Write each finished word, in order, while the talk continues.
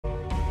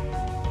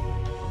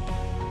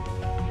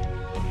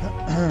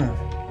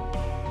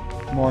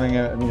Morning,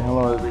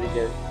 hello everybody,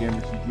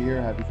 Gamers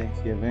here. Happy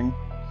Thanksgiving.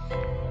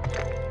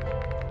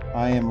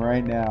 I am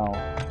right now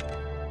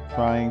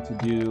trying to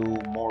do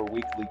more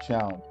weekly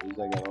challenges.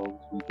 I got all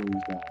these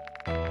weeklies done.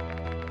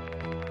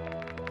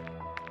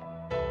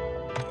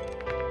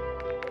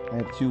 I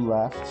have 2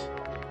 left.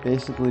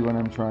 Basically what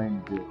I'm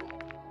trying to do.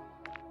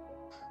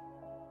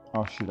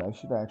 Oh shoot, I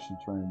should actually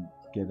try and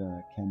get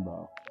a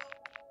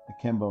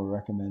Akimbo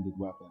recommended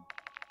weapon.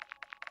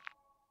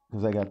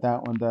 Because I got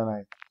that one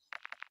done.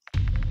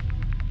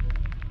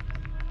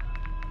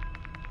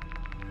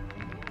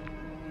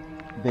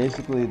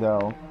 Basically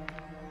though,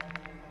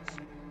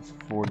 it's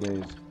 4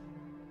 days.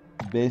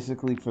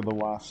 Basically for the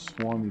Wasp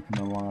Swarm you can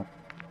unlock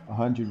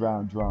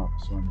 100-round drums.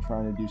 So I'm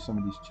trying to do some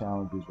of these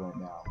challenges right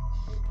now.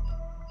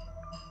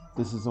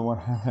 This is the one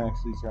I'm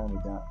actually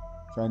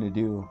trying to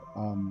do.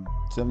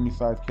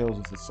 75 kills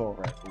with assault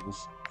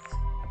rifles.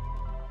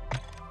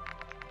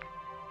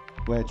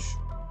 Which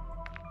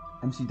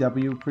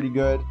MCW pretty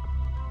good.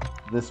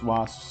 This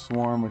Wasp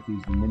Swarm with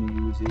these mini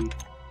Uzi.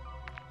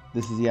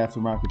 This is the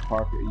aftermarket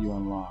part that you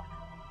unlock.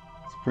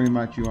 It's pretty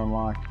much you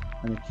unlock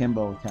an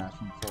Akimbo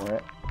attachment for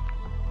it.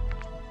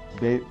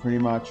 Pretty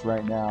much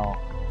right now,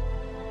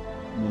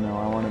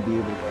 I want to be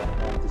able to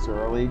have this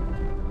early.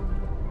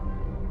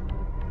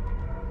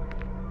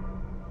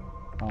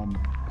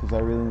 Because I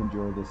really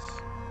enjoy this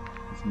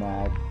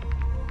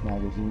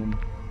magazine.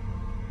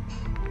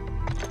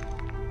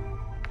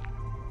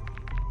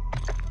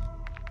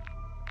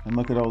 And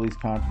look at all these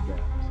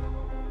contrabands.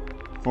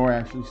 Before I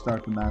actually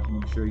start the match, I'm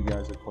going to show you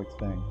guys a quick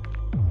thing.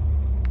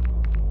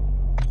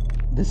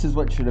 This is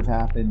what should have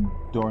happened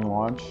during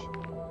launch.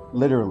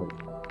 Literally.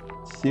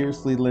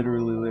 Seriously,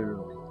 literally.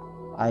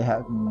 I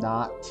have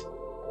not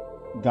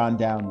gone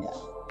down yet.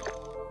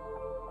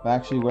 But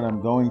actually what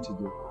I'm going to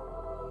do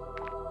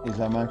is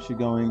I'm actually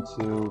going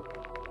to,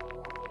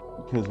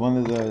 because one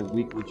of the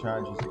weekly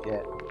challenges to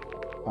get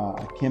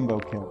Akimbo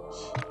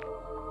kills.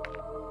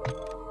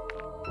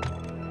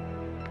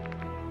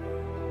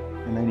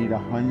 And I need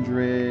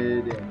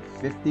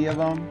 150 of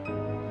them.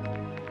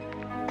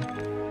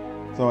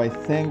 So I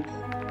think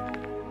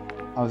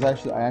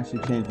I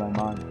actually changed my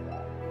mind with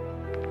that.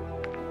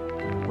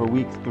 For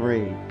week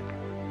 3,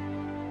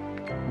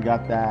 we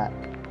got that.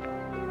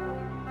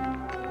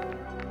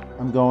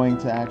 I'm going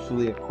to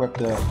actually equip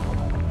the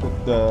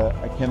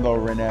Akimbo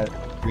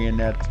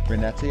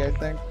Renetti, I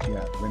think.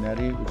 Yeah,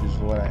 Renetti, which is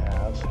what I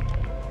have.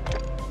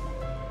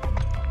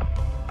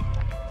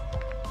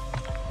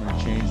 I'm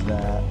gonna change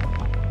that.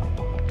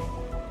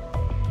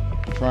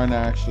 I'm trying to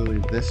actually,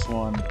 this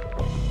one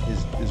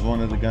is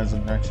one of the guns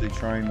I'm actually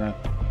trying to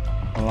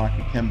unlock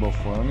Akimbo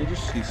for. Let me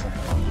just see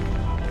something.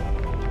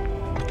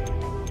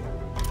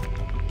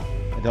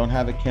 I don't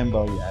have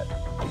Akimbo yet.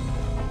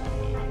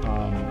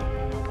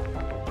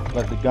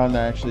 But the gun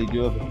that I actually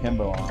do have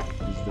Akimbo on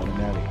is the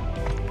Renetti.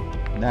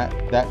 And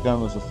that gun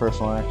was the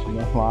first one I actually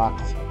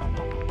unlocked.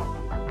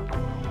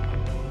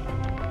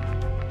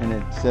 And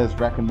it says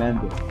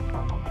recommended.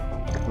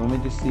 So let me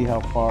just see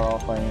how far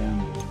off I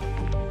am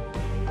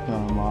to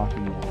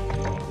unlocking it.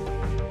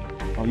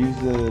 I'm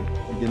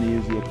gonna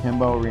use the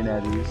Akimbo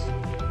Renettis.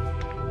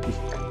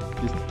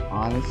 Just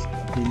honest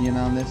opinion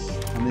on this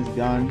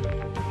gun.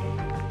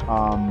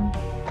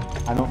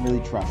 I don't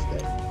really trust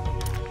it.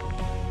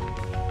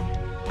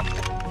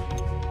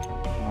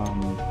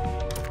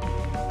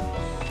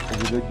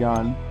 It's a good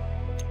gun.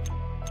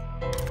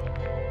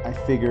 I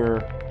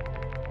figure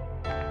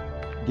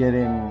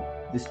getting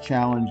this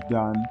challenge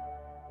gun,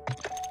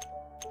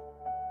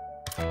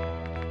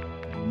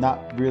 not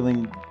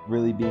really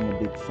being a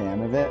big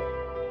fan of it.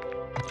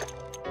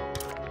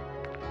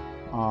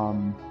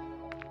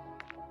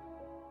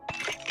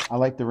 I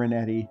like the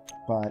Renetti,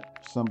 but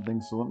something,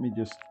 so let me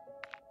just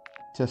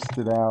test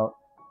it out.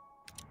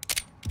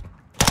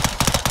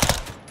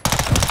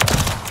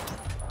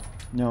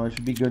 No, it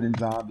should be good in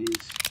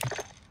zombies.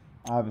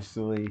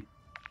 Obviously,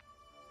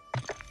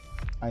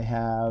 I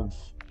have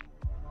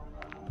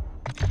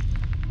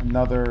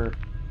another,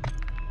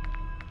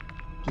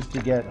 just to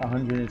get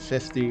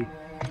 150.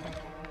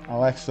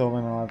 I'll exfil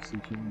and I'll obviously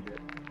change it.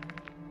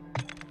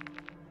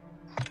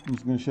 I'm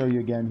just going to show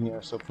you again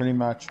here. So pretty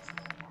much,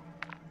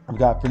 I've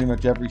got pretty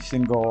much every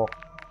single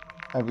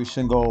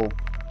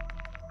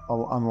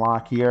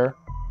unlock here.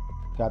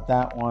 Got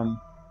that one.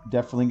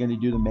 Definitely going to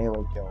do the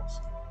melee kills.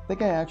 I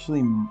think I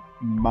actually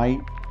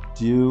might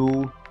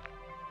do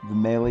the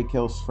melee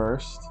kills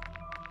first,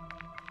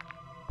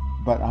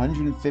 but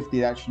 150,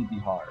 that should be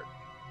hard.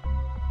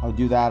 I'll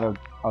do that.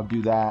 I'll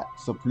do that.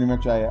 So pretty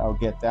much I'll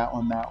get that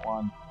one,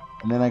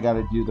 and then I got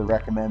to do the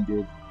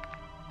recommended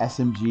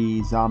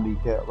SMG zombie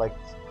kill, like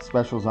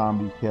special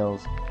zombie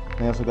kills.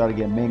 And I also got to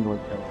get mangler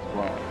kills as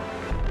well.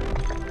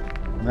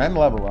 And I'm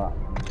level up,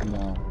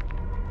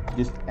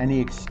 just any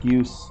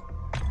excuse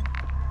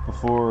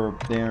before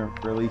they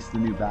release the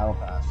new battle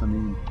pass. I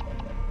mean,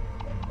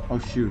 oh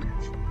shoot,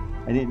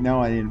 I didn't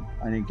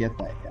get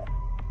that yet.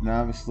 And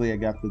obviously I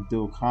got the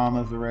dual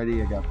commas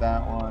already. I got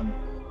that one,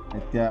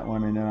 and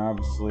then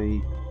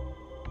obviously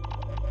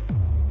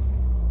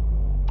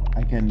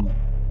I can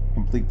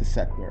complete the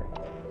sector.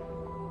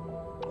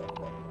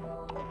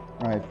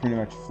 Alright, pretty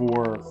much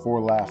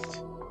four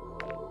left.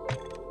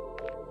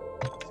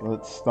 So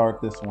let's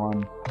start this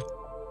one.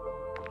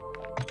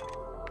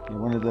 Yeah,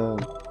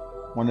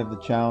 one of the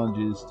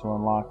challenges to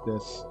unlock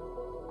this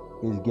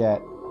is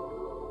get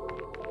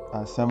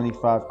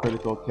 75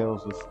 critical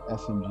kills with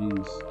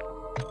SMGs.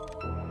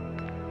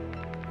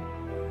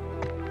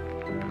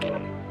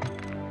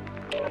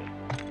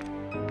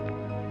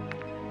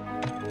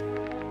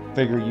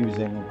 Figure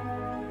using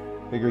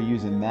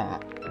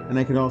that, and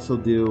I could also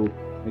do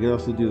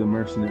the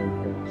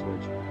mercenary kills,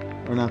 which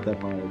are not that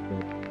hard,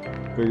 but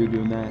figure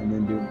doing that and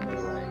then doing the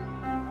melee.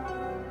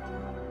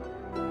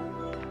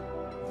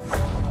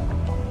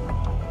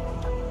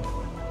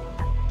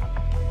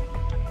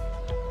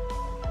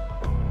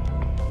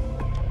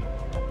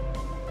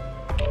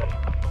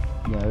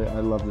 Yeah, I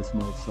love this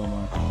mode so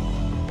much.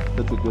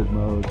 That's a good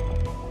mode.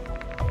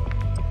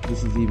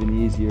 This is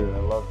even easier. I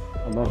love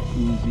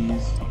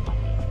Uzis.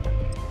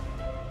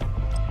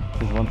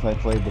 Because once I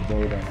played the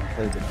beta,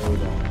 it was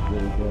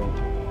really good.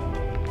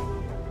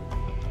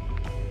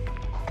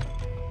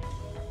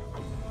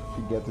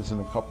 Could get this in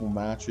a couple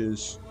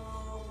matches.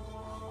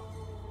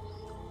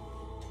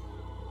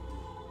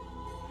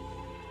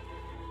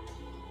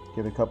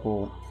 Get a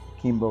couple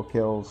Kimbo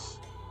kills.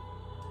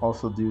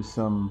 Also do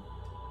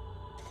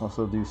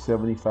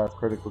 75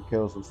 critical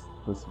kills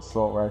with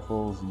assault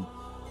rifles and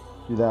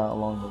do that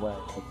along the way.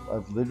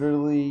 I've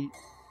literally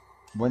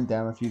went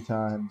down a few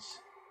times.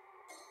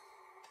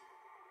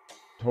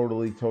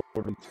 Totally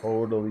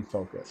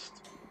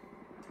focused.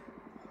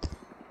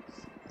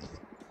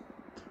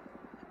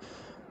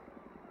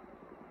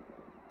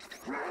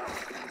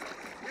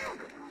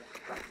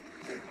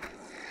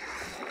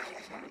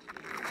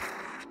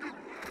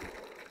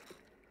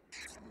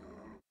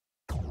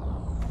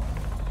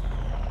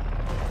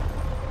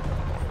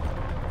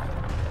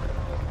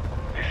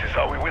 This is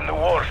how we win the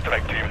war,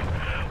 strike team.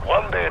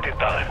 One day at a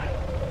time.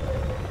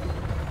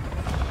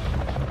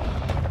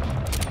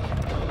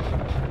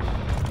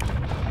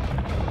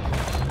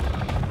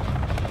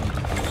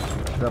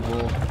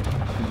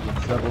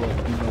 Several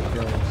Kimo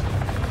kills.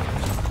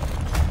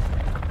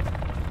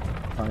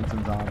 Find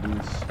some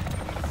zombies.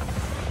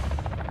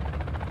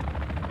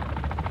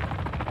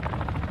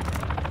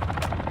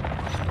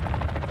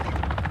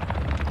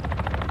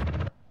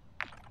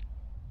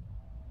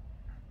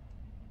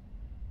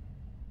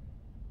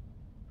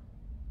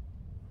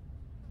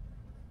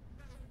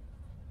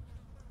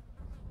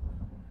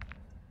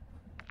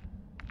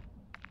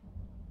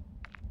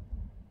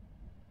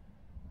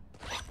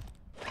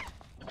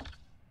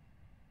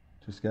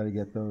 Just got to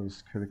get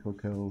those critical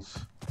kills.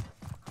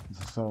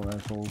 These assault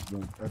rifles,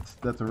 but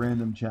that's a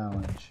random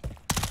challenge.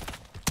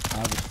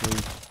 Obviously,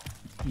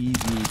 it's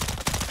easy.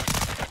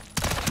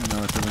 You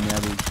know, it's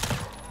whenever,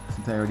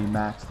 since I already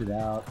maxed it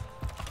out.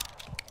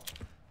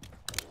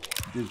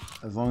 Just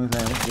as long as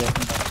I don't get in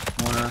that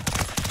corner,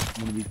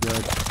 I'm gonna be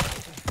good.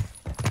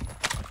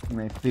 And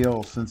I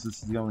feel, since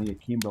this is the only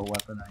akimbo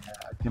weapon I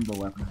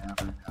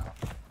have right now.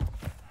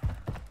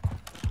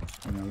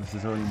 You know, this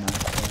is already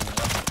maxed out.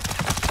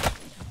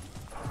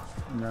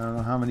 I don't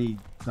know how many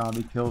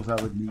zombie kills I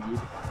would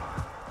need.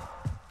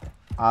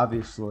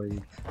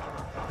 Obviously,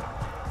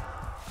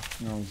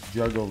 you know, it's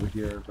Jug over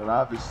here, but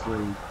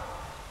obviously,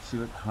 see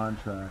what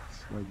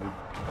contracts like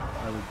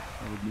I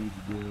would need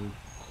to do.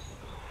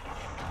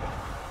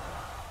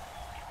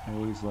 I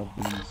always love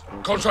doing this.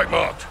 Contract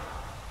marked.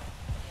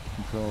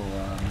 Control.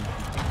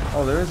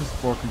 Oh, there is a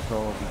sport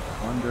control.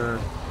 Wonder.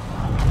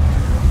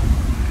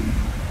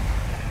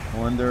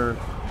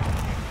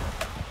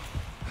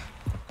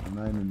 I'm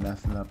not even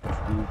messing up this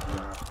dude's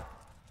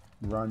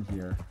run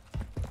here.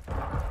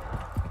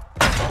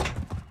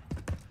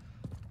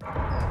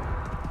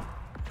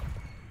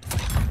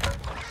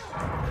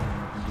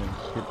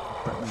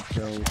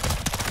 Kills.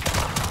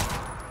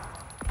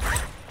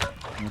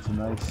 That's a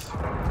nice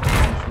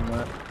finishing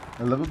that. What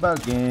I love about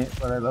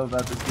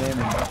this game,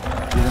 and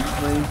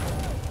legitimately,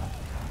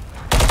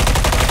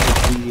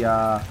 is the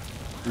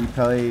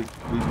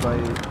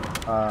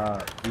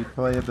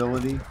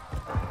replayability.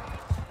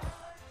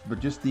 But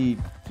just the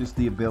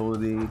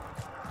ability, you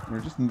know,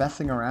 just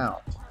messing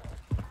around.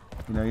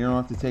 You know, you don't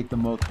have to take the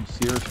mode too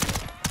seriously.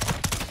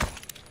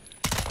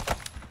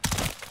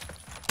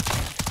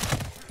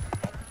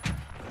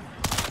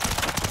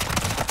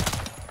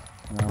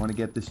 And I want to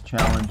get this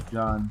challenge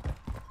done,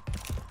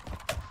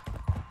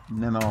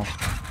 and then I'll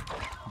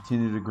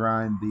continue to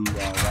grind the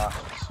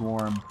wasp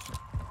swarm,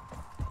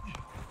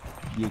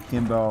 the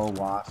akimbo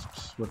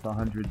wasps with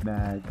 100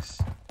 mags,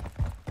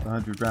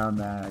 100 round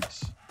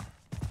mags.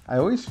 I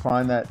always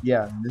find that,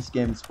 yeah, this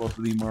game is supposed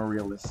to be more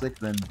realistic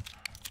than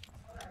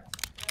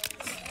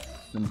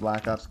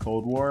Black Ops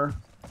Cold War.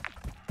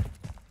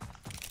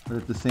 But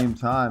at the same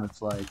time,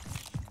 it's like,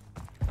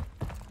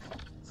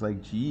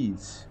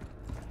 geez.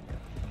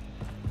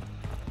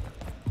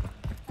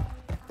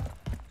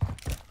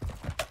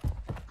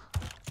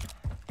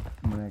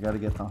 I mean, I gotta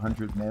get the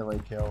 100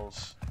 melee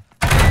kills,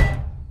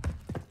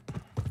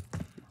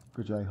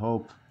 which I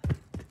hope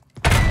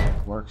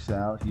works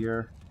out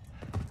here.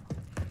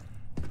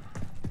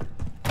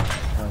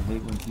 I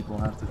hate when people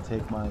have to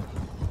take my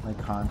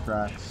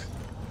contracts.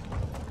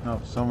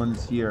 Oh,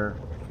 someone's here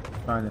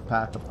trying to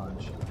pack a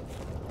punch.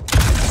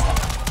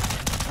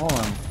 Hold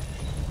on.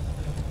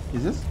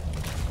 Is this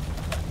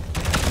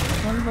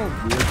one of those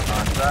weird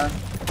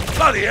contracts?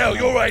 Bloody hell,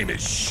 your aim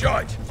is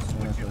shite!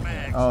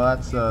 Oh,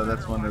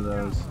 that's one of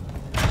those.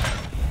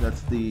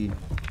 That's the...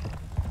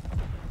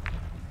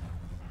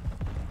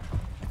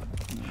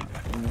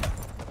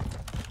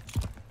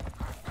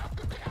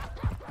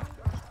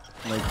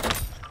 Like,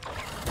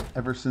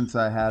 ever since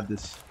I had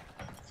this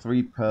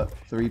three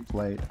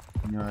plate,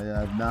 you know,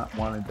 I've not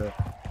wanted to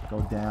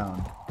go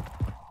down.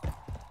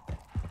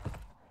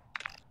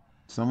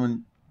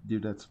 Someone do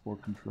that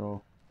sport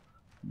control.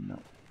 No.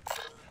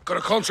 Got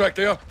a contract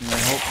there? And I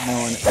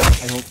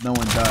hope no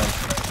one does.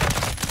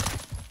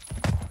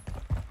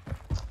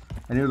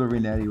 I knew the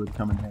Renetti would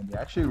come in handy.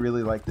 I actually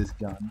really like this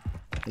gun.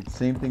 It's the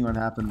same thing what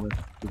happened with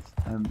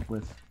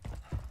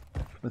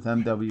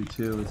MW2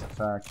 is the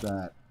fact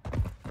that,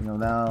 you know,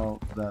 now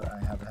that I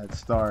have a head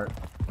start,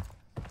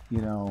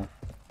 you know,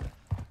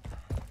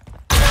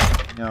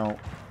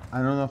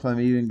 I don't know if I'm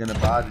even gonna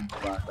buy the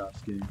Black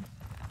Ops game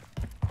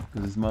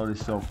because this mode is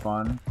so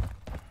fun.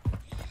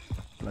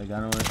 Like,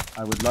 I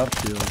would love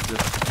to.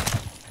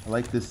 I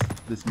like this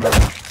mode.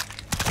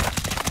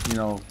 You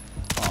know,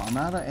 oh, I'm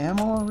out of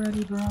ammo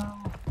already, bro.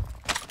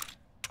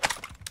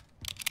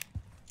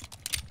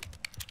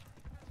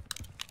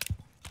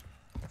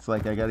 It's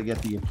like I gotta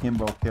get the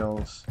akimbo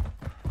kills.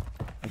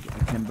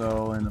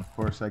 Akimbo, and of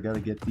course I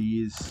gotta get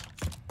these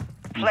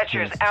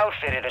Fletcher's kills.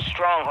 outfitted a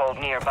stronghold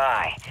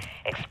nearby.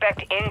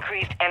 Expect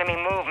increased enemy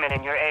movement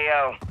in your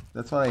AO.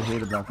 That's what I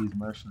hate about these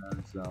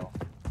mercenaries, though.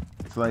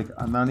 It's like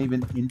I'm not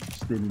even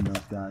interested in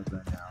those guys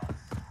right now.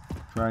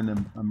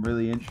 I'm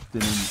really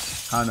interested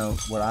in kind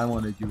of what I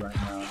want to do right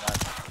now.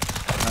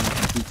 Trying to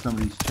complete some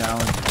of these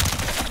challenges.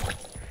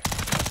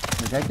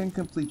 Like, I can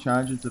complete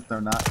challenges if they're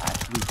not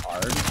actually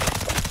hard.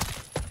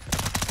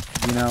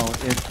 You know,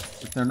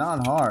 if they're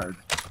not hard,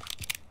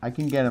 I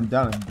can get them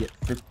done and get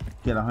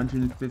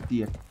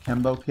 150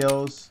 akimbo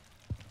kills.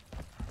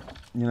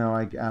 You know,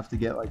 I have to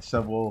get like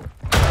several.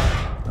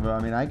 I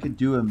mean, I could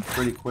do them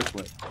pretty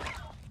quickly.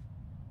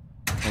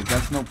 Like,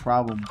 that's no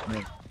problem with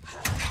me.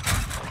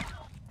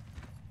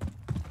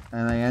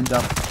 And I end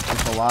up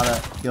with a lot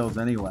of kills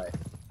anyway.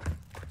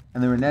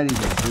 And the Renetti's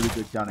a really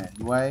good gun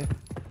anyway.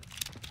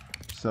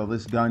 So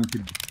this gun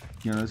could,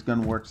 you know, this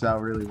gun works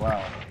out really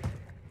well.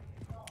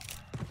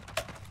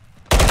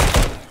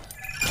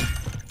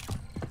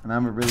 And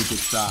I'm a really good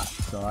shot,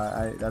 so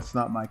that's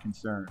not my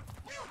concern.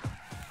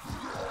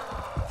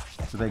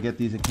 So they get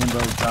these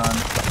akimbos done,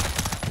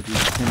 get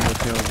these akimbo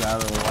kills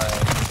out of the way,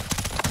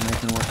 and they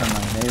can work on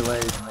my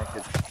melees, and they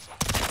could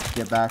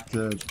get back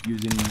to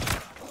using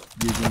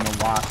the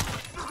wasp,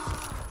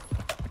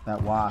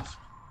 that wasp.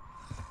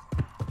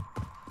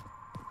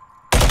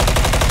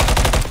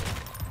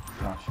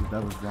 Oh shoot,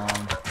 that was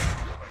wrong.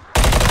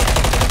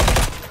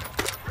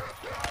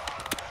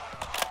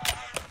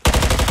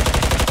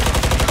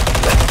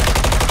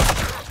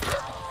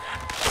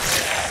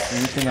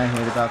 Anything I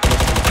hate about this is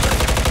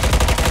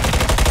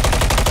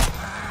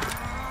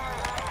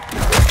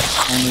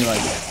only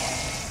like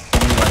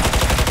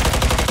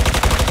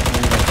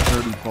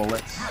 30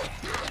 bullets.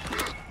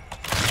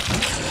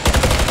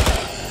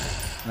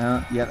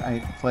 Yet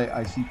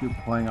I see people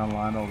playing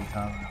online all the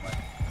time and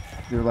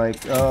they're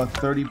like, oh,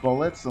 30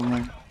 bullets? I'm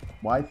like,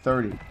 why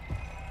 30?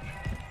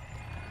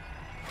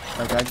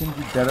 Like, I can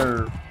do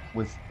better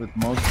with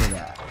most of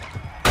that.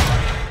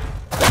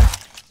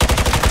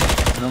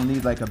 I don't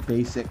need like a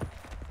basic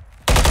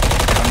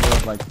number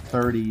of like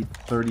 30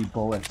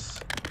 bullets.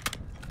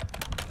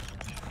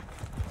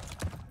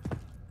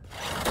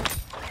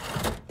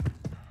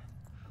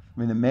 I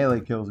mean, the melee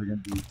kills are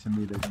going to be, to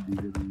me, they're going to be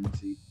really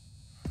easy.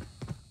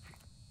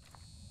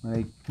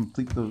 I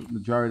complete the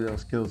majority of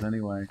those kills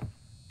anyway.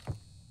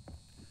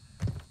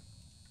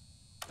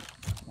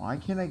 Why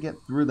can't I get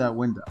through that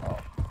window?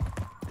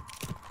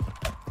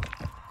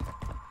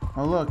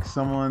 Oh look,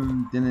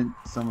 someone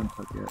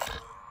took it.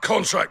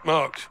 Contract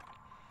marked.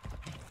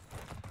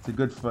 It's a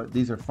good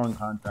these are fun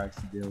contracts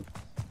to do.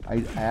 I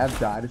have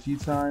died a few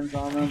times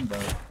on them,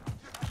 but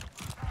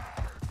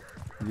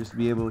just to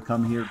be able to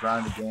come here,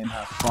 grind the game,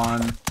 have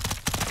fun.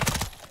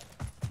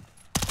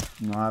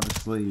 You know,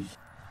 obviously,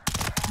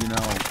 you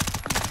know,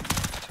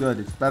 it's good.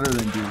 It's better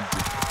than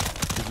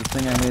DMZ. Because the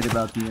thing I hate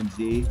about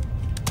DMZ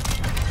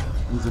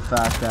is the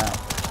fact that,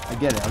 I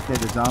get it, okay,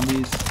 the zombies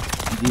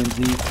in DMZ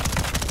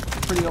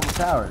are pretty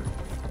overpowered.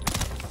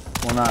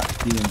 Well, not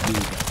DMZ,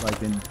 but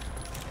like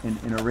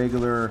in a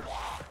regular.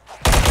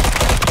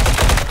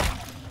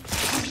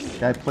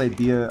 I played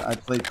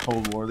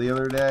Cold War the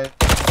other day.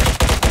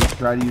 I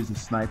tried to use a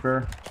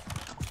sniper.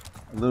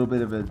 A little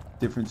bit of a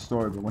different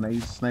story, but when I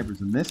use snipers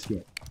in this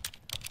game,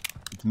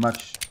 it's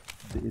much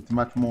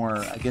more.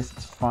 I guess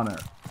it's funner.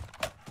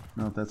 I don't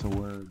know if that's a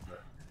word,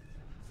 but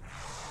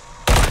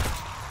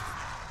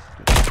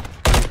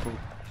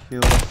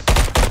kills.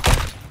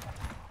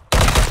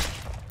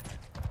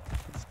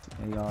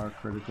 AR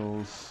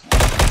criticals.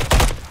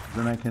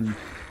 Then I can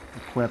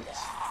equip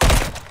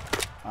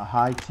a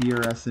high tier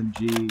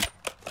SMG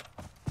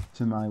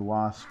to my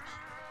wasp.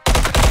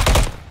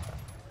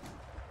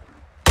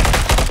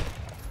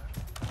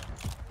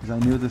 Because I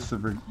knew this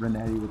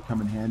Renetti would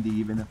come in handy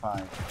even if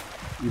I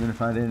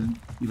didn't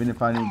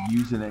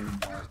use it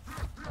anymore.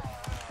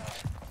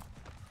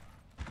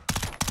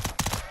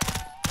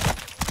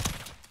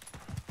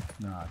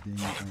 Nah, dang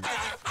it.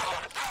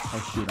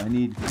 Oh shoot, I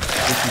need this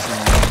is what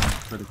I need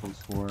criticals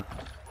for.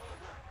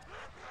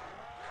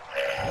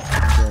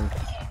 Okay,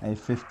 I have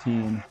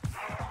 15.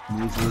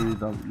 I'm easily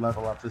to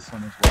level up this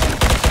one as well.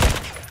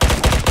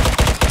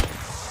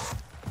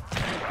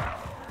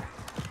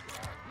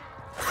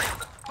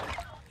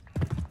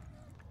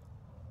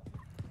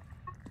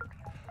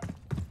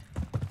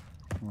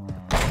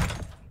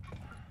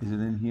 Is it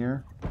in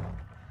here?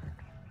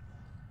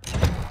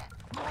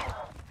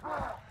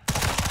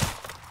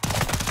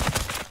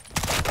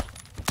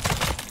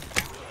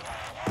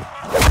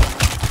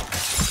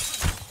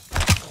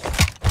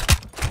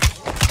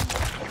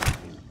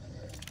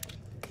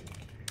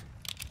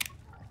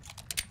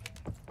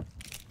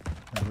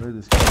 Where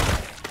this goes?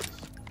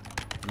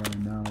 I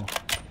don't know.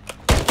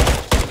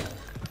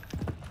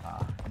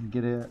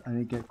 I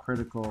didn't get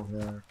critical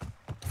there.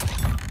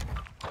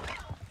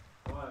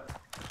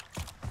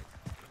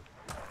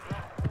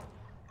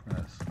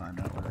 Let's find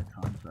out what I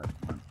contract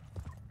went.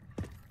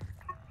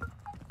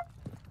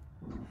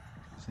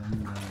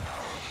 Send that.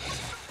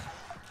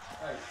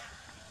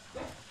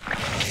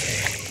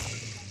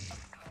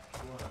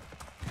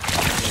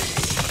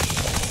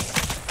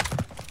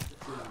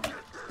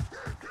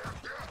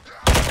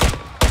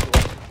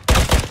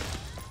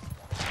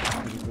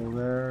 Critical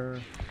there.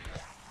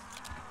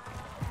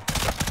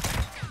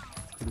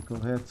 Critical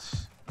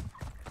hits.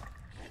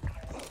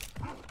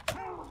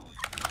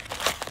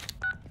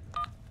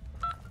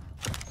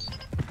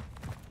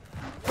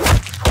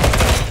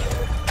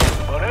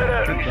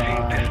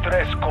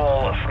 Distress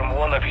call from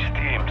one of his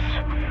teams.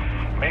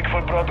 Make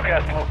for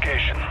broadcast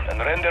location and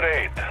render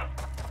aid. I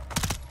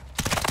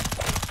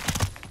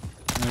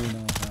don't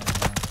know how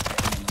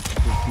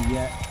 50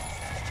 yet.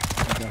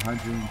 Like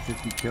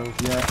 150 kills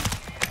yet.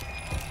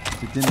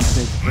 It didn't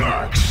say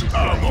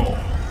critical.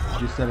 It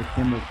just said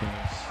akimbo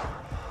kills.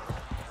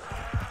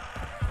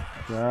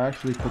 So I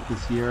actually put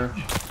this here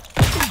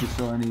just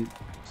so any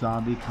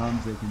zombie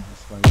comes, they can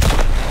just like.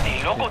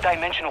 The local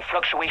dimensional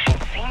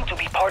fluctuations seem to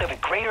be part of a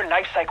greater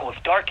life cycle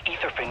of dark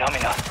ether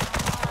phenomena.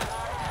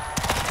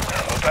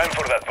 No time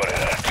for that,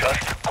 Barrera.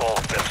 Just call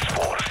them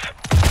force.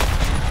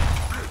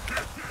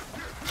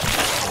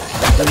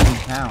 That doesn't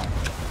even count.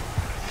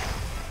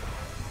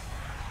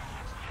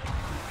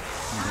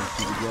 Let's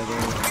get together.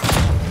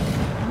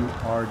 You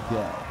are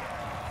dead.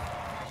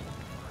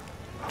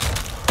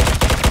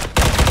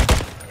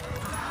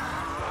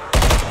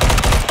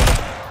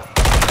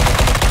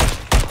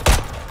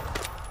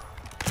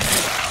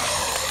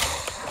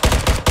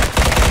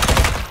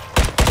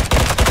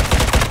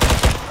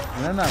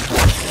 They're not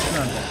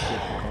that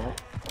difficult.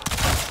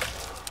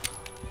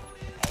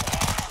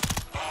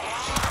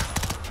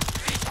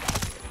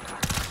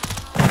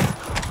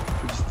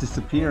 They're just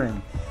disappearing.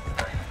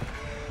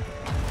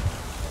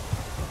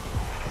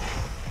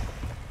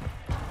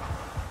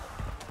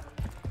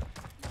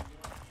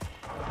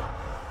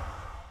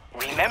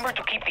 Remember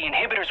to keep the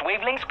inhibitor's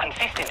wavelengths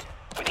consistent,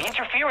 but the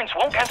interference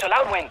won't cancel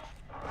out when...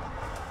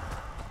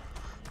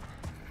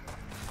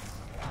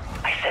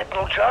 I said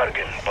no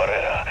jargon,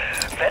 Barrera.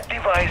 That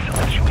device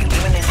lets you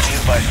eliminate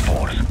nearby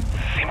spores.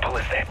 Simple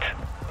as that.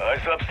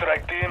 Eyes up,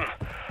 strike team.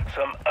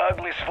 Some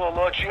ugly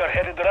svolochi are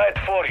headed right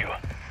for you.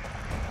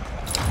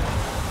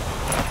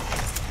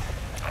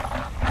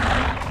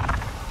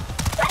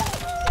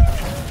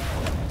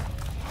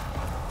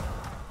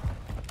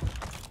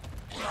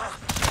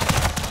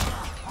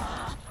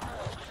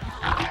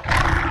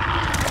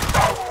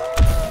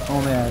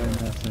 Only had an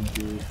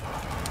SMG.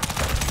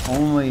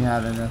 Only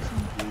had an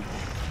SMG.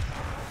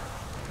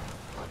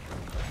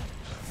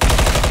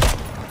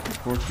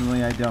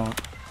 Unfortunately, I don't.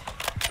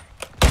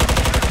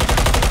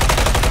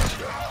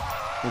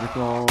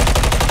 Critical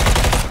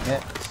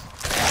hit.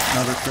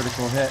 Another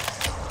critical hit.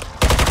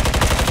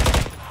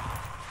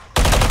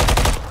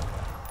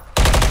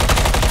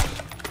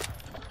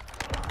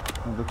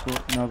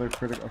 Another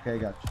critical. Okay, I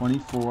got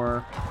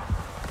 24.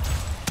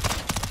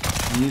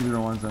 And these are the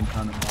ones I'm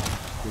kind of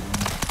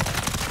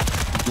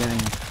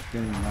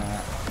getting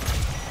that.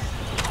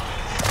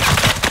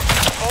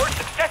 Force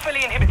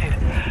successfully inhibited.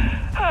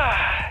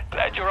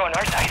 Glad you're on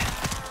our side.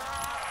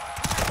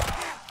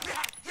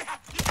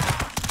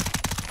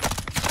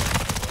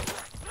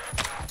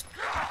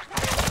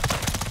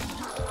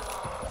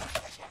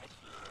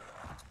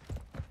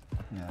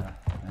 Yeah,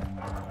 and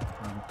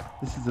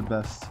this is the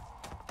best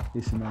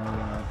case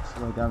scenario.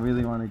 So, like, I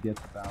really want to get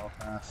the battle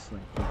pass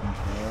like taken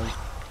care of.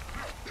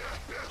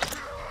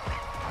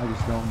 I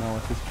just don't know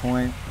at this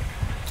point.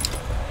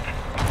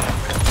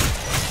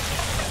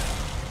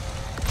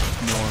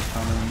 More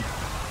coming.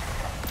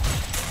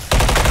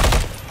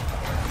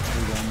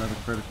 There we go, another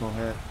critical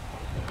hit.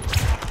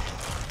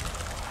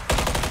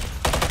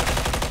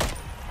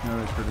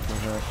 Another critical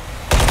hit.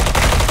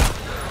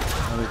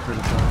 Another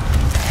critical.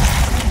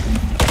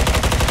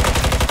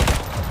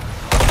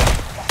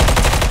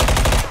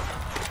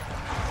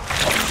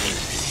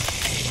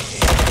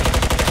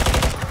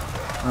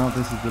 I don't know if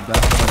this is the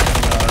best place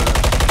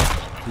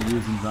to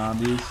use in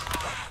zombies.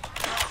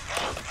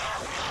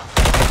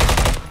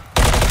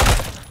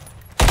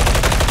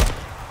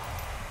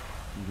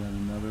 We got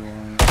another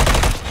one.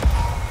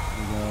 There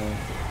we go.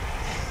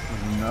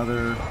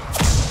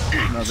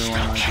 There's another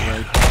one like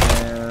right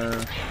there.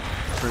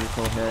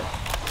 Critical hit.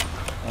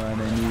 Alright, I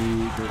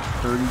need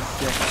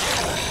 36.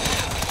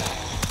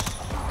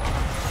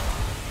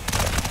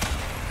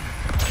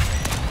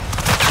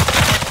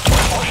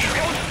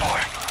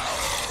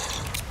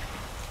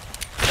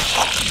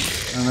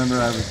 I remember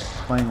I was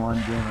playing one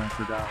game and I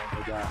forgot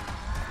what I got.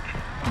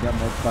 I got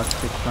more buck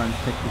stick trying to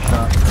pick this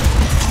up.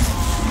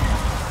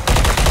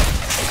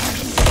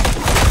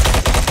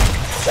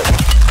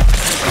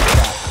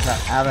 Got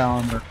out of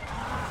armor.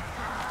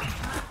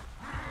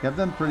 Kept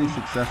them pretty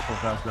successful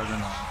without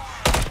Juggernaut.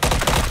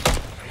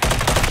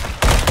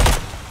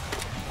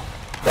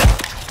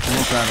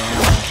 Almost out of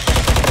armor.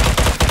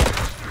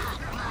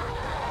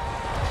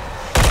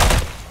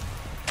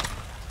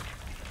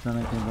 Then I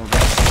can go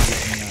back to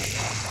getting that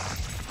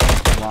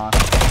block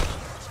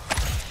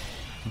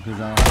because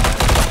I don't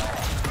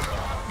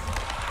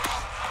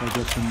have to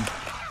get some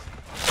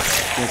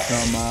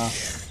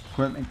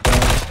equipment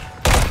credit.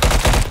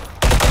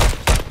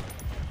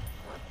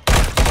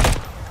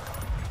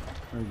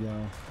 There we go.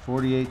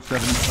 48.75.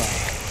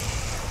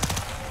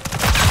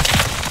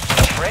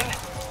 Friend,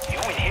 you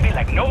inhibit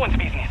like no one's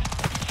business.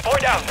 4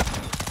 down.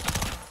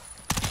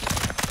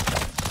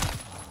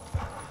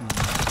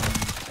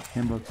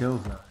 Kimbo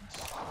kills those.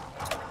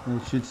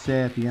 It should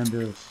say at the end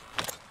of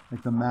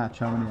like the match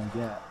how many I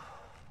get.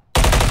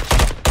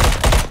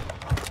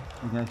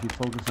 I can actually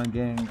focus on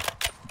getting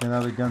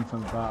another gun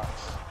from the box.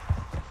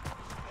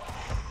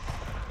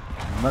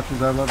 As much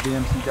as I love the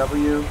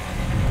MCW,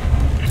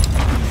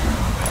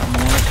 I'm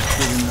more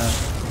interested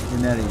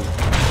in the Eddie.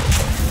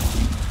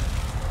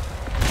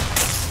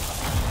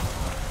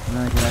 And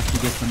then I can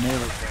actually get some melee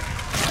kills.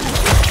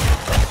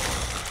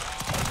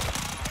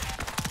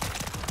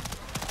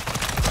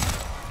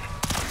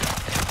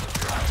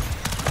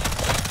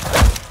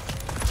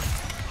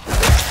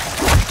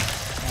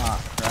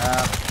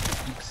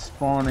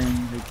 Spawning,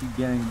 they keep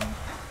getting me.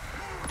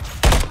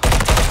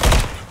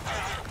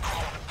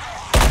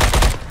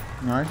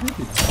 No, I think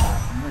it's that.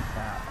 I'm like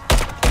that.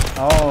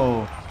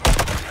 Oh.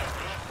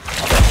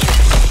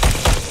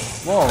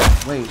 Whoa,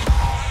 wait.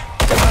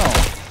 No.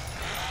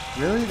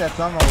 Really? That's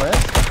on the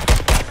list?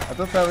 I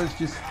thought that was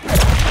just...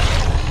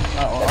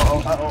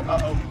 Uh-oh.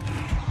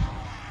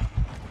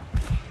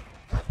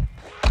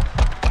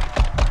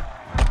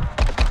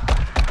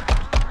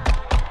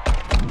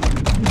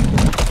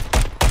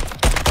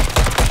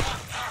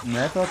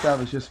 I thought that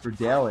was just for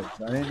dailies.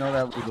 I didn't know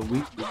that was a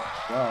weekly as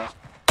well.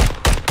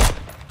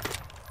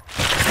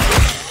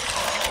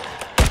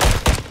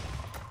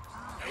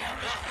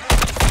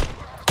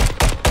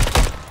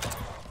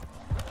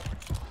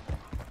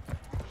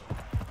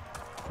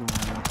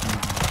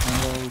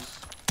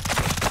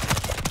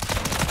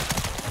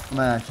 I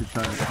might actually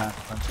try to pack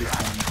a punch this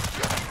time.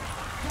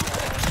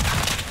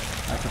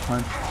 Pack a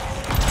punch.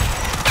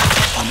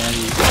 And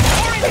Eddie.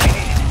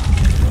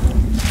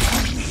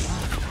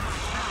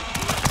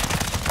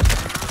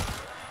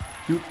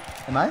 Dude,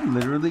 am I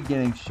literally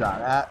getting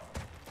shot at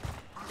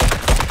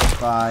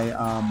by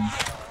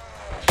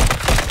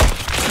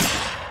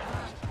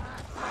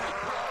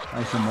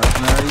some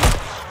mercenaries?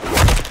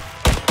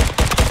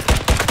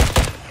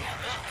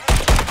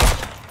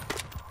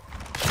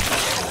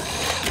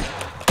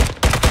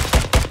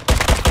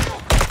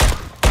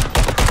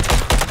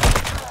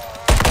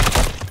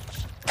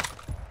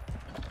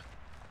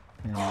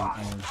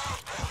 And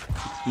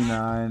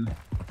 69,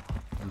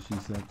 and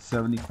she's at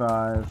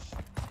 75.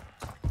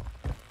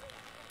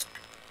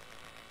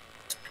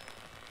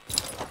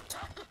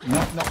 No.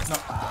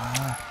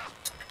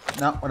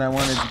 Not what I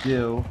wanted to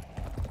do.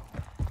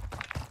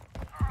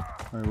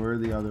 Alright, where are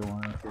the other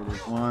one? Okay,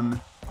 there's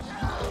one.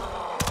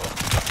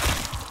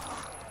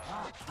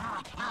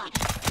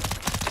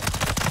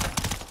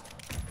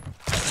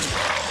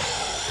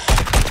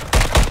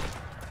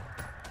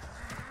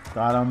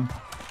 Got him.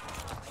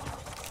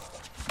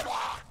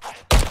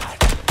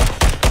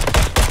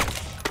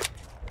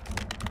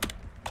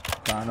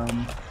 Got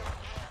him.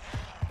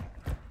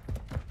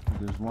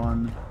 There's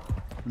one.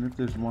 I wonder if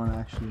there's one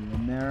actually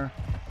in there.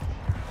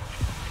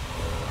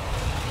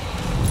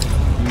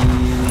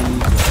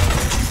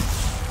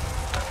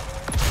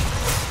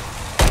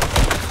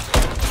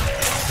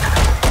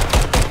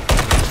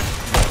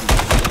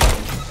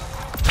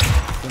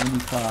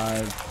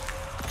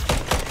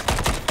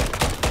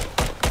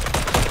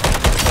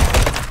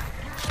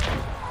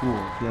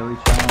 Cool. Daily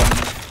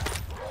challenge.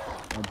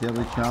 Our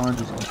daily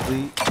challenge is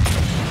complete.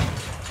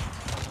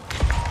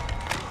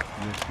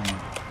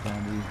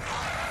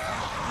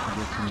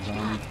 Get some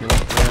zombie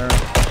kills there.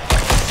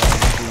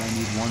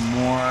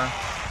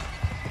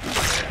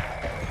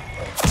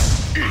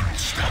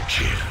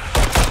 Seen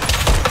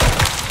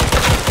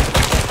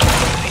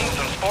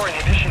some spore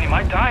inhibition in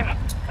my time.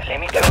 But let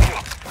me tell you,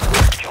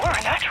 you're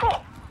a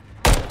natural.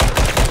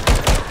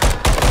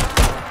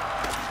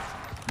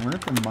 I wonder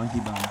if the monkey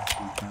bomb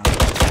actually counts.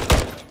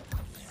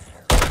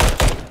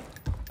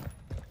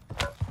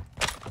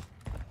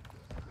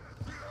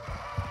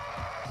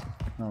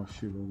 Oh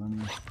shoot, well, let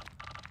me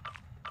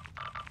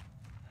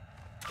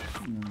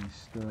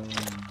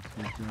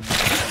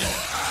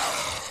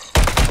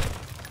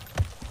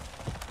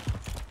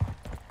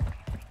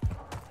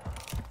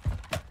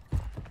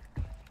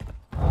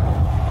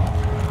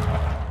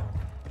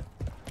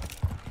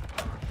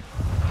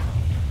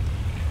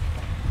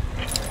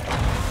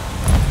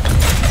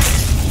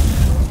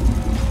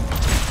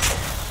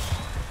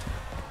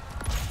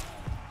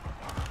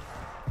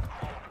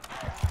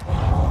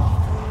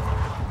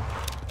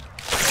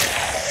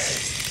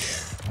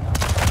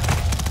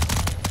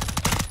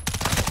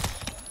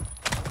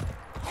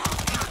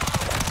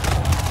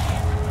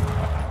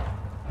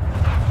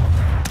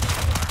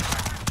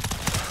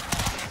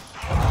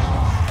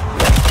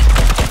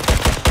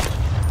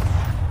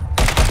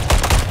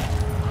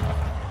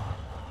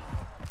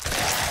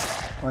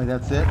Wait,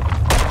 that's it? Oh,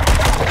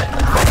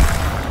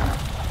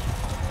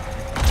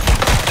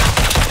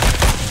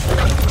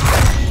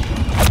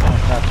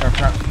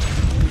 crap.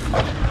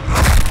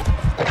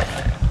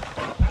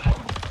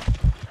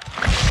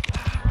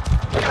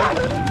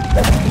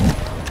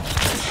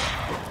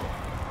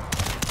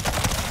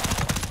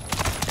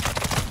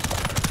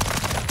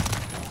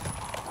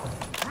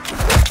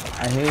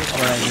 I hate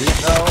what I hate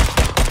though.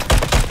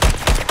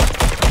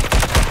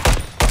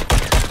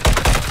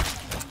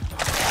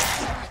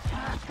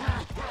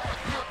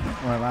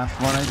 My last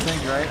one, I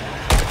think, right?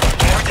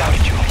 Never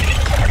doubted you.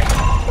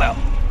 Well,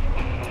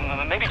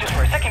 maybe just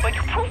for a second, but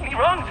you proved me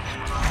wrong.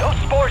 Those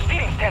spores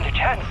didn't stand a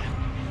chance.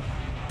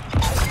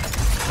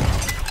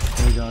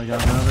 There we go, I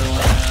got another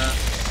one there.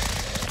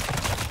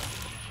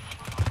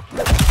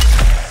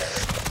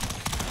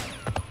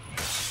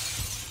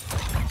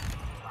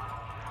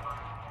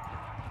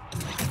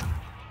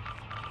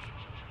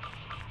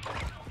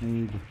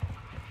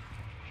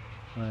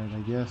 Right, I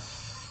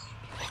guess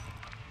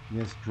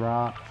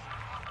drop.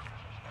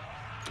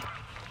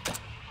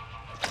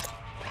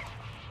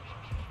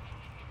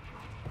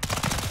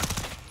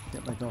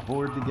 Get like a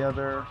horde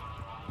together.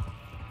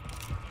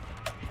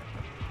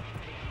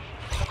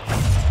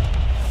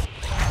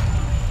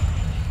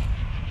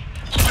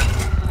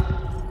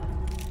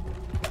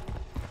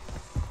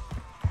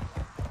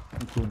 Oh,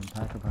 cool, and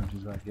Pack-a-Punch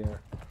is right here.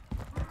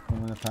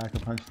 I'm gonna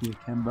Pack-a-Punch the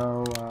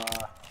Akimbo.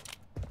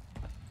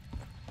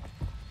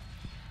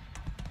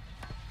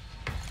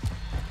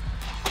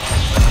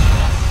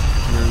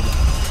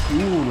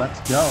 Ooh, let's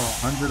go.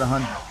 100.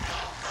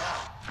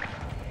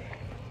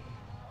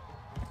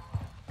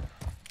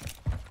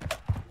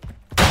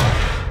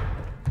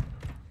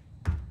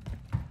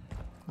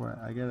 Wait,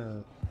 I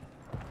gotta...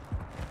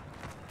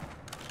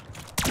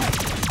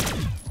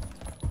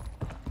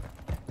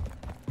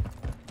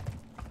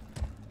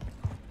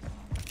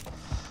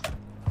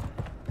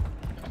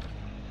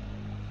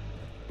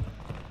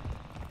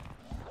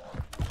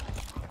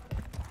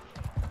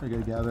 I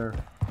gotta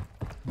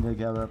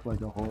gather up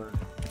like a horde.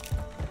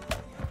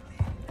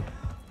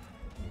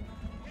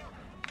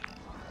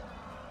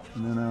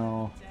 And then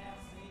I'll...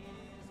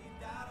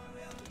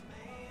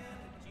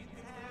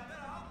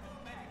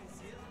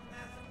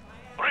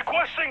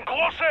 Requesting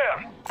close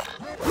air.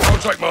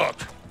 Contact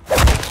marked.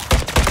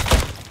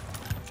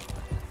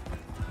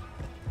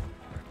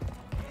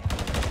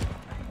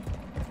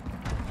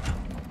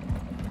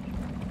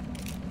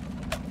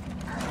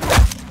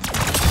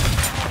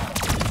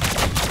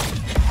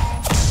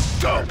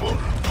 Double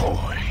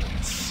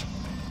points.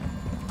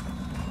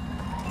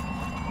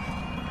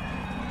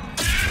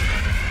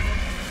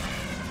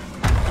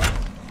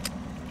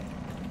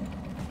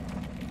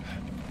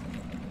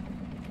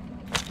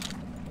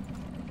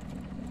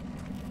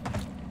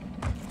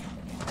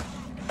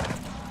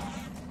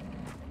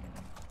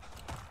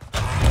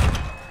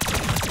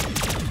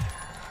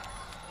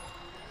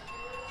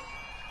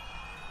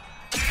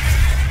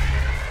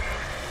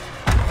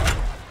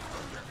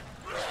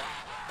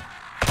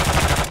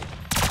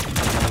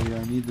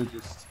 I need to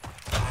just...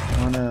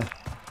 I want to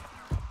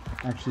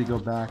actually go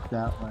back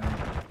that way.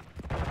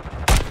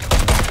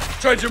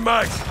 Change your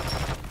mags.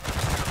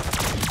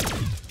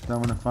 So I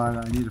want to find...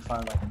 I need to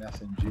find like an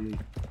SMG.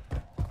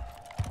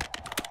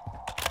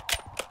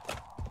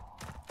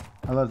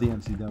 I love the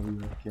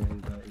MCW, okay,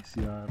 the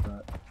ACR,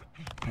 but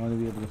I want to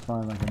be able to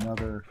find like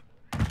another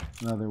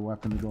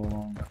weapon to go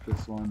along with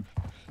this one.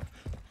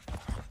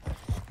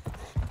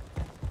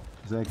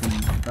 Because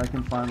if I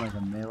can find like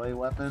a melee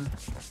weapon,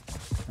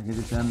 I can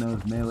just end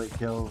those melee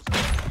kills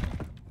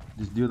and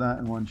just do that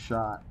in one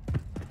shot.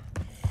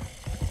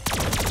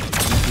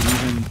 I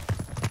can even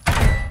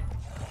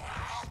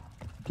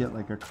get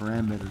like a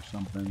karambit or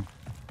something,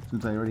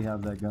 since I already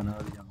have that gun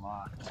already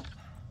unlocked.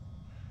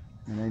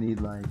 And I need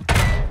like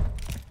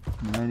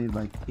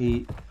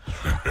 8.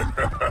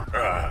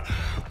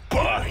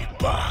 Bye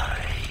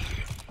bye.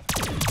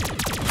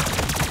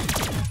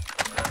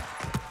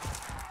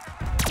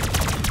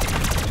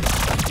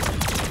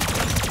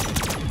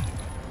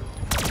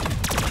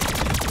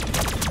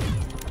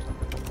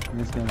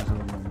 guys are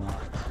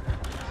unlocked.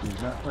 So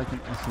is that like an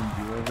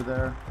SMG over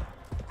there?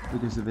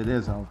 Because if it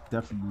is, I'll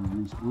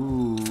definitely use.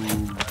 Ooh,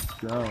 let's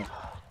go.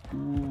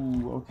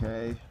 Ooh,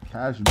 okay.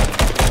 Casual.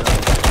 Let's go.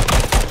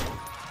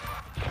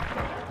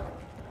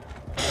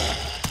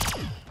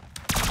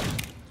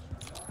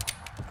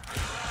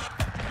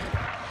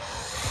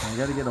 I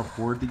gotta get a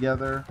horde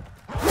together.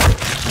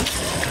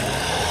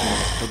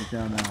 Let's put it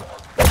down now.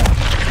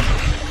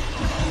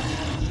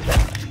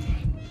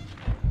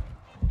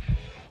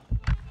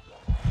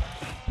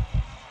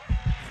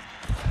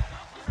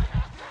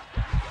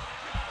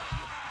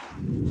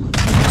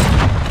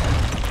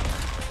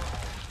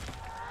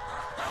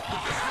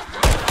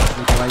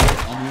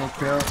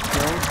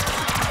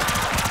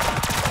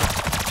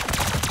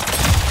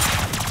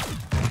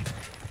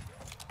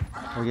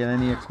 Or get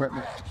any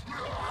equipment.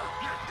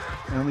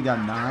 I only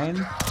got 9?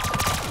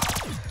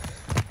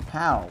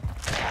 How?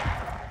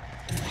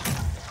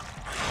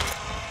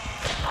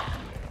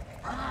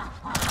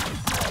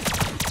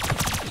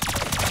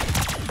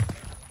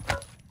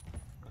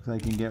 Because I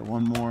can get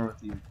one more with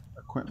the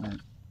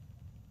equipment.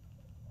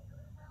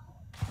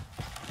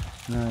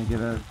 And then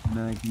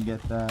I can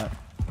get that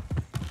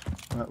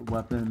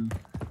weapon.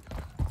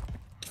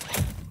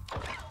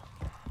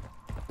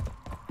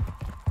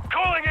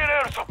 Calling in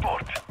air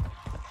support.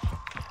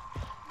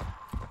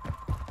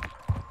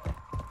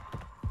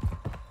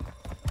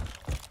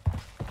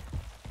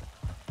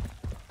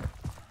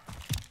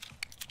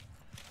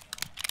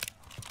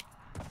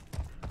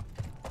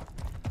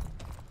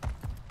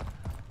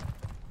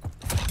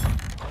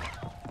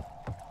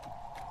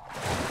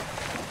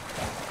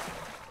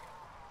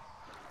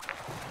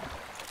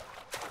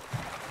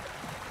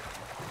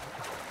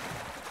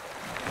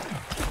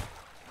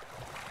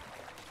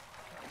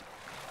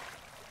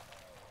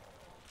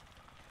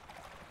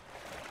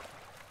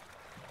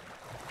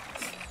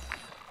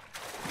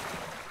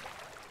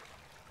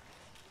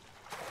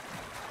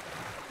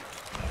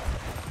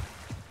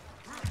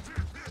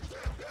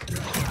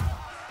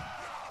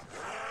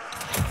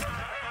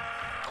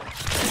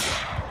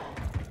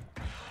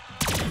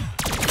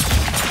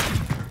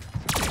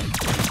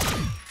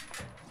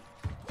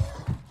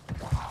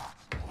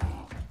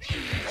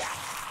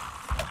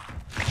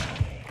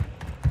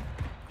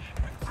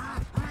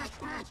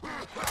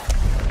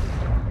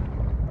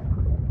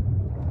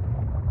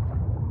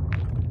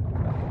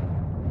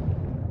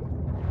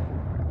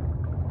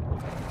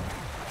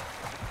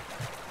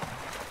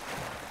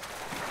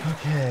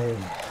 Okay.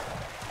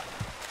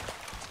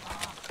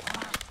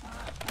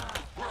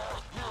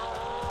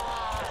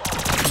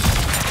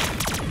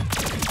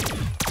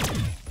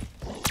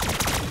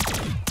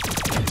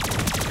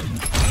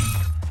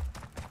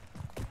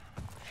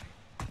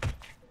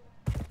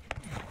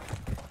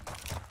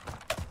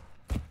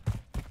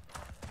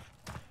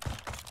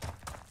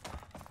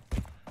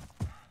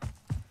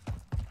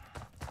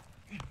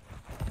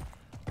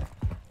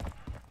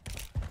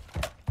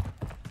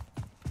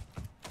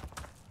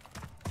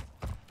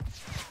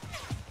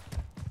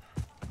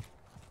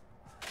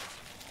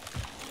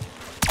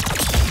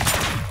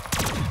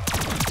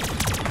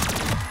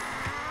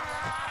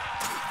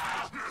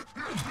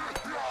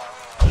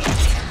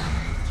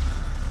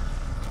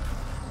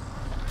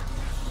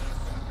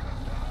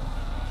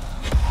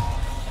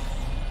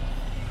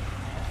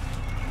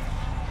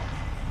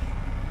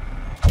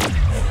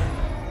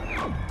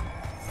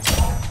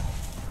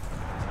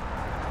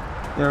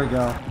 There we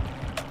go.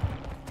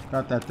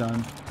 Got that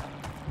done.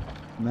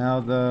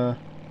 Now that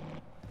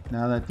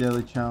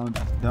daily challenge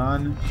is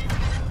done.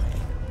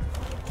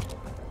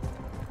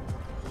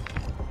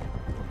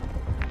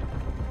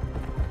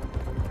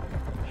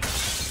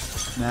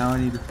 Now I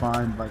need to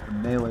find like a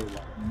melee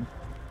weapon.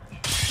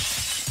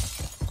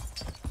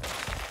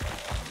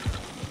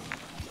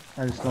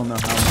 I just don't know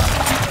how much.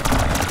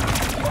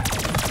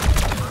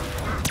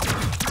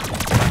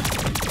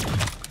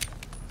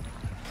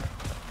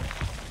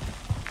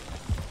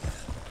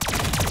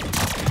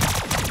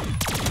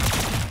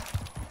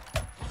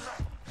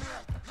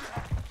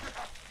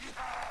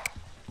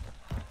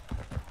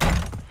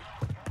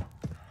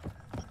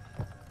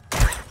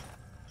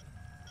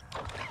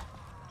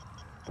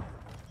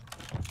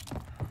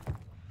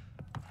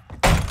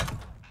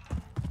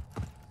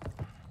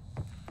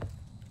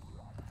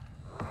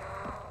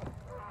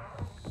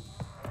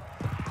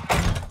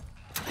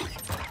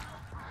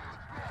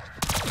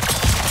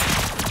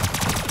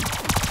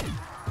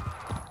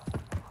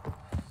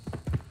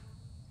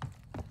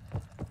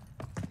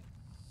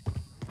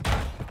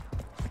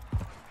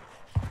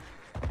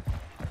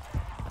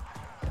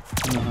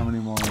 I don't know how many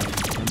more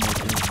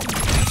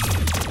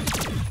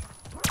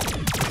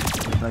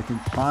if I can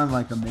find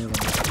like a melee.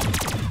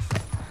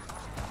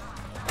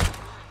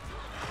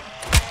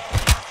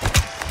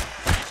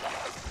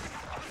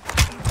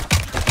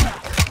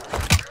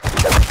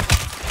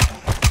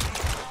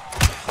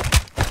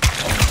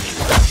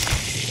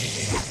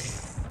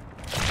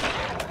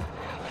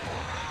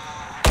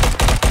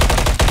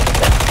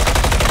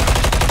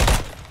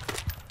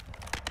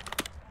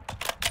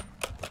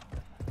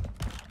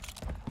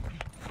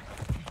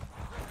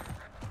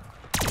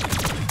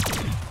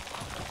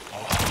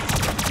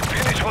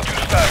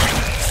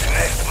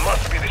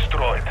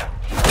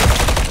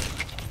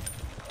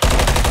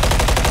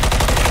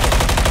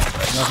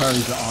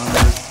 these are armored.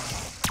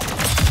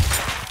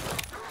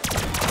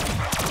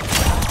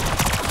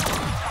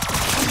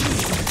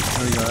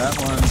 There we go, that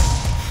one.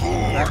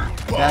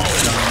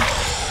 That's done.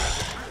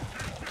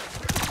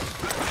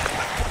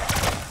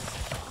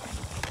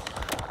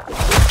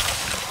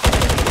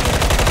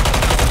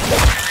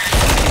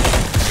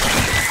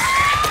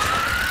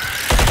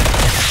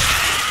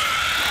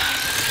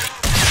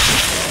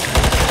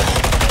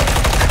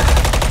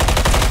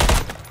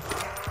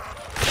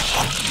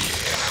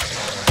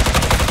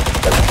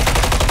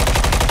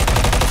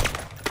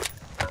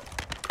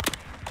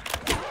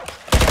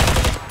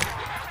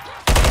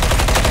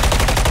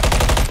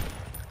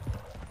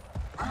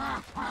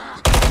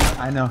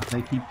 I know,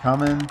 they keep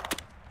coming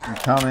and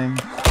coming and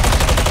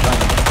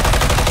coming.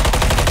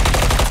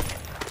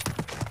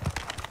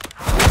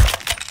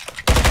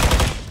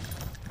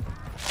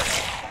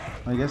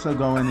 I guess I'll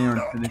go in there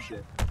and finish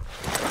it. That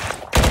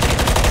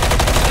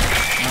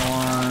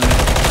one,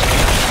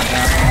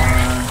 that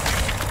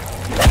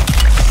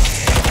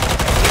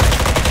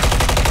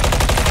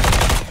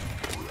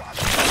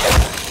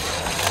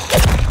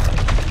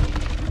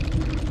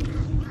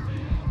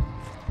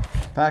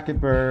one.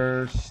 Packet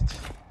burst.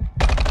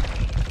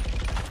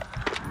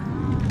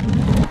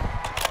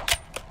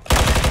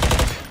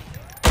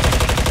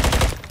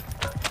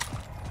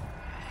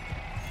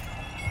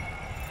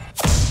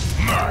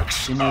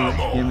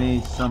 Give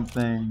me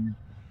something.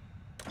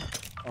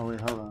 Oh wait,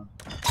 hold on.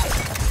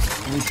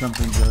 Give me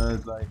something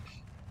good. Like,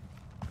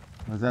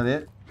 was that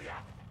it?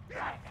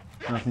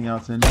 Nothing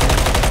else in here.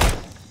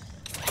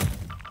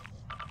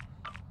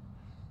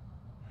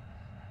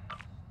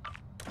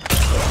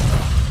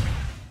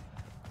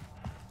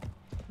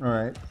 All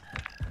right.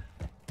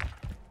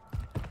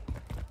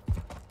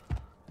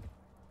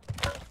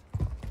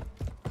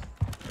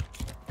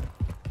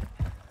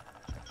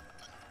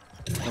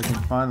 I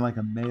can find like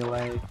a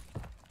melee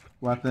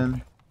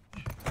weapon.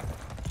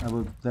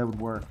 That would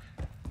work.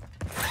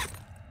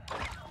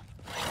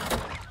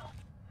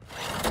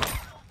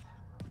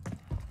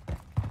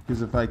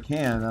 Because if I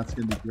can, that's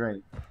gonna be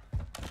great.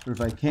 But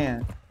if I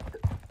can't,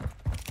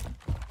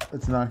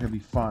 it's not gonna be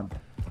fun.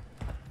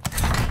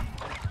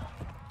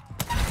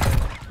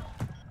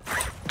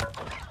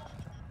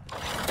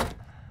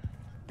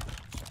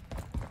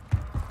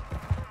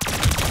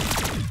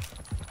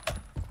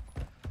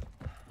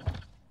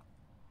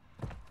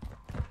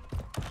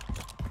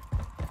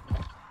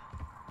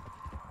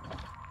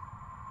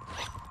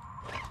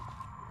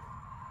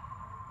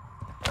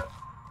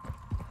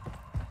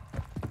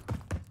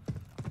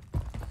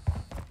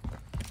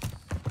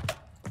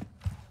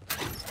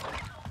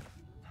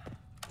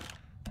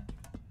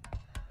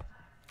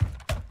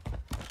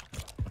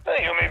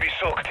 You may be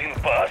soaked in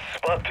pus,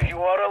 but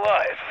you are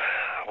alive.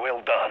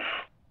 Well done.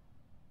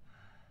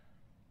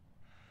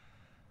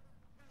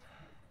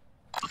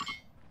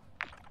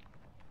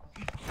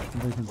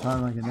 If I can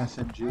find like an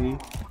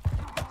SMG,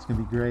 it's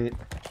gonna be great.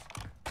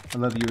 I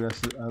love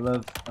US. I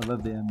love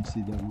the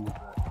MCW,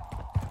 but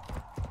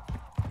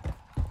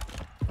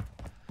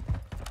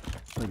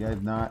like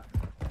I've not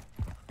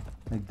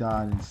like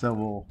died in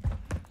several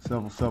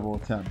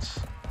attempts.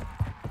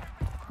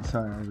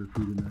 Sorry, I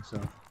repeated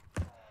myself.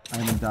 I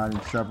haven't died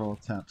in several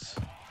attempts.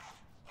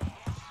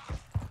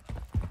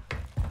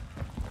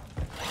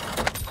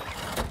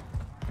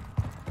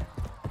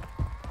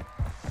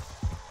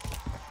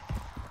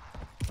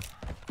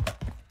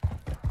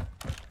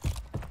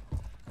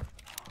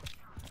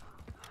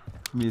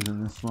 I'm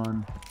using this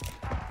one.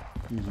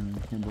 Using the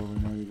Kindle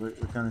Remote.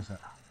 What kind is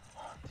that?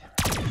 Oh, damn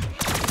it.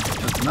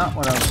 That's not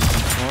what I was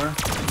looking for.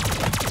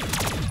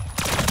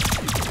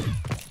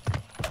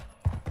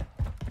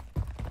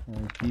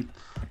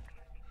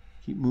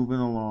 Keep moving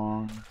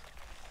along.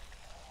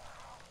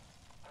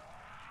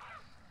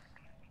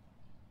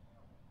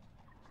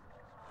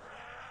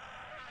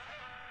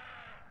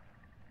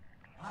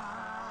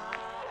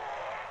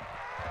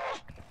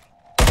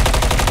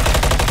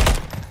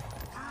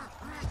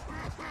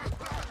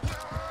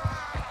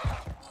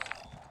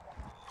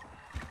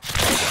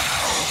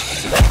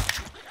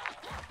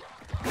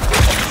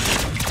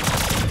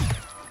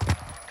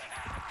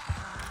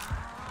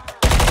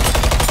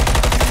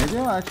 Maybe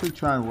I'll actually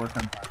try and work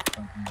on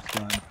something this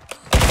time.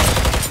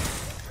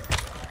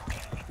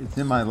 It's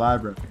in my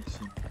library, so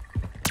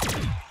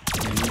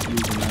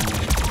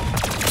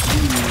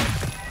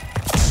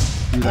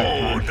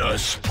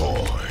bonus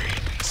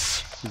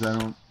points. Because I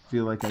don't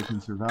feel like I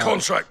can survive.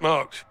 Contract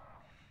marked.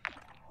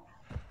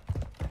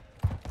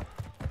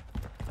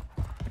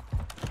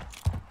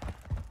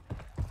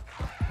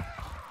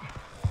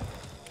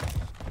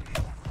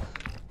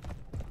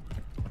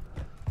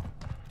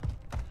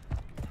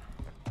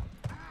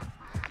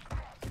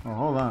 Oh,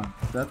 hold on.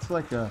 That's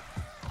like a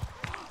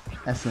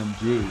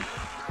SMG.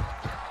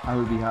 I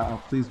would be.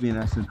 Oh, please be an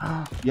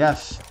SMG.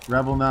 Yes,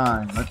 Rebel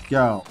 9. Let's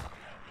go.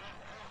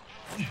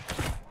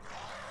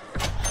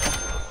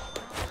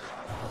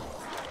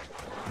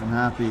 I'm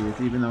happy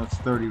with, even though it's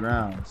 30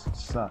 rounds. It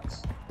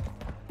sucks.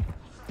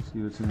 Let's see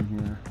what's in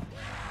here.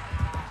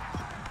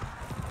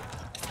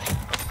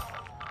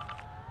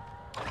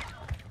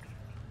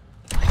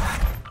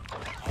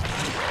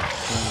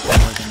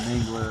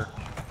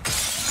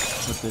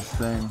 this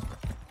thing.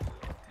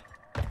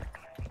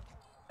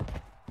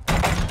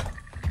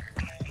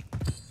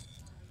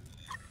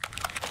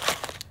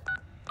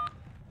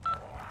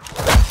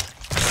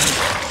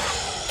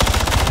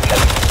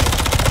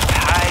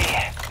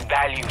 High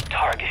value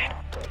target.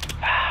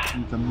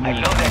 I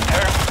love that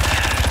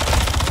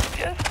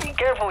term. Just be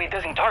careful he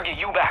doesn't target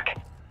you back.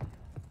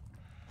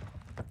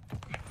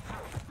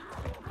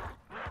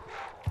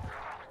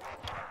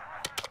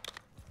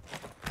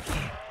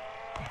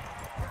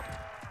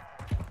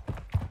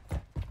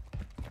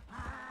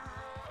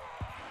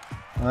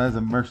 Well, that's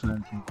a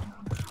mercenary team.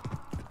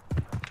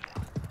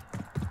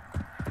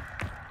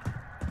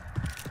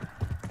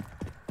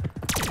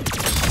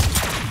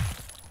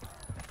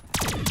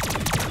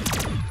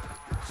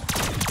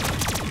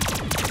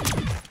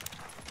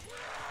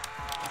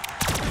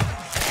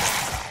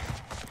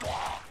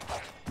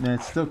 Yeah,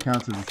 it still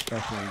counts as a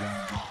special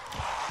event.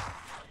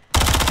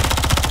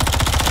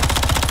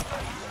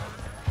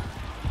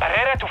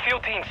 Barrera to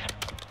field teams.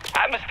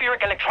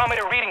 Atmospheric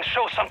electrometer readings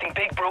show something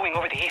big brewing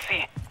over the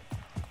EC.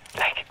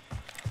 Like,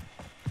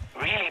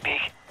 really big.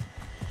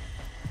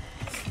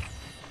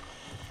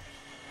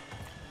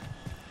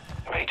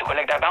 Ready to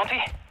collect that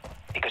bounty?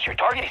 Because your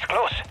target is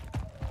close.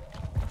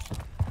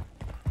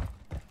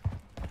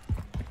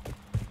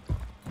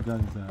 What gun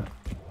is that?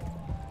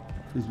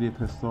 Please be a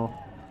pistol.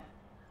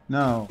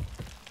 No,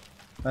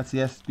 that's the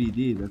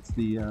SBD. That's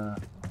the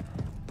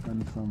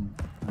gun from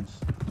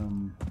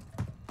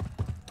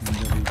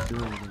MW2,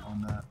 the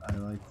one that I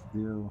like to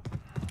do.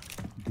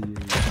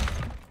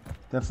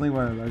 Definitely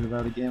what I like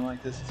about a game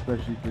like this,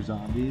 especially for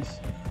zombies.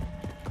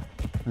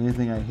 The only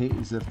thing I hate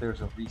is if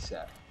there's a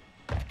reset.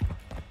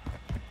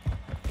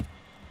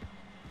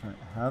 Alright,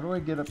 how do I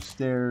get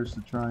upstairs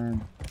to try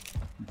and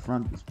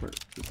confront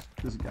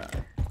this guy?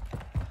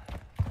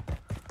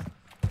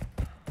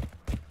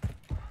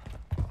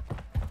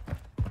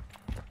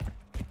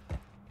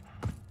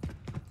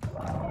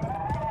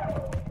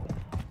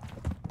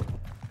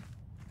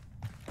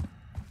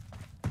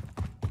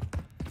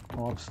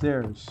 Oh,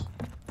 upstairs.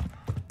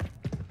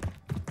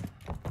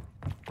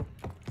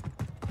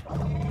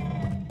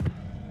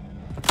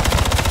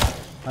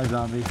 Hi,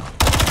 zombie.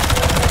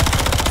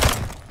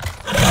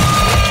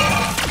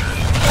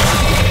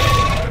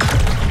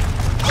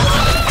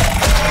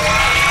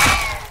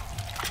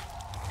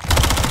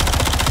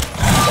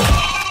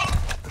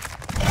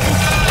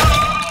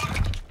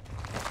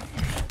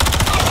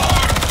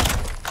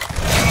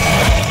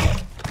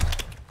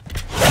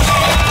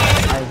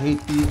 I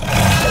hate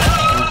these.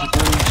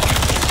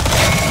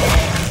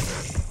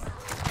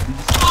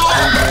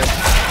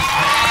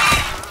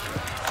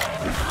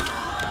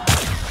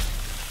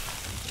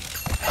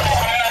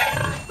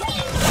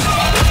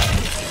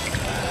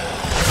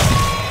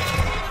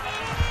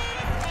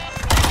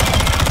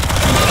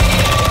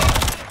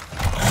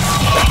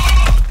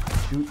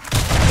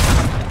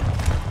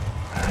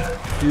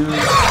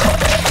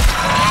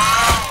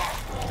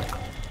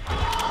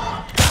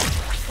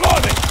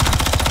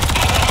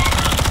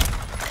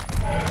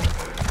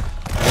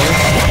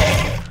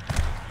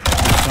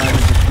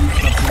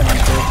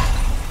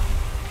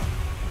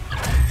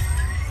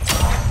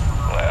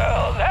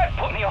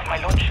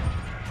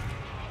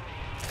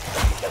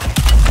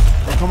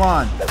 Come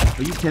on.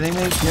 Are you kidding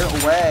me?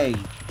 Get away.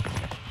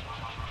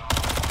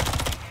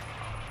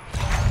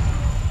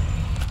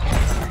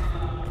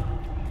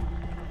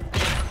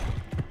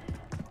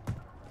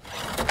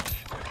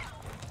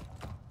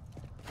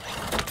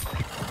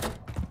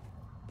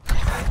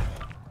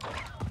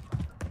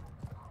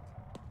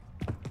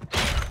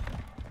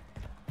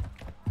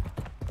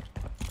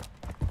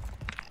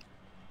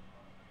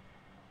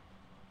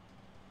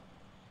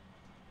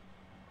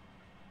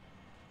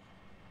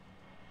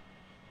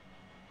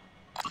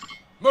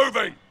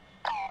 Moving!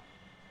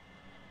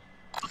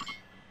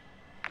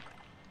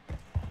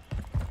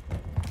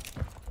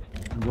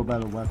 Go by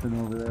the weapon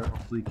over there,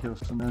 hopefully kill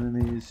some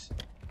enemies.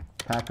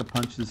 Pack a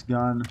punch this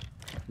gun,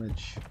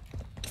 which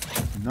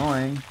is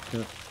annoying.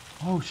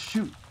 Oh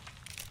shoot!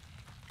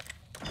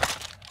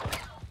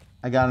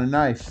 I got a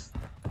knife.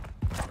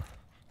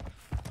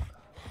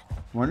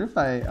 I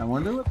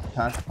wonder what the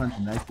pack a punch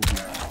knife would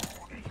be.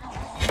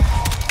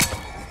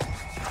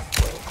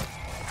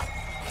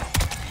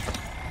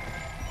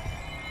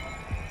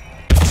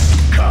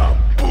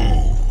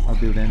 I'll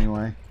do it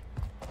anyway.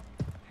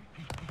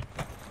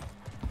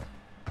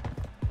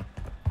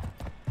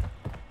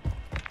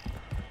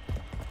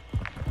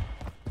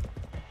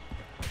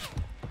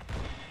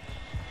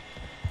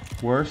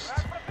 Worst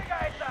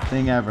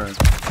thing ever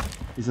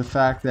is the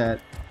fact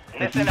that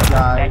Listen these up.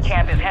 guys, That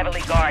camp is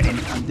heavily guarded.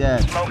 I'm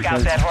dead Smoke out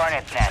because that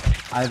hornet's nest.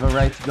 I have a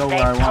right to go They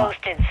where I want.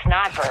 posted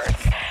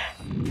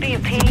snipers. Be a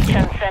peach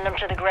and send them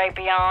to the great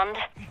beyond.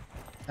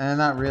 And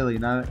not really.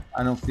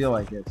 I don't feel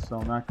like it, so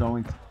I'm not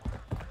going to.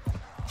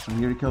 I'm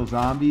here to kill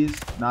zombies,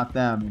 not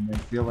them. And they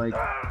feel like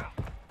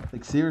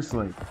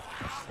seriously.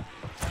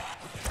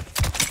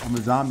 I'm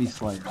a zombie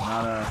slayer,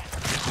 not a.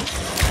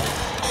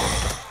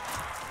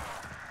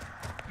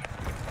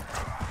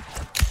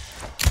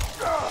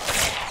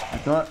 I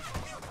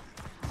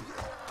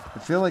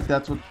feel like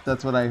that's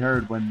what I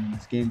heard when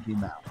this game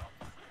came out.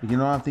 Like, you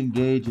don't have to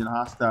engage in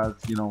hostiles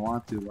if you don't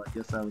want to. Well, I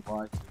guess I was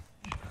lied to.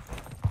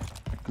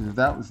 Because if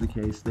that was the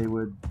case, I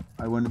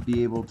wouldn't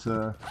be able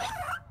to.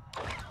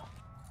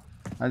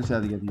 I just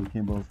had to get the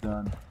akimbos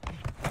done.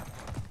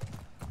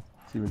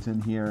 See what's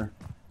in here.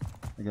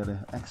 I got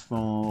to exfil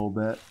a little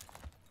bit.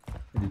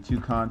 I did 2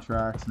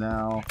 contracts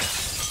now.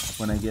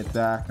 When I get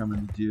back, I'm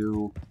going to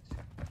do.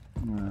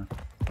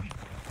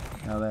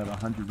 Now they have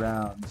 100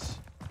 rounds.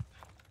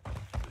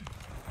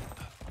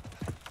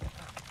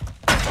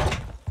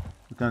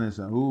 What gun is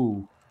that?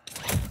 Ooh.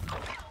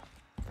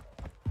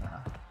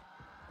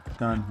 What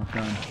gun?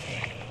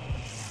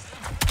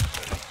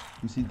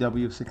 You see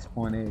W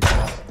 6.8.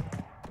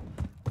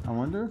 I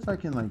wonder if I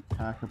can like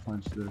pack a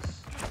punch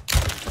this.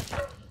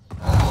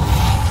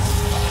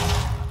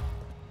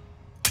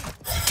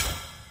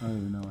 I don't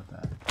even know what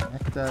that.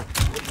 Heck that.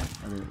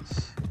 That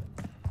is.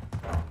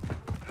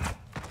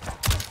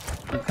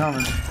 Keep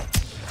coming.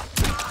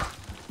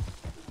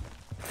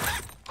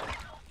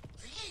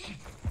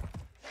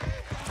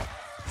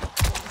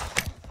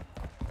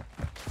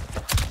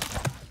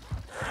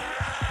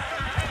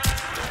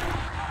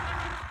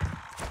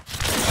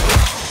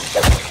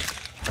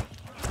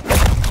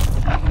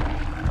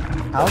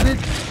 How did?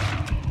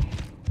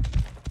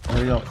 There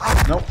we go.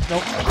 Nope.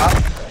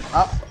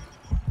 Up.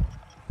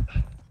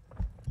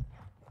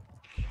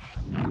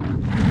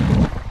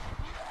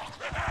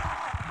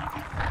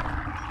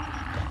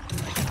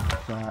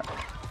 That.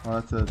 Oh,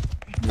 that's a.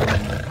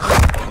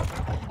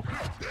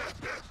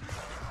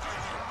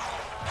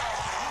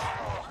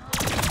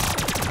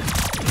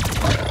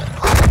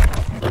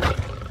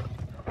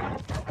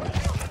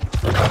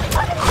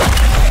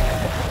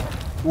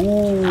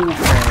 Ooh.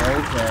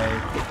 Okay.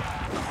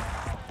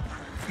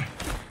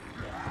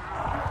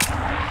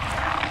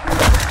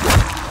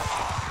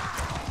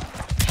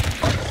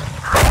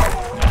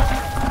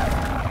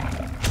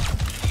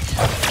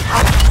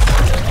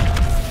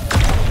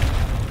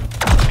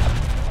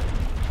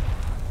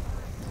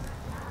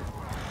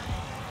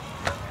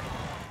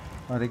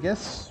 But I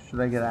guess, should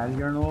I get out of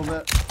here in a little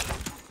bit?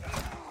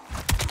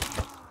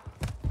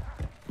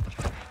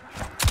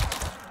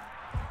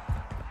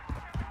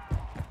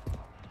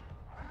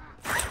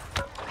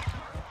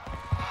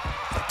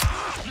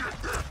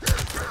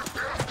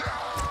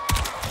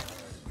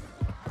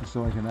 Just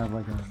so I can have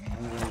like a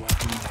melee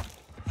weapon.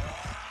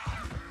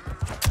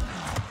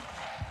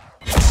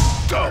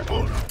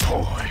 Double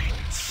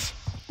points.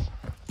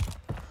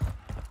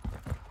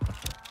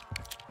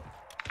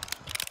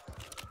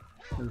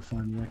 Gotta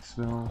find the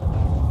exfil.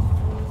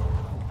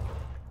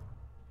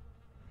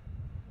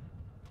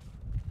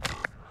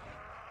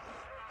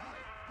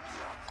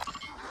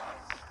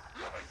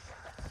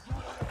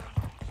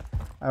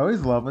 I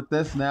always love with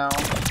this now. I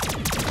can't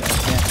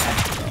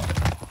exfil.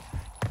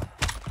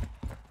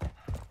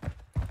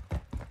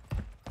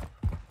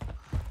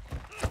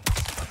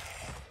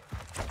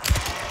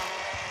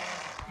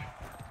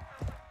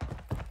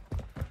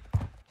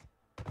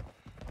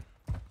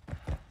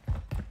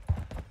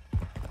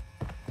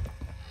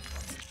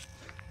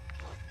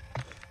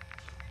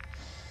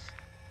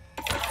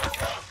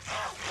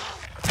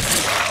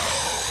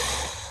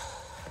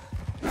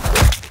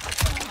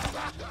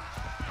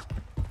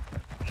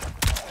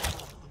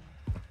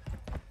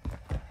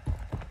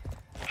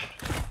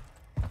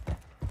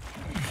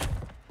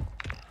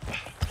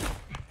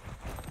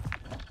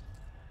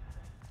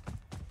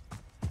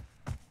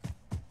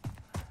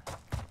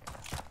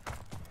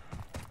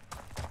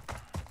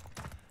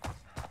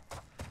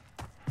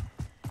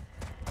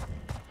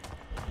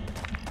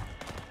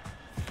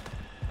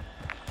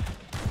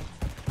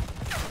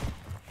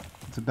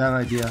 It's a bad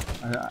idea.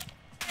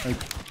 Like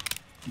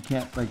you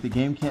can't, like the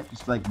game can't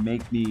just like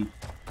make me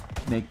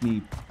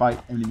fight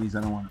enemies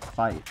I don't want to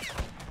fight.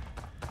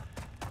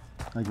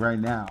 Like right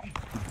now.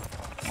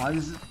 Why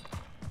does it?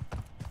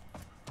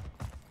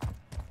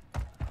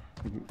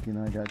 You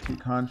know, I got 2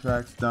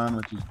 contracts done,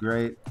 which is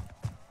great.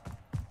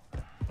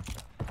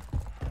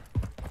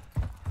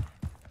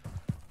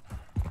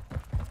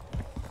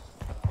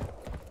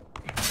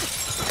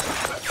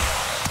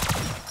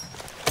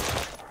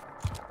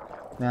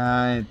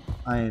 Nah,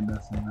 I ain't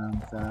messing around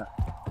with that.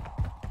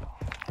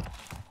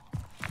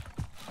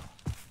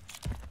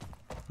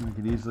 I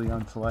could easily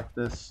unselect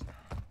this.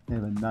 I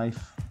have a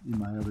knife in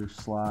my other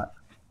slot.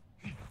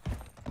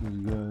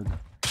 Really good.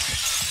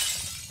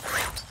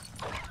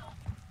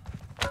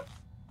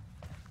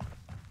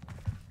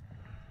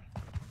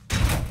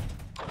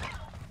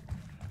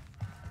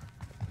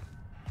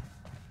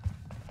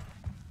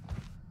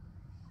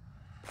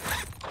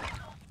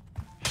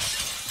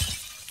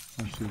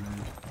 Let's see.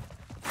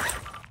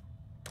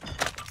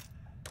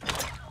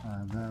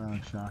 That on a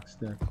shock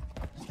stick.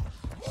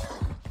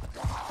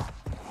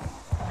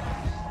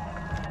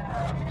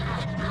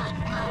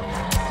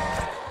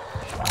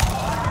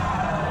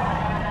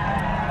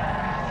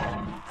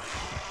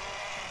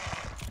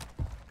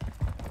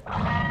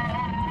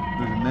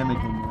 There's a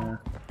mimic in there.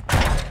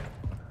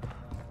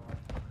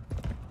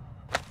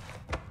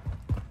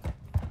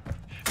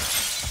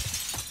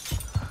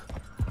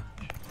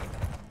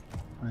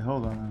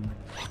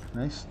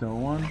 I stole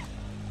one.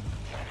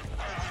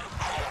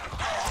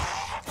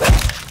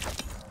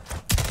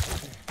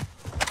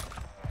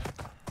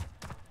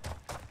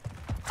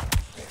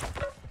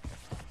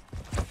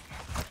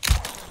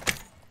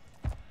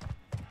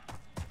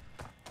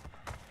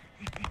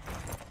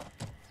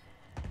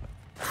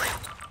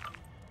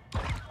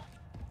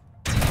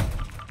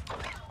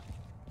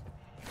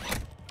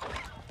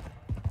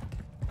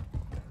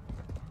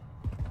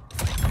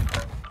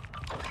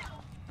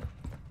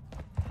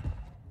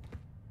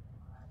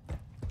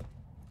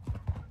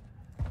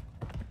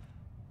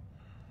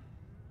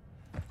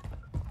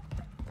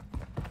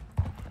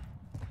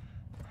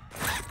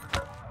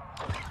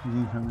 You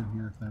can come in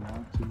here if I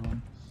want to.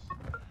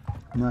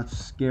 I'm not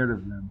scared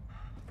of them.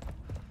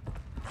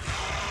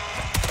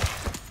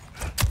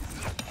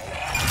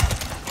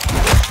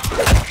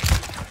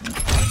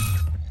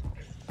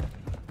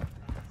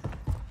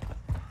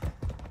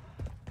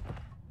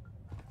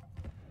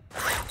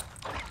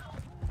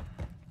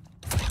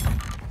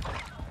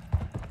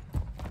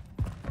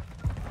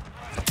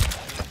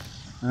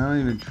 I don't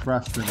even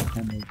trust that it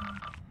can open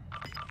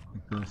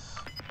like this.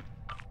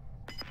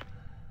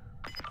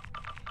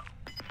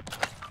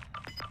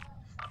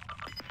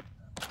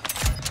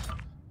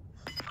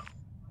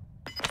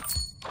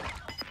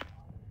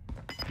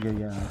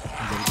 Yeah.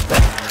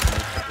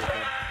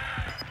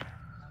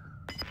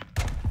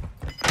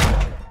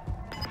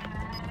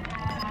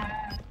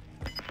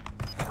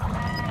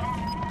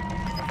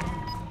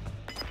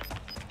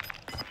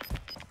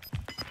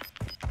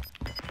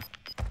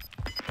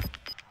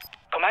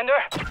 Commander,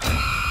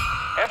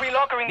 every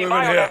locker in the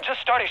island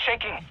just started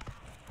shaking.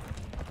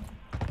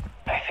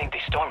 I think the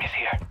storm is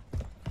here.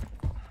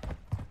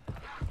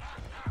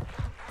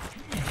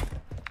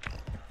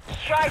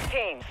 Strike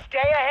team, stay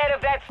ahead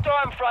of that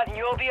storm front and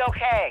you'll be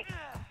okay.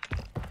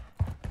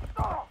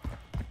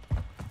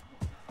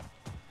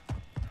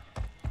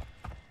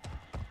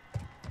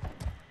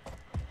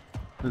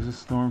 There's a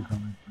storm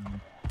coming through.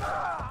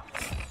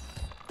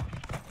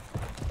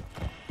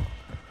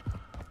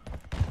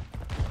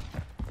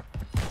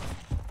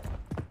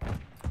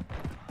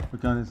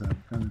 What gun is that?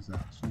 What gun is that?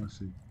 I just want to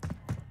see.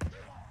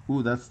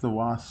 Ooh, that's the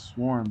Wasp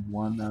Swarm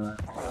one that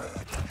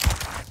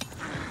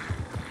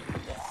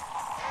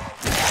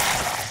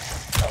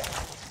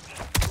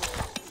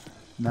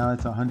Now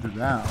it's 100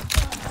 rounds.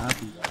 I'm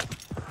happy with that.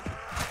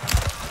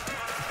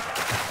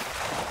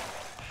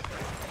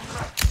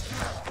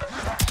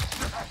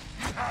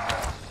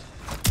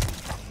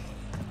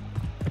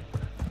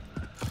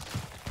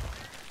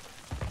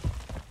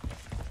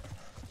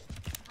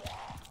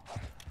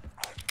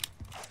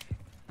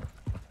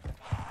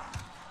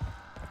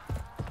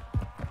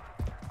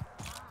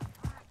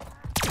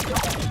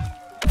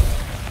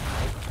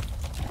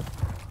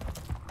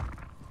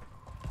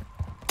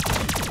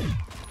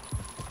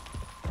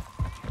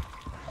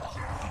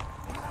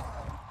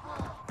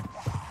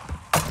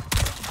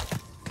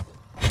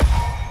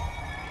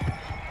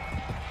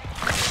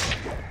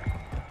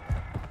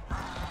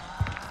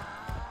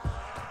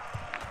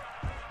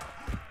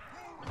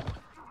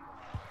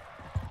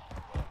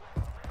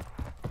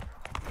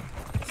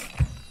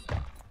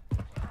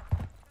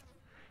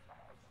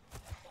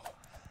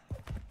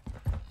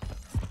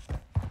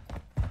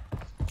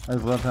 I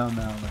love how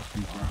now like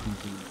he's walking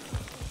through it.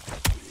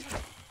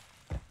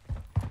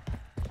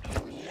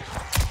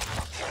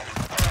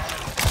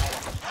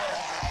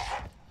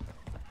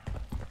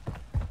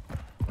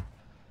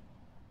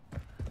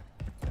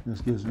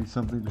 This gives me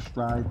something to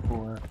strive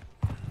for.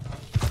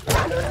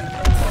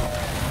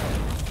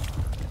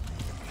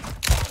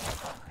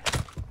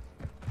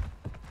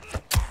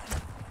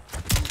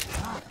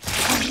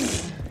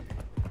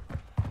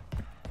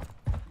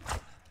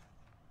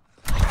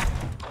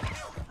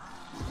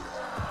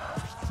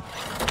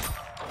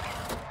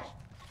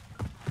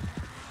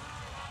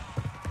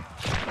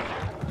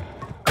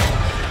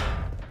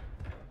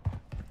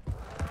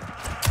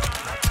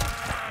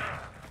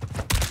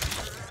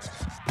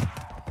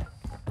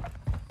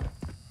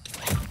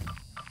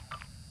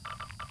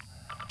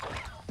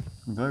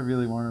 Do I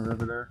really want a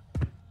riveter?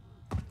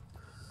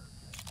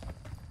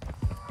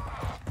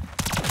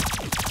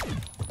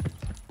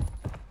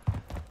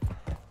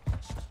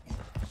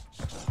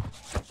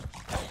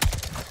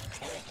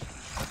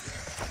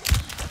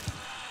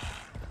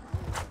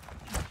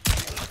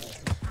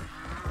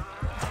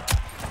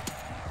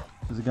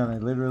 Because again, I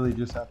literally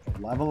just have to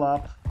level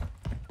up.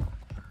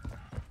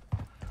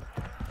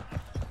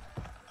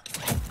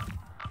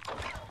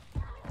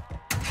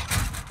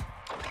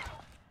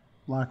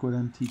 Blackwood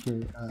MTK,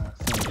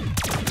 sorry,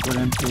 Blackwood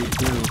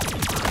MK2.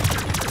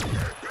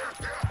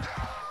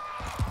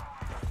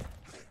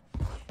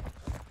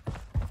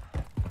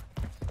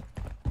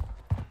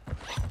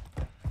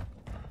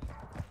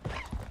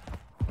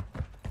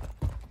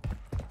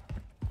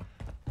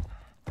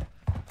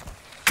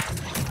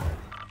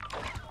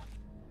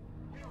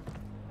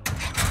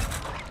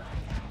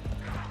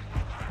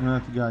 I don't know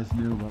if you guys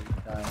knew, but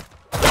I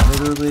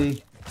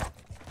literally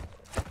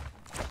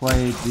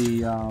played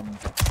the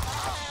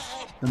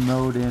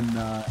mode in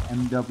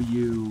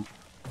MW2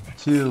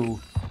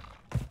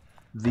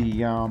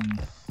 the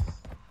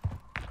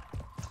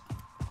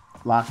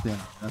lockdown.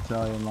 That's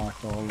how I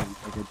unlocked all of these.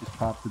 Like I just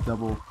popped the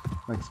double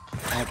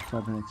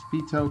X7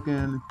 XP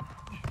token.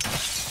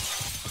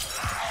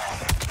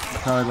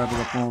 That's how I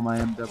leveled up all my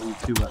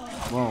MW2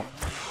 weapons. Well,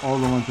 all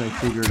the ones I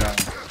figured out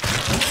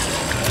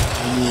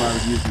I knew I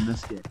would use in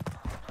this game.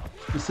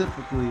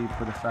 Specifically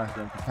for the fact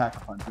that I could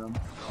pack-a-punch them.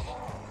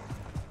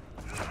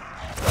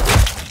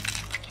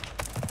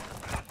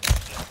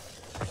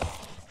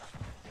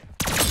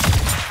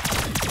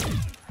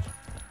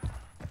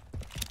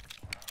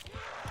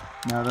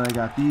 Now that I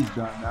got these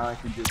done, now I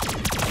can just,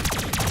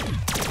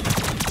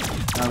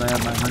 now that I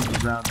have my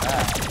 100 round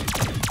mag,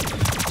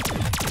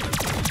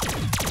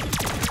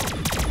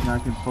 now I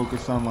can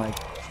focus on like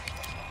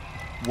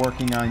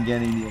working on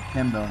getting the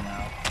akimbo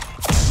now.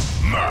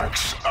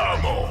 Max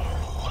ammo.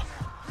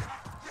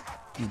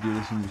 We'll do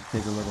this and just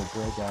take a little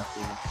break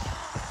afterwards.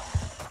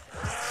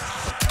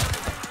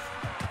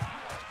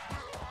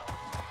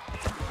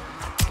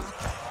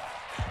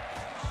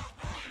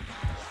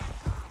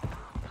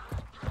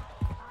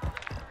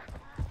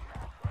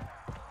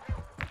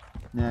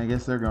 Yeah, I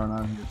guess they're going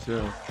on here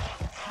too.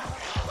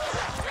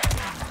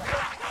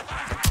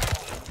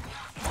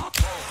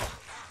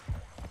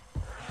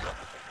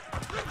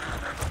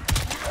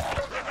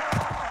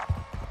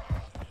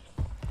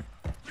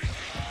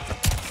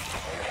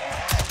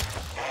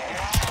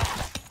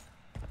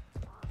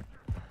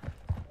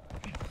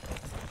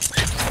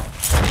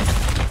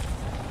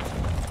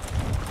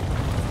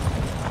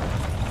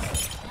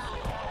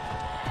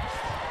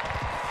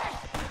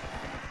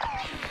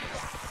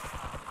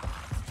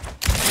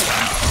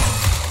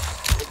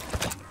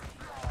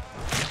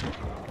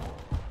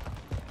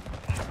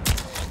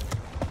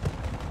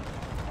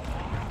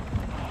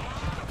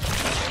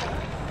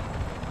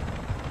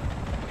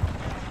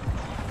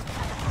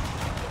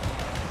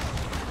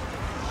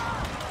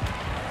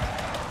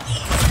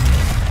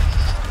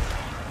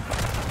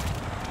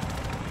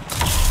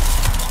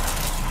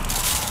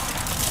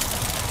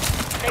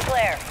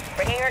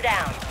 Bringing her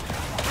down.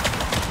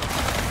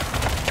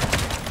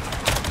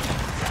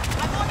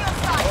 I'm on your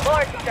side.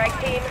 Aboard, strike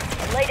team.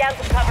 Lay down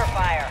some cover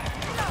fire.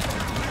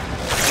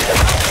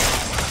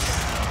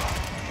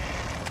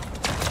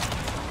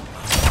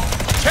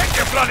 Take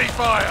your bloody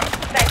fire!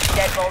 Thanks,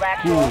 Deadbolt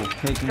Actual. Ooh,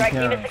 taking Strike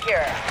care team of. is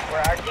secure.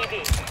 We're RTB.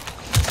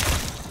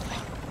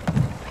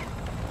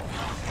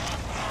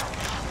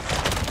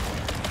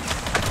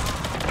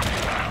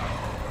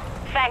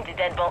 Thank you,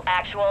 Deadbolt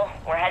Actual.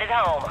 We're headed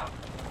home.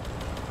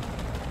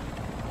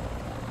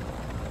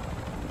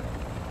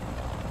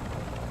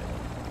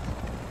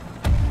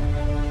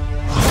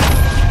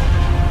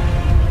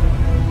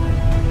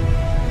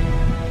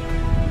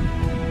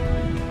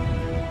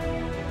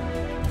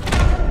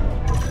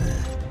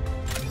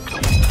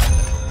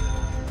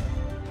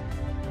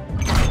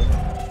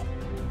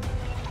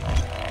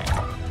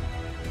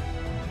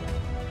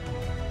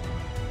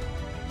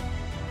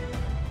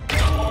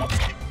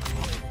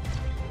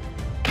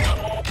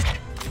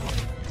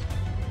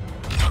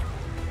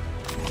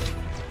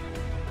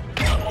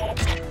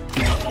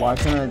 Why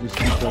can't I just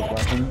keep those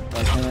weapons?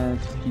 Why can't I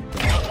just keep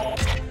them?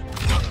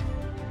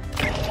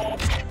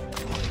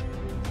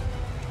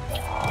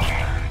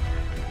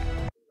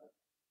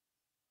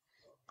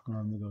 I'm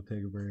gonna go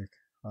take a break.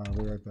 I'll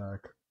be right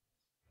back.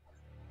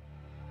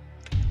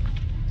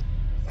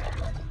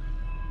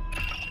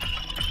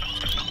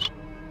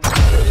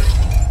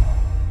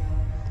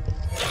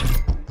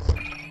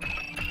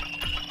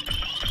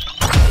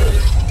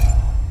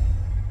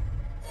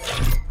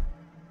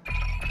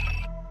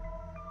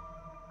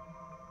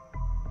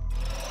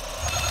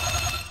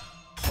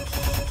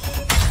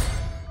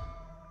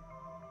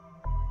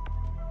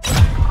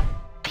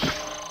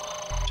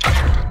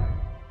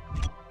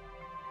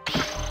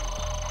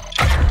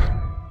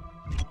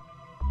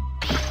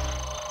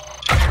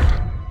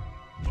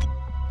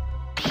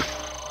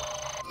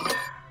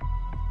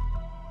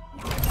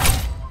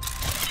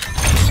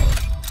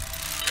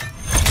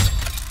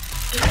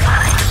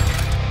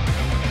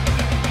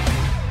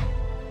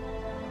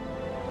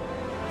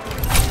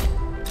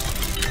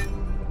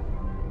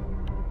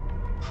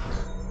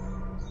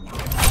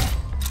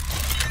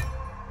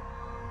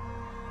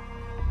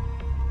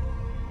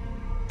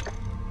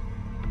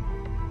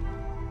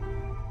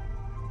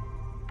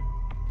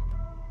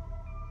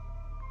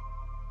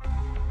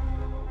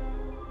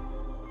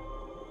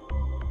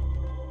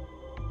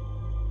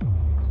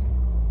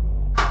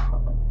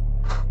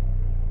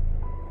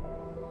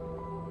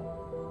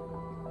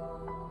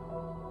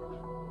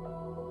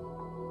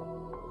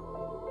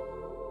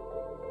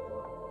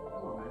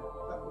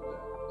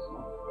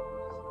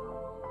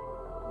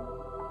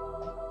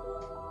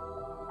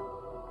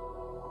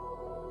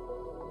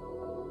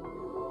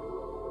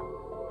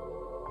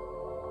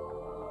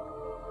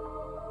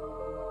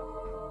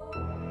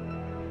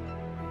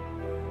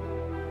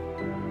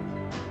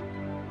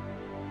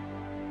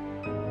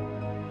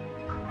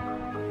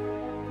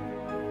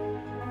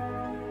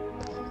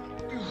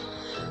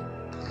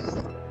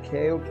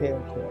 Okay.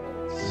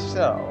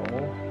 So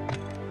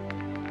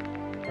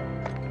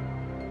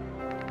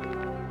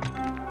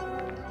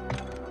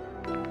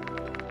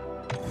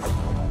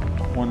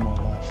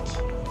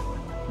left.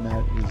 And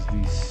that is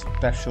the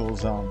special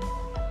zombie.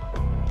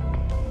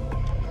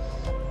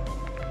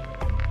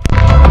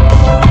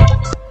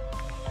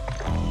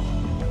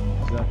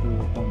 Exactly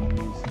what I'm going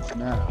to use this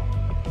now.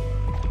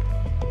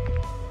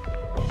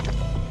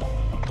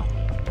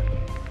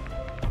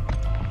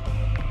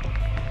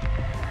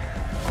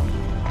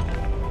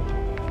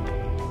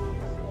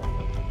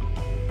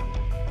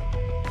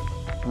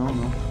 I don't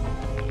know.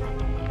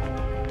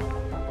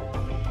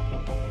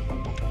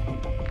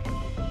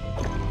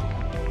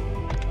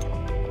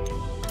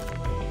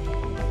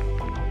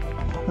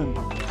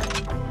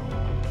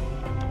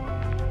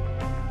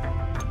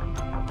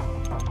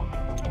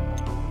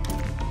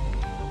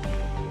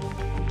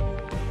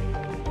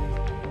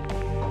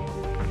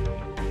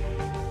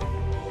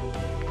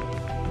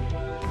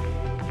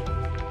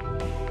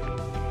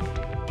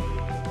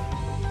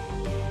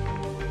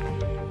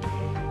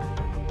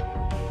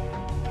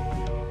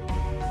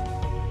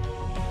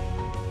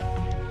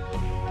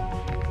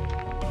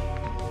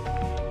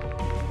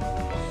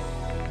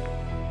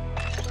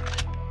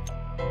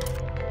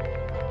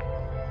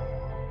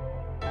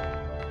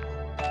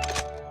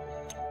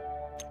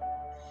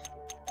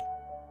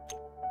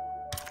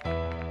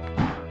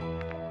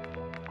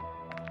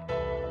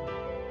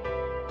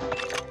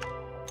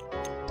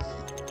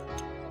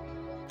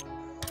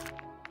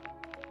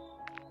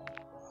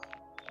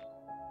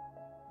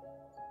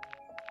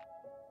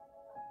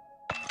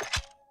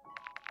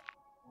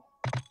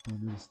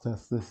 I'll just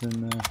test this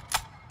in there.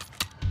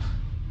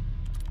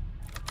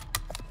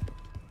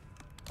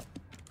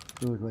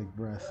 They look like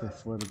breasts, I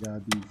swear to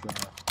God, these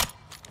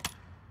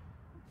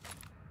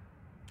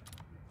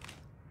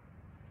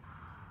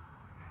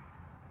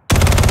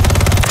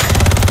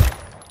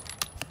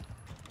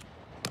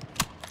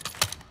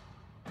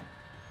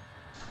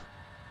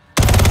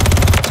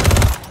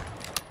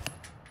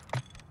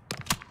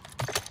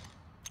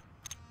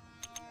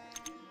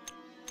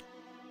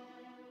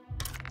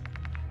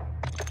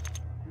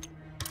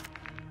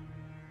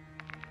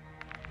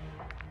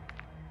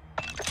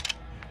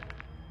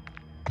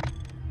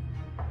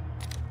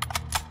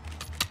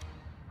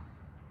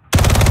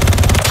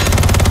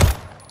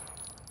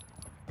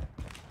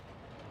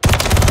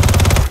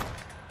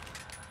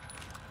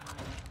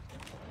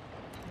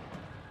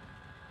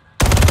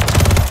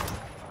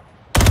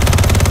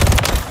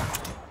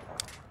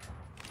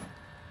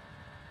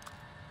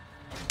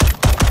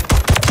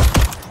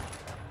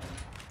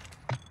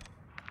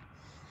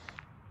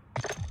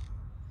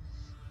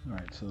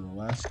Alright, so the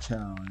last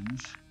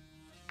challenge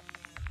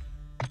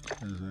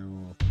is I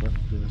will flip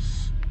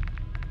this.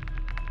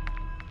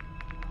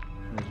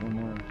 There's one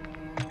more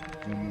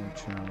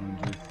challenge,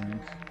 I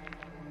think.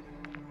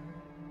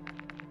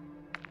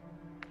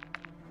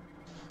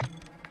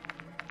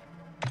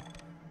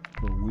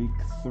 For week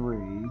 3,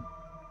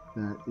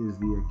 that is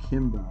the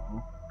Akimbo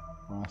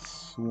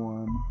last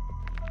swarm.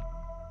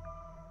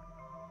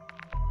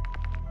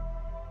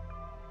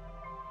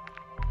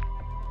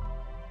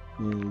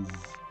 Is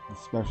the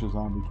special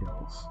zombie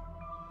kills.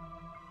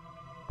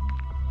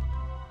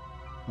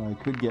 Now I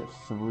could get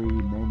 3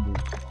 member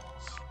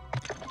kills.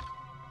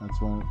 That's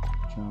what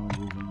challenges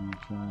I'm going to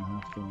try and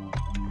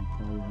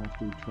probably have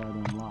to try to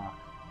unlock.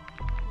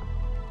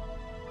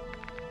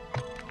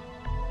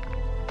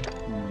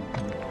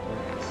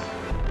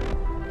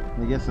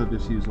 I guess I'll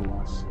just use a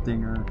last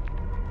stinger.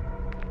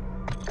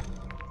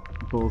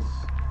 Both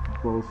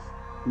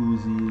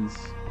Uzis.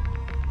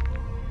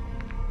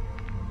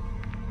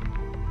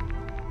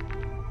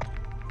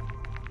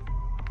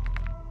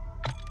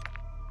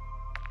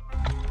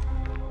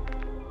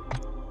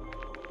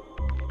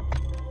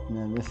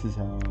 And this is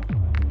how I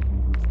can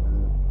use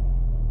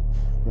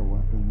the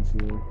weapons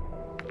here.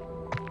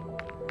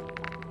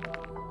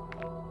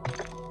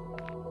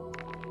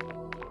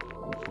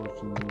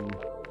 Unfortunately,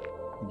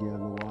 yeah,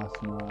 the last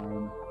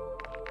 9.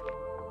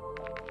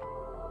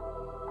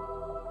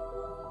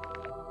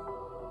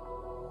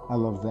 I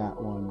love that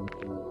one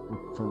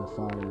for the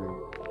fire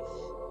rate.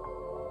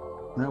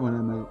 That one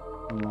I might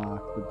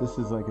unlock, but this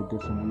is like a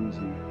different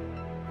Uzi.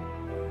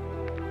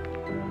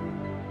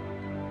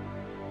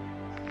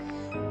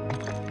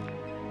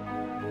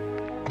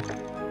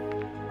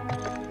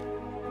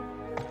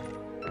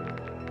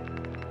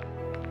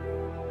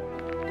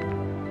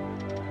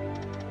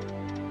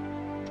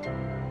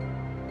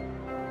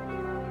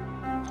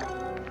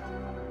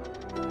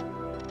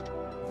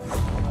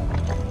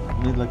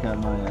 Let me look at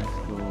my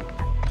actual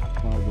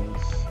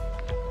progress.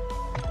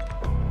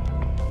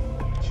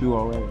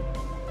 208.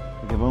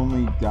 Like I've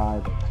only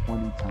died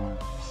 20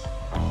 times.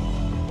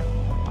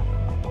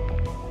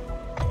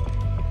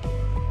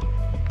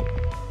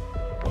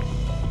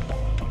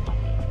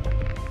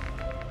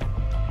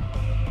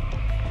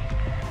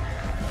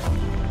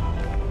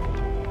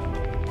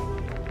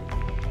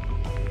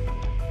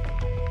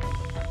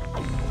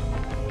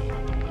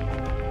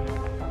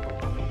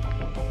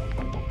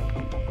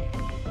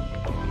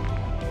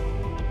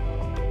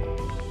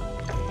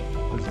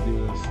 Let's do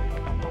this.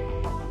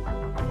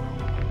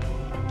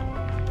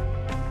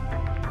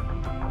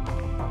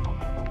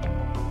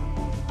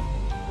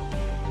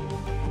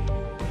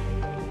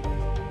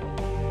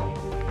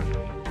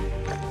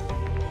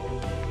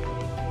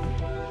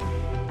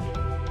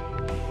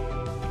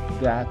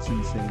 That's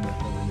insane.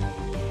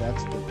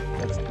 That's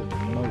the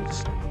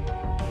most.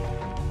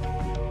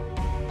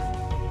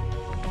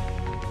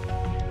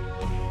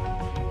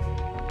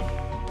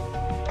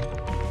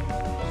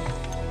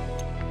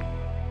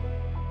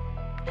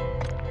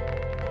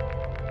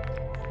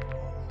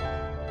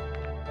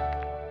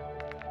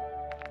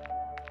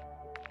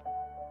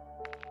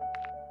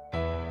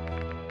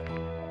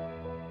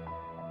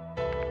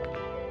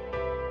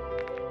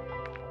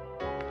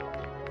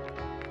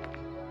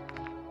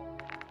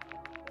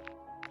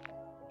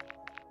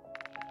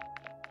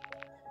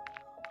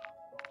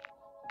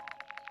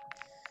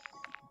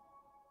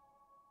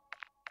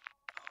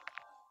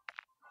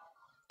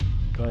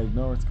 So I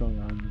ignore what's going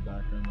on in the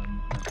background.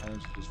 My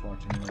parents are just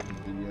watching like a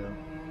video.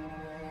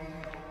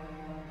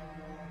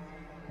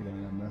 I got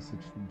a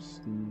message from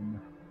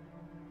Steam.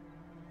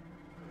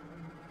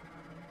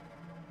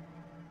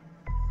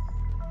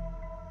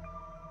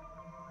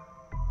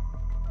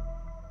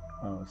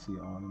 Oh, see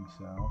Autumn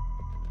South.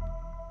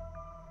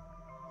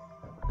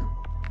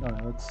 No,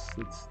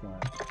 it's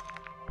not.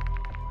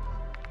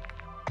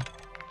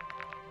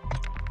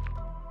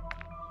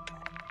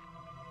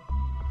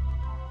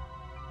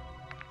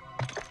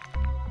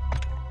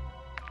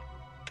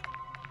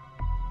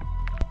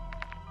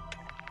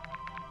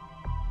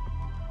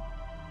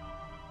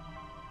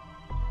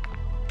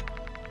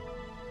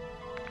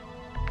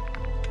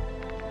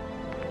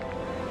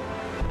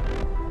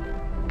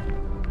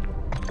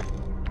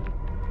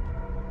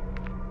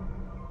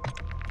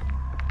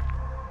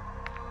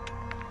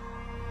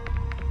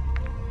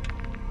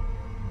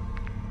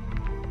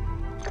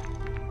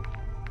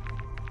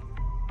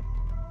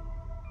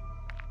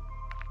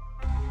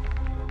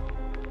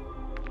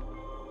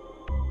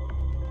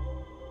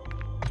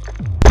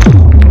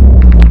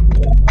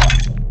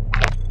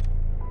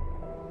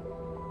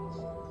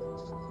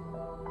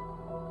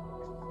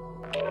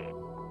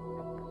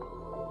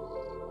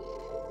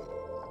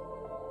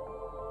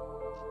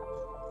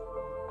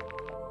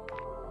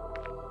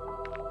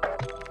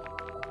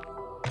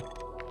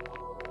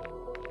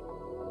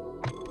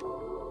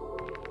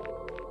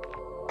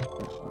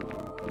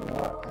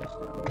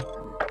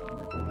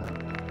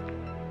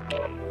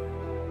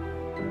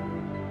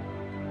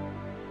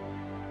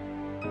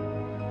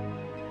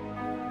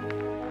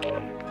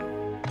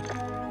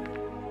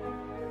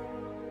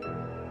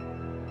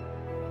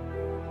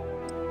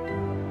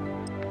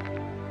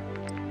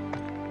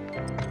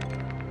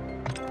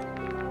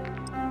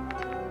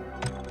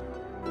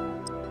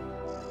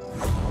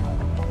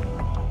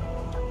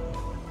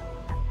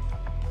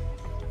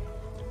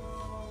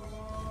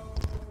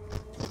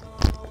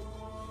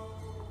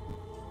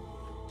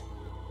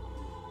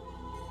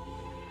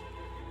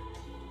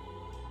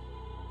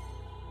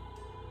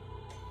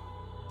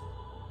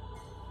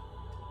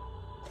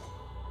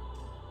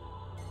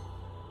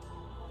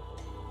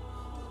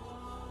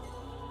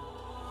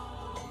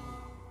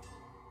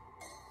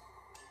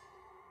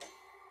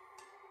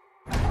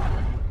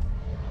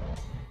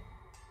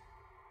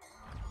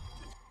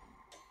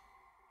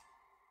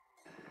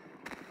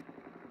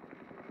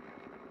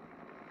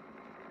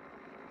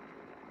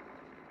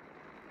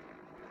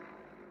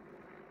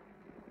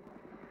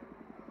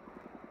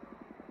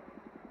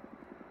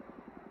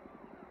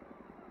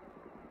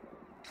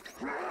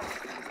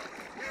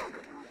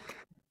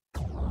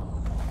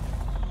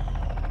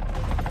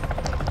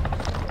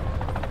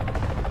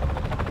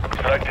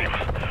 Strike team,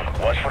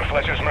 watch for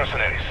Fletcher's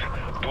mercenaries.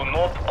 Do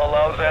not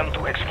allow them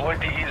to exploit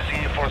the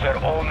EZ for their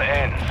own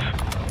ends.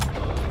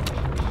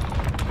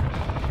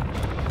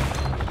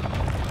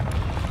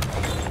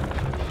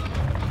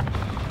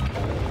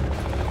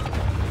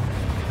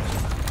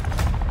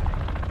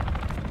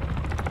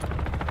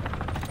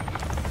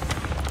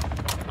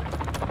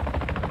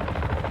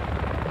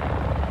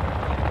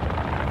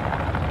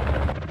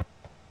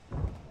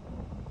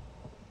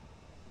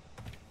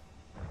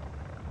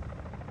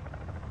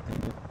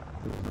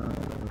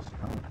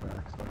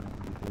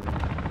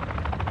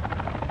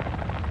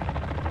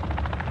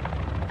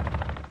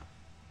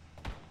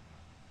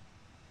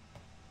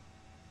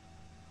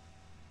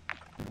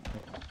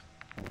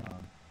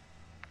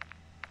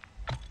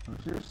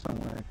 Here's some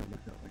way I could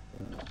look at like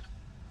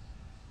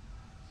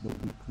the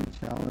weekly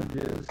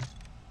challenges.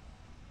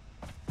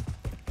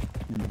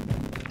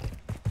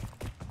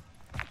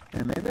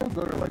 And maybe I'll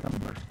go to like a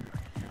mercenary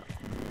camp.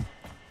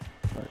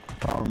 But the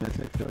problem is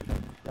I feel like I'm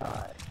gonna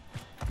die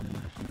in a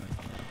mercenary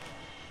camp.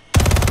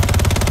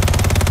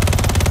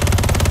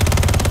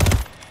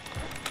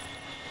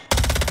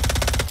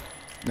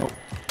 Nope.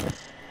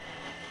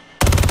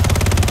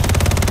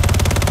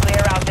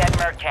 Clear out that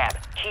merc camp.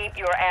 Keep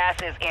your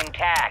asses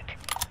intact.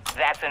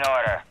 That's an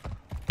order.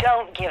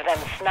 Don't give them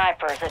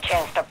snipers a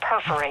chance to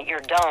perforate your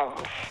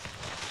domes.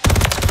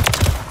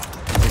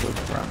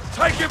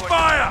 Taking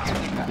fire!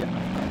 Yeah.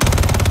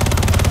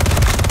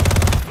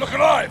 Look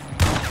alive!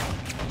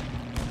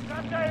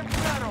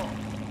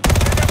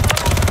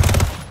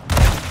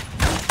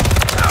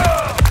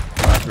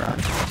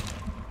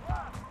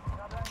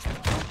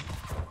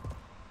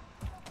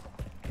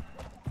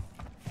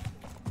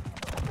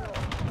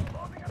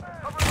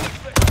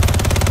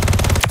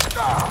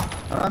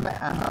 How am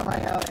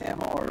I out of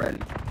ammo already?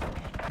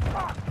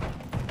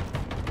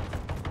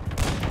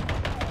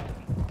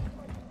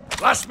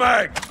 Last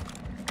mag!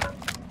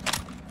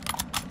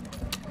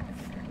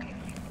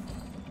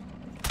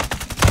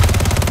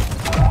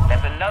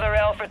 That's another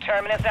L for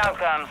Terminus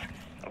outcomes.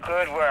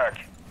 Good work.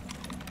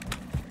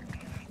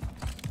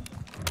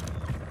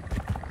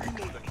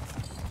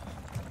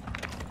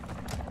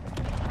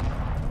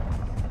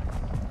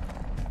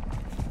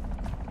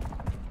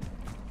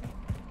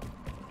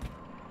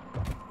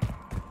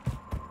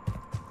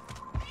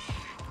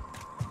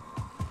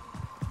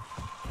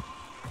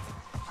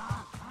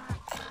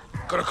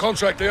 Got a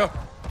contract here.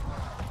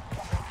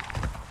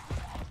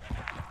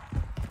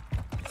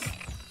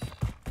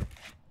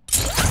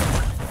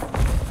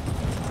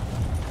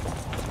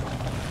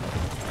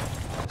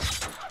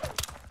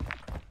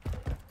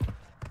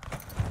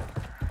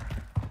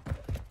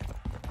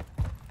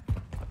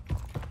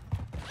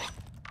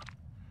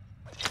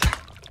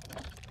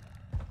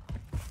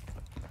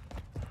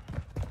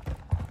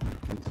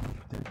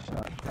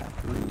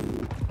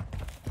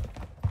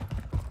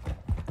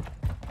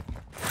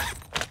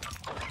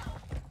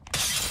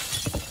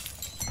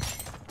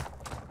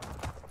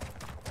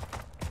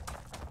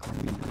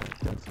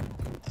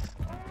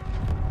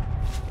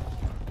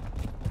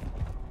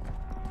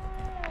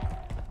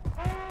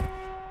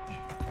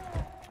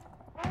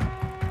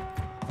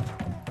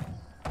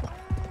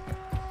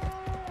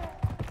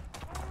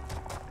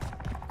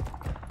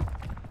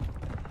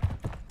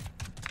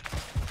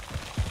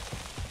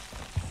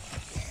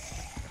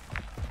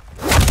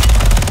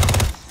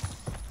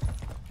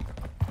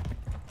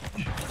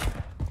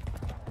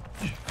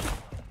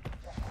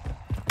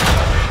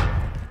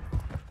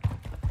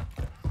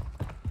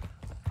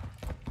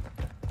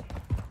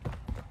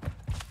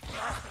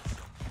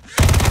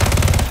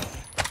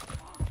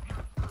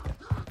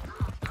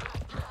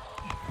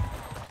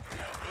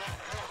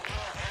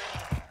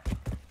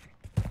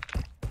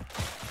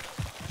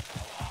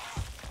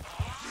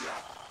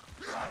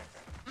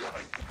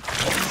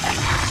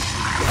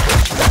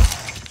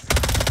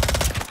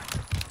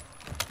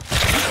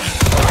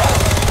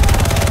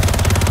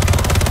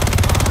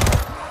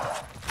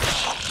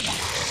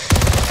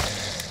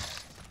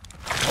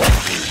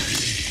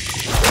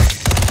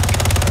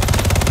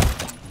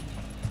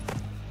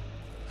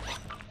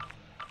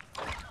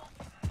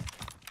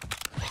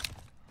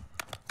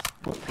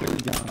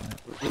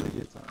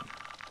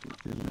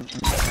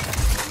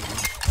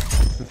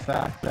 The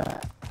fact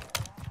that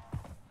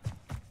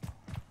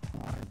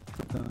I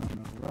put them on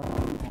the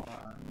wrong one.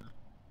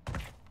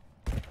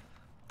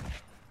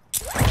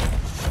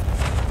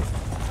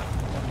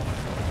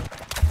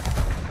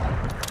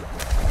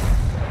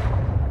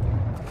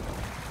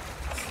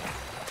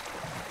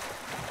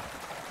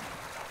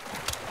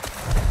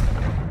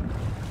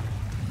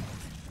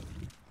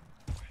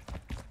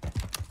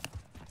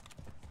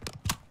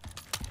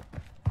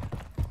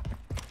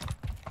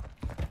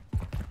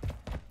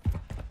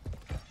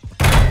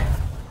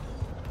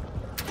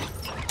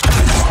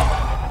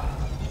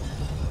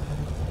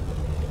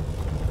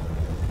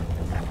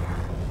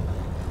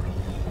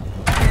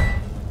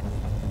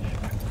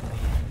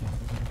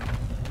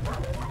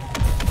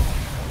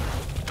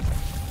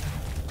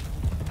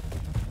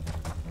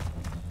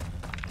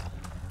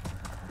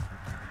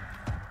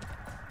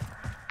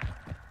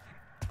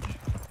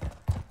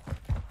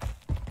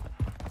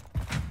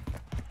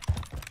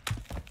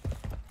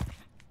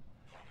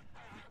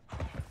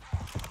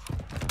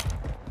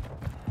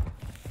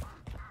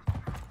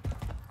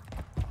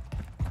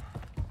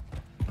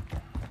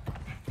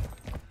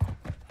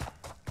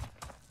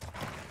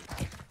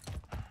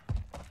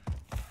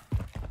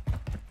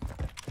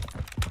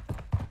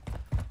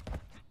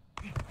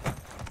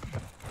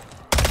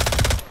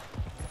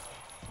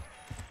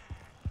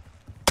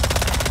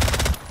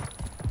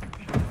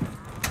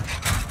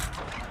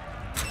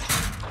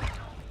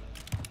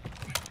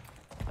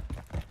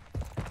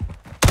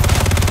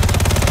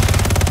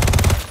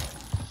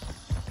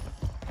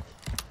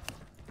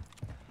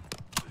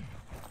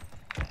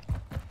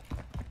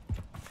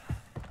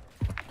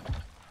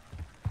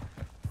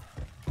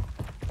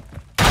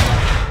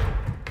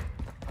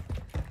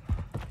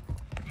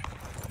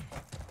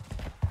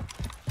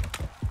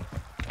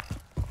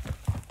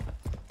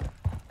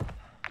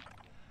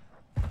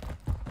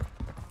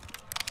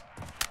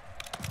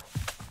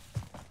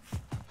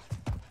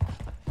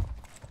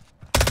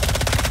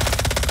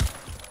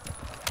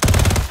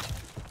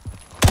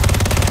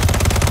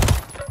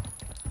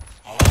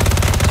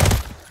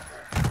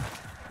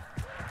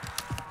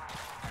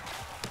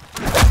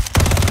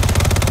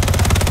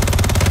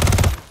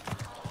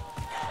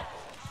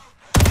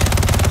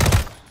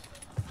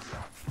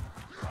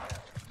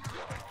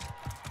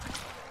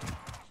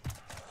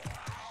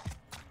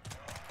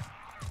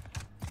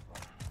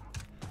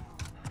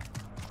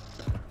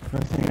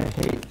 One thing I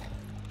hate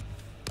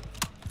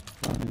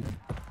from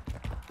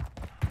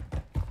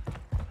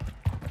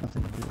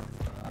nothing to do with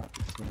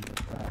obviously the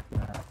fact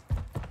that,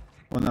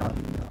 well, no,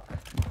 you know,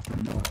 it's the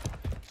north.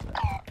 So.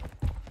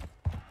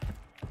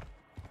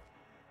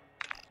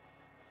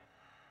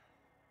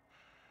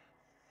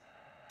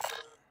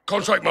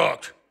 Contract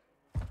marked.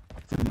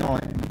 It's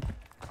annoying.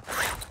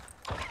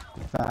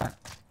 The fact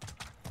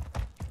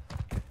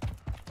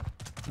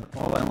that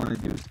all I want to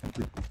do is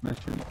complete this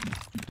mission and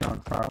be gone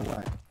far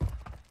away.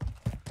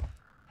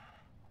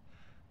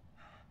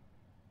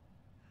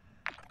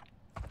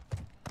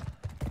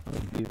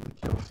 I'll be able to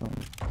kill some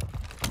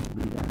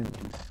elite enemies.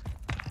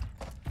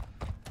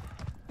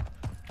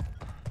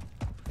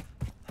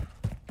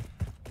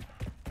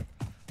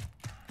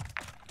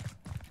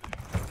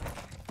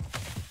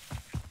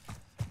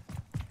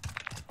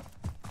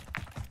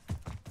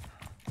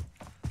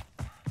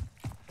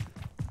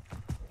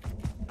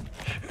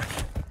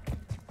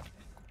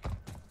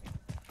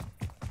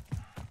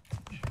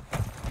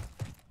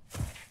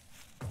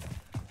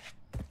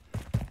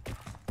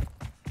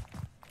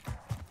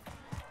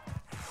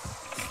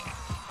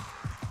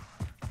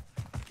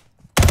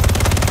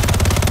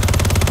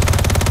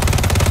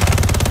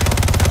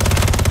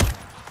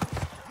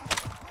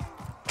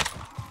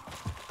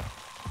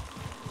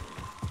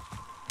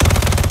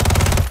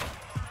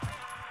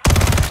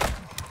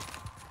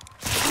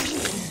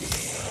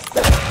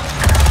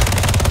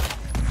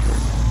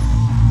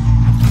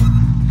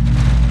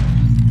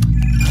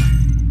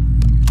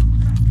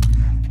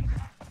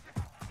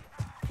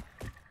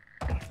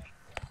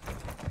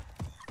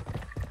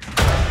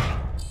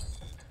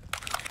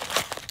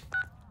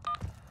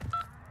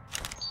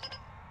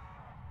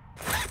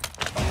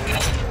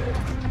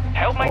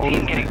 Help my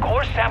team get a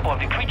core sample of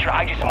the creature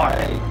I just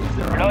marked.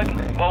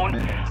 Blood, bone,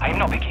 I am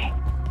no biggie.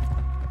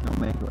 No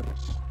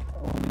meglers,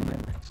 only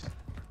mimics.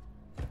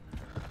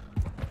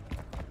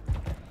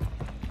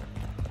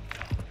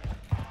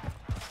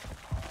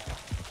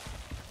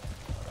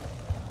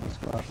 These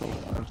glass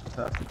ones just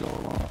have to go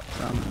along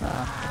around the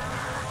map.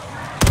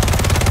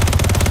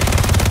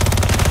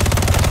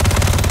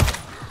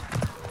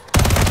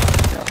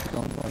 You have to go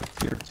into like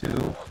tier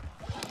 2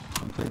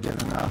 once they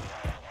get enough.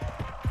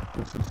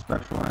 With some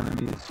special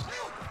enemies.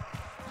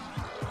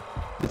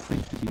 This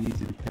thing should be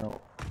easy to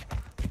kill.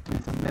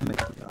 It's a mimic,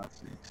 for God's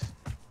sakes.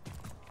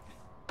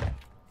 I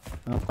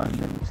don't find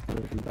mimics to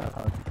be that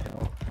hard to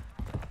kill.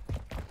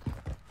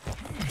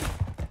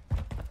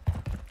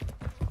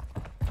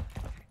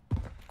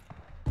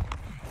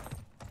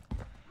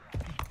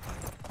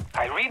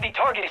 I read the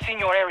target is in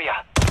your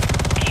area.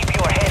 Keep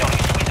your head on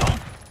his whistle.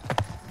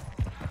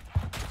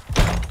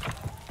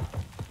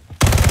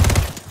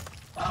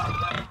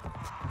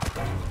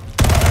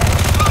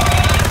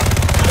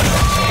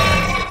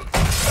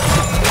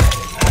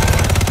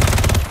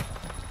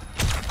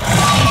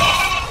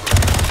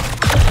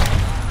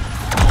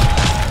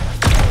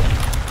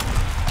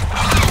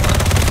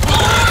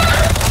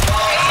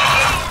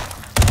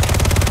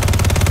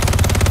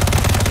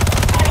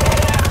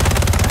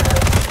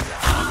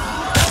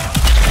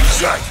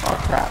 Oh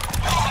crap.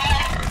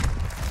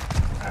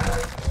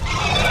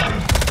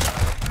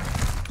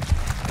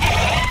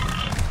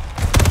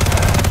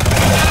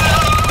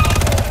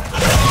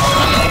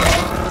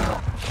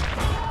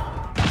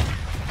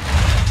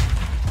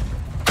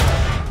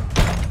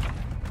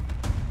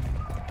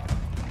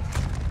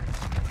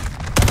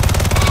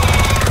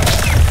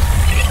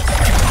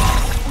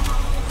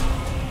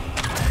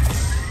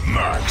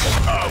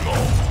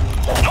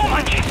 No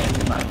manches!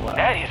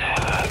 That is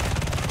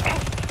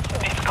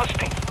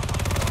disgusting.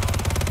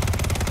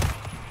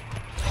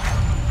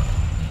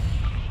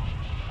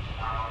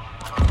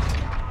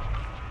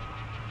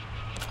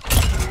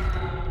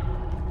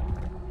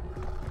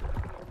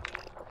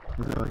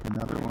 Is there like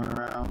another one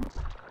around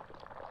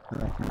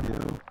that I can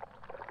do?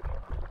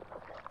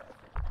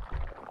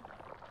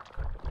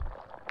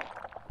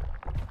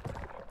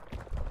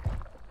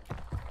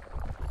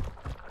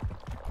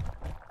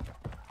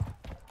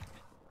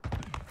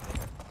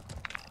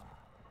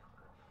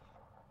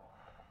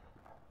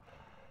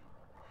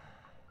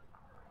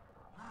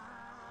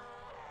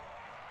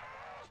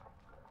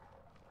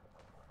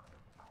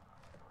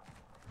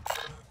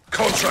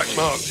 Contract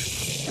marked.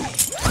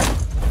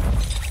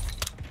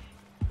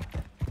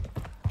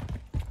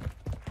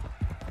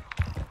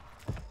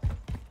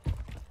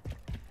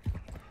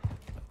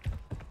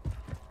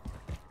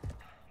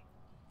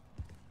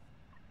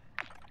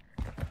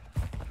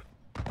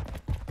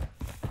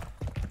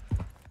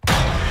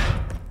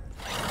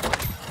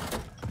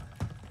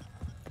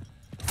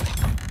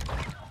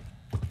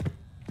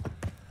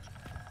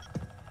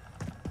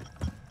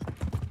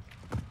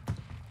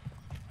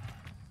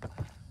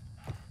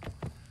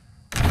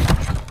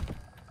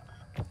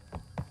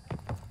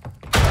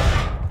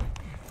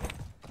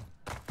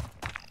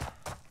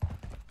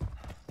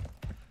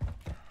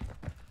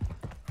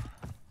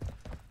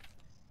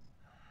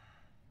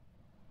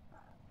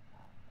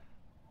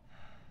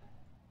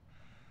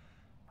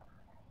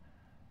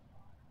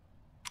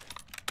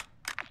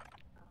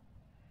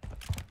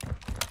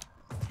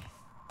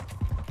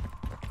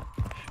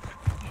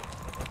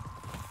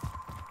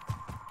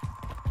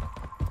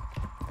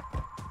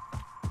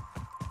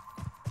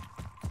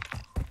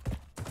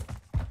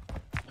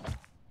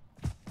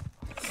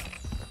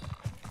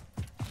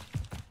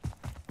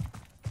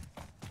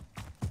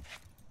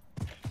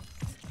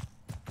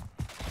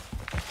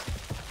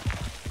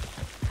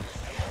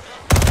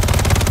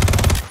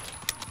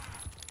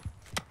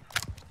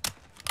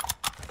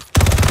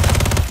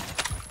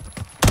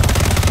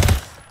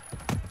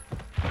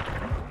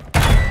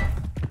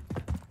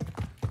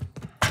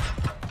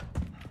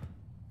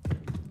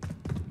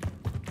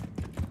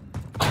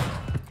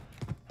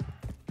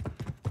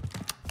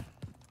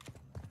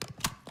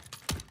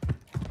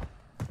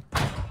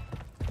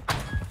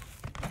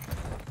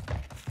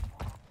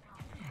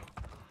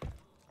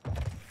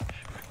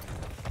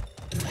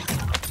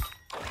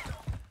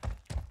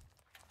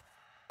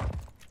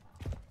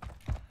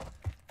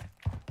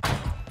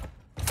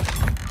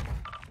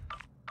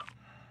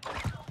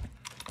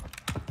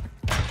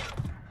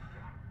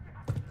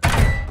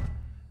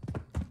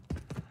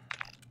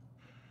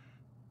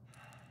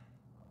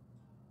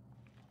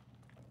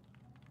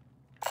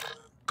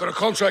 Got a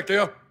contract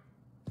there.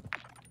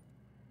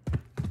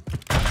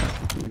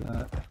 Do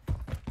that.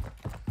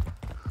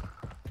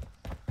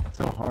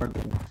 So hard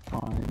to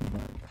find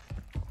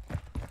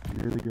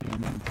like really good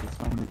enemies.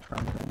 So I'm gonna try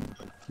them with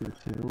like tier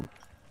 2.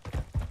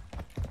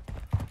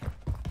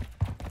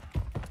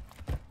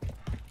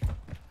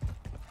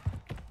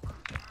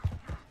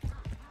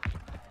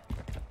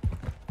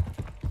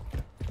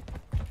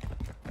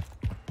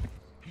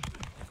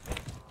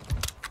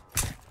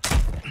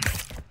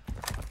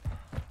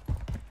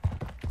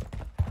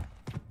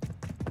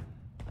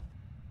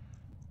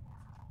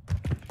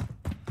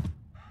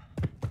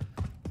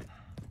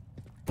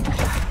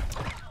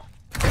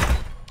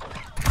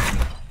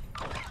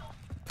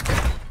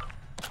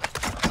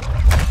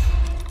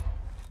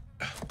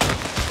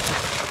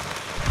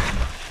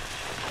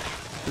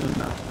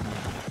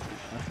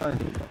 I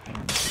hate that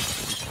one.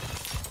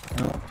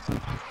 No,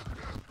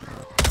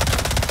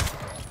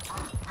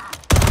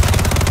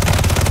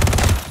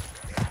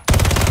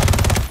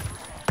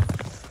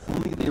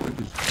 only they would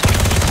just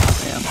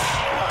spam.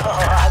 Oh,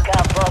 I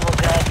got bubble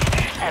guts,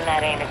 and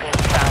that ain't a good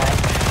sign.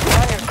 Be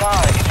on your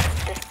guard.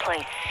 This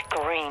place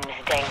screams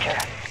danger.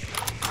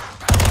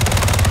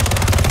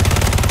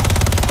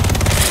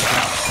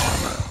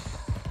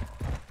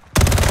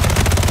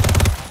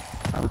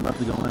 I would love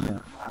to go in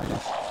there.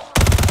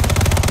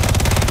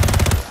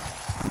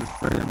 I'm just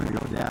afraid I'm gonna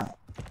go down.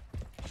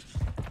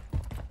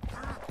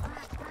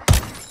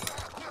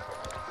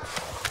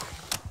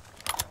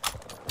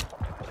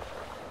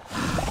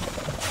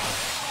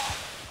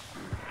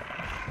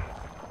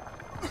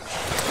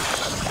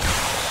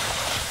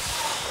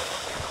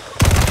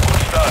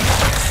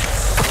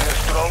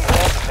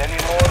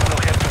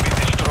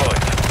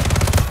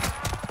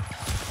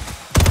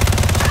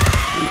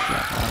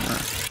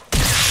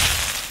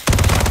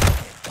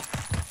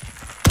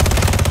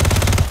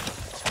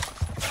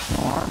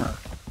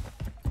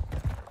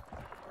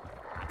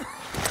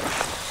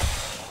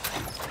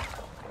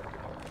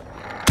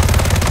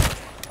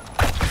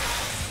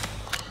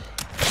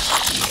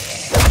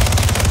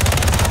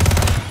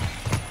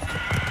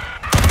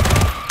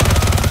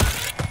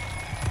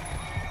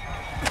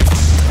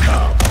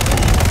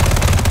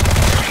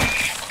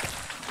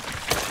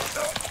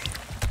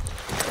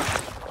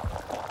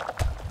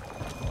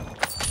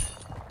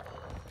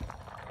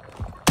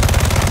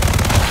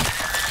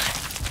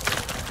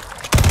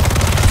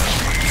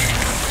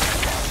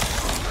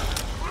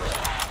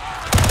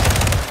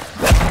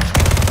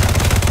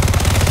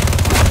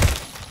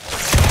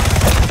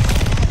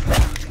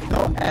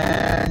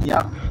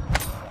 Yep.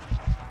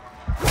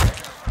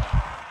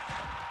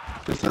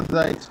 Just as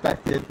I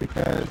expected,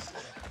 because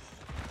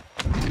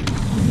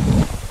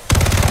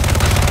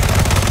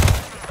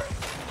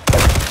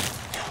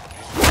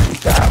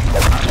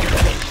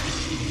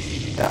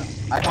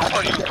What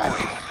are you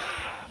doing?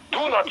 Do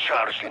not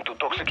charge into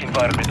toxic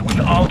environment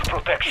without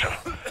protection.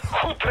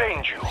 Who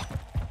trained you?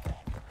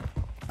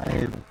 I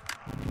have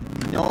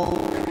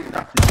nothing.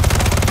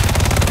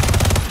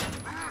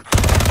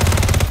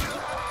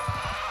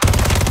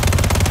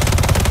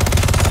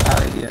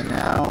 Idea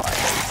now. I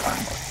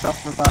have to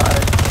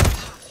self-revive.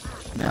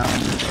 Now I'm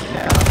moving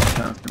down.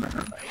 Now I'm going to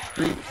hurt my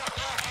street.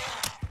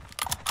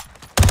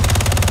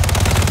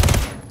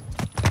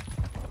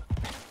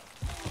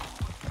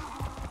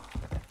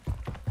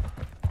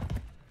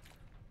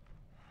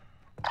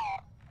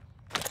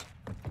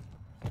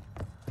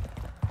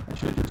 I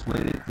should have just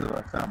waited until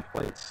I found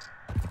plates.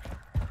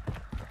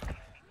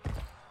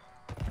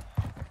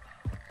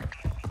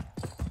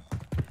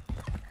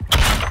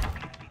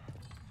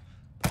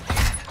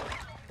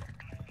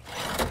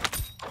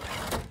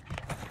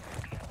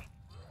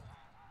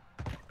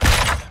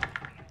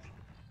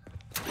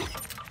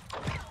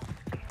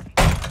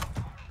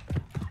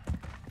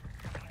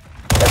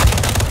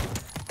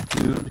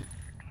 Dude,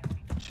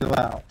 chill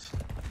out.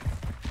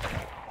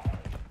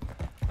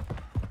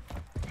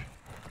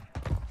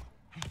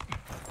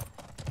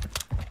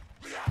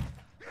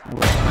 I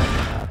wasn't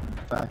happy with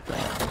the fact that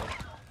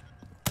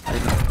I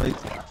had no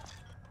plates left.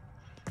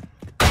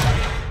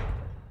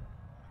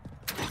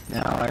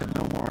 Now I have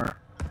no more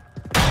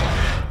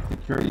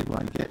security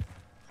blanket.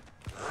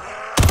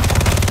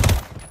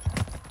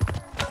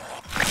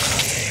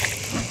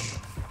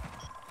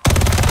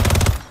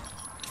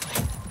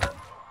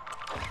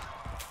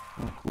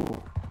 Oh, cool.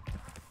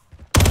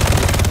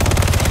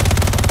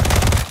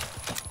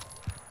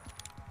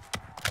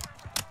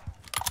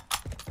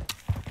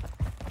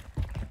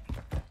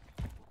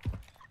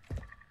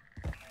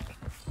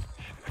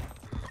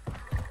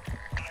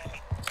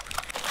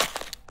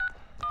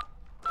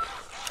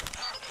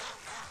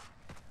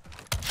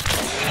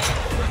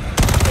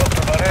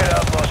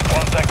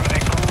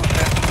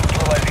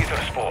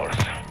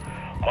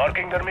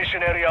 Marking their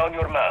mission area on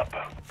your map.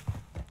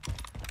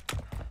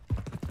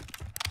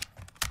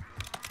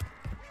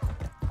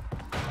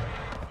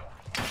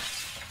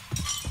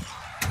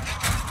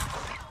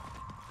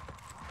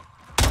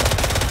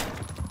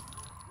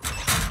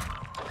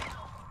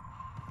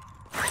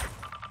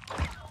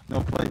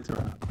 No plates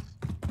around.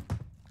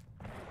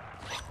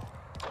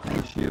 No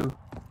issue.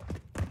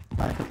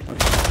 I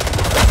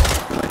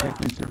feel like I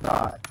can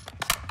survive.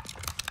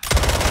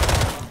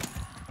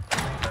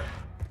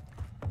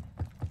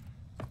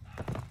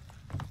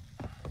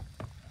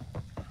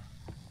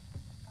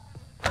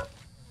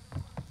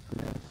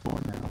 Yeah, it's 4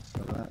 now, so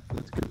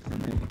that's good for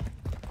me.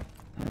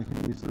 I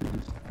can easily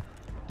just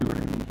do what I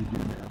need to do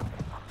now.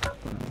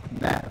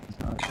 Mad.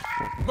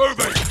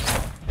 Moving!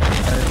 I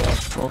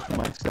lost both of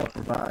my self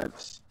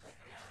revives.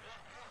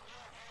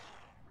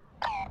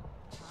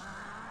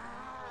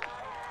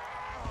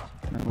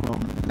 I'm a little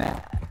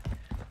mad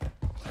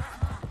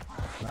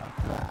about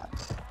that.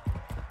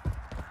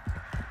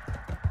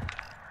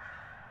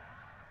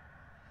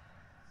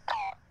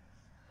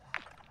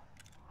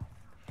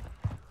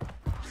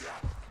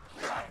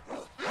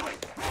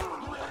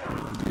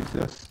 Use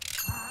this.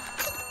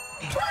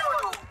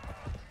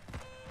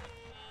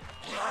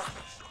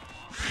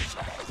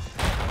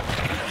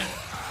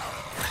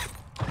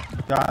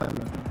 God, I'm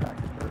gonna be back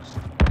first.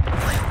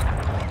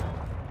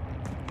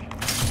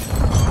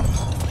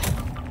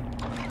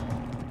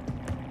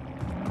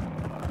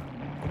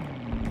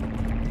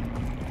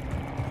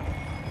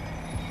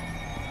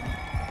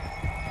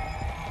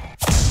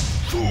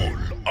 Full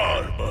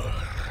armor.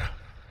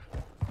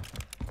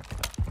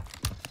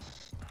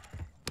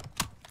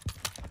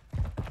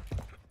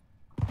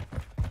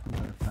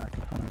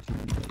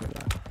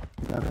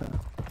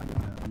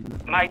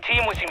 My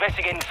team was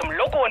investigating some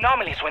local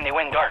anomalies when they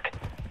went dark.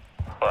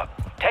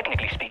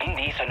 Technically speaking,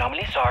 these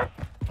anomalies are...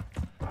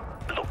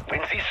 Look, when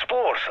these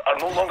spores are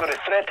no longer a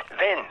threat,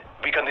 then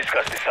we can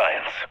discuss the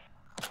science.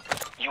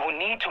 You will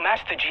need to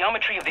match the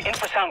geometry of the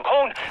infrasound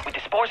cone with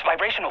the spore's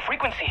vibrational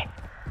frequency.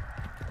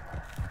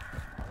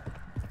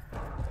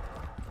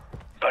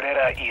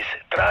 Pereira is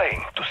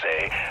trying to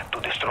say,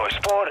 to destroy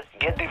spore,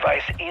 get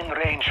device in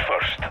range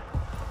first.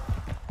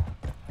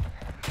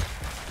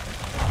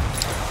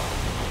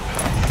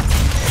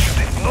 Should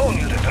have known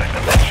you'd address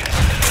the mention.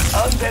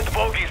 Undead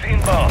bogies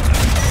inbound.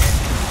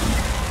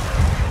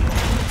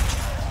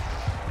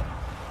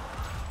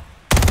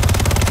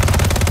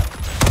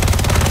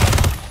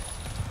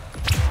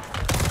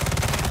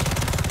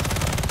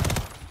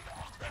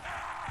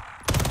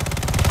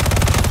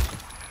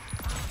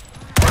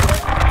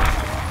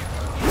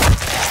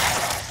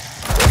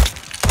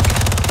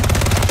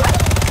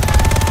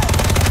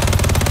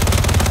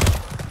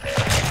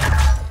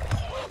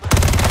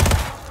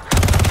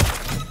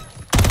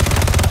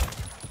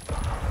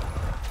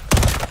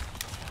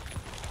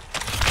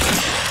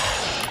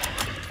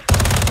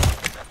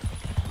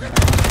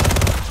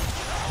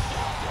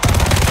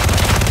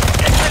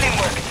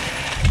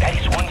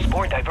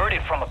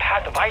 Diverted from a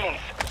path of violence.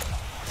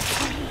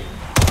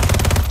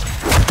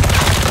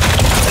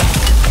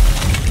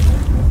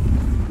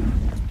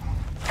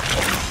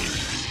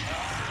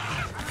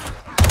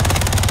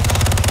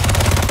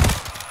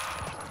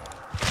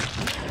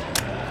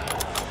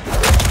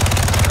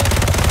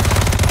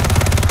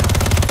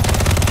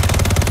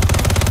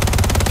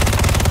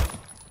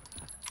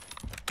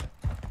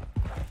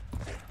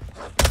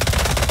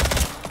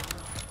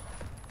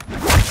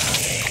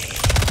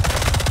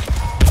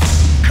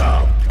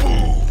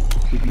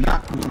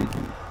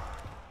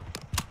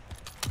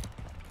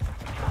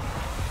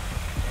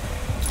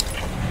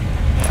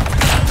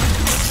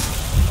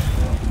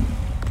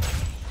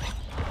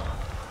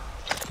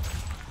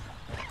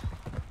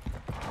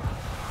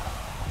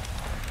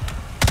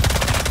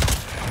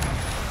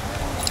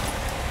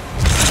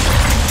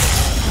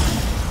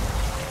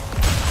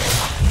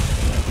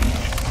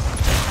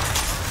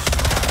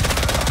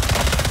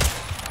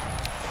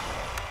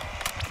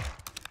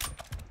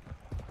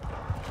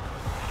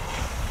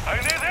 I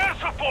need air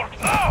support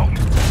now!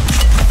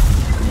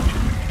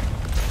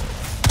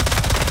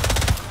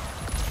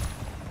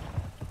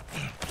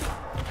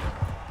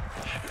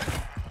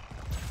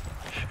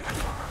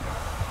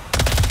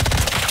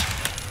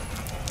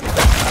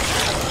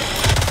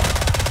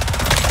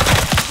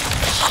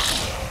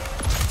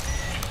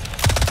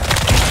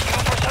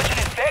 For such an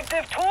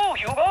effective tool,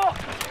 Hugo.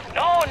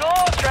 No,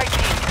 Strike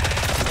Team.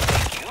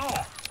 Thank you.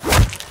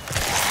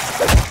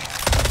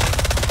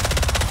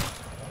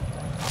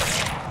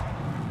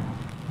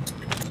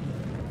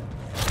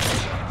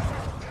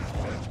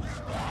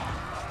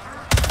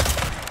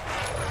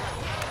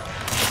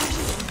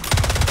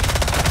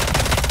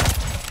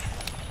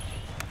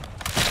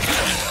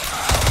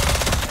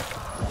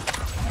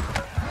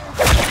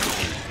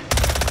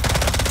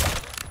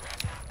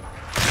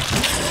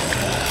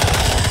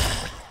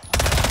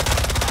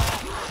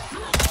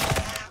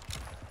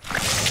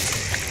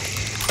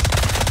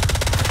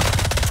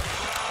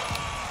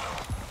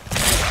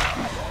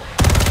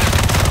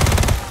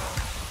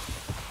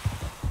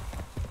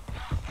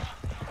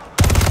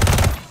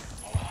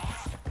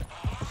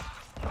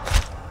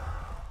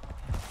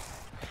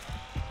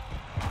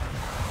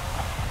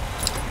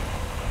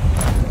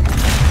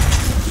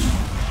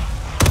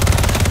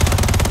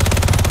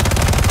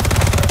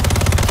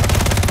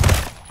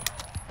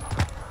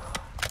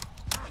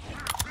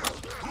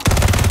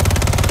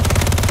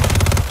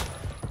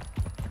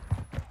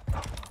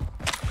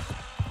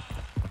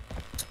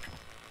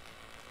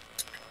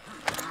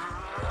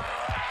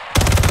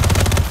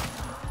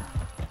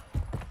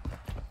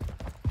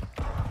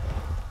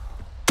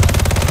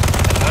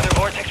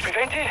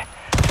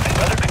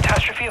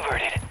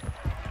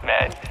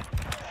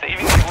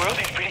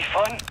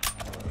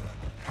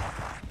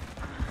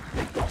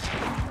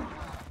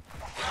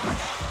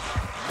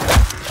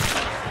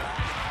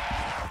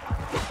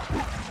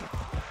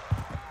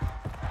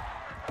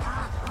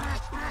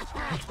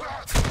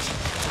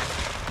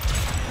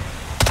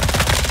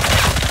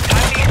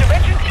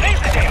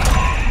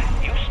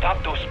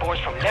 stop those spores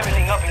from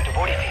leveling up into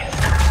vortices.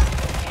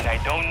 And I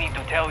don't need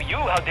to tell you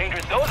how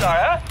dangerous those are,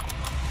 huh?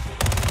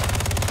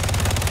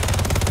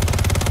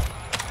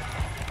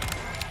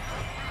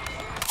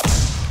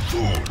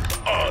 Full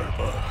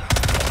armor.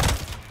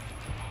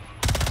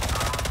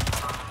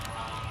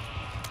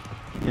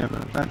 Yeah,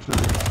 but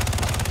eventually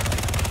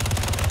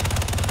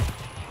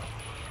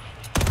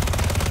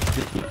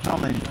they keep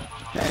coming.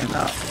 Okay,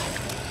 enough.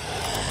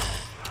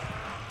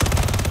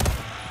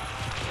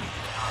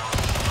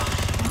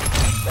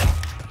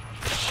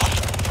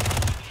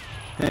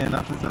 Okay,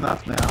 enough is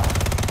enough now.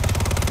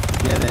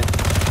 Get it.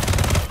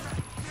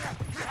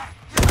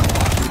 I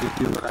want you to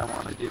do what I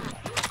want to do.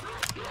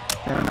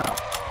 Fair enough.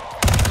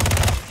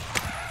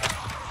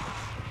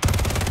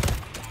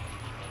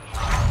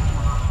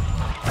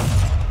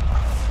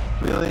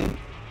 Really?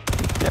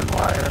 Dead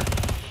wire?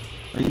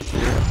 Are you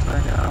serious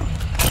right now?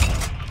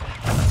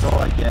 That's all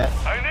I get.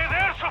 I need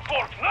air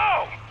support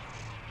now!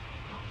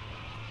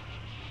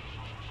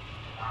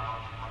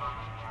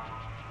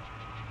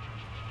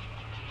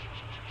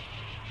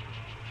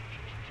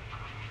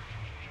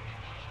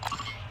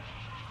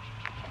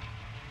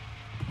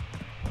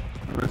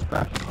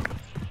 Respect.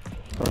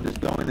 So I'll just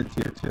go into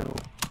tier 2.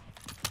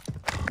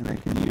 And I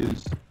can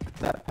use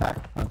that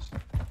pack puncher.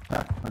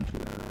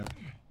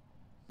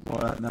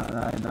 Well,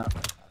 not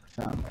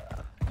found that.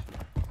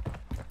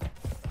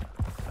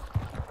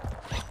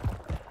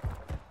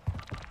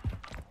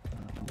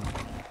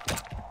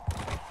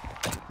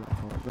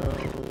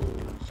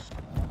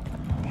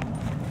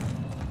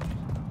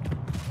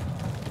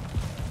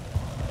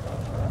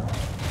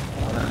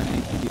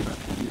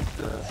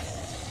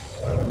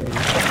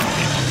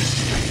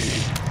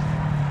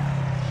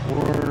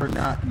 Or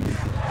not use it.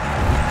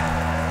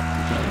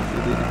 Because I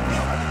really didn't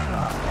know how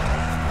to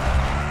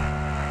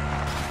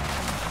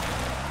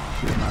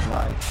save my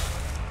life.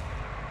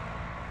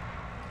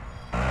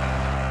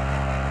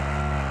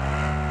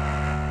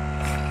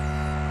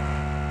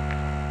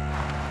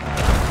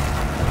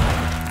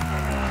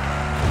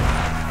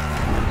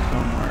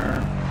 Somewhere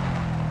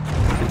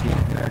the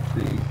game could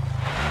actually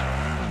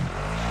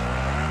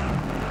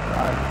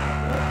drive it.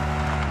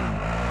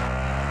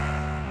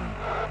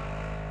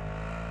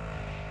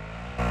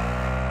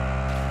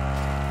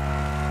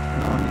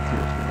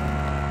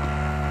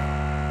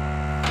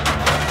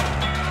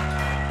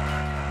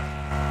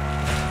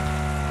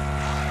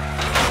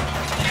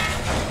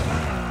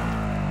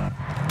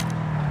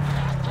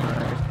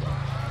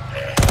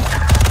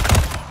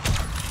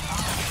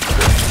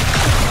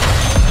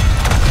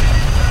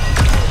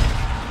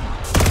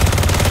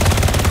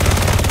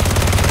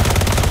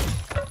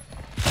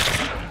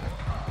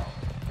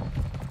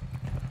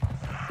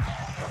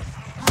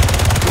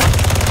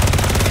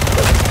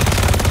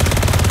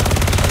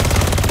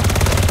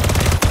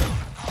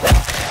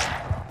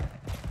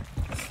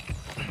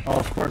 Oh,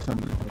 of course I'm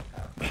gonna take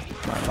that.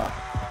 It's my luck.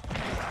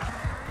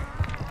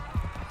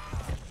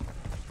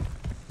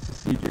 It's a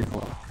CJ's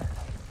luck.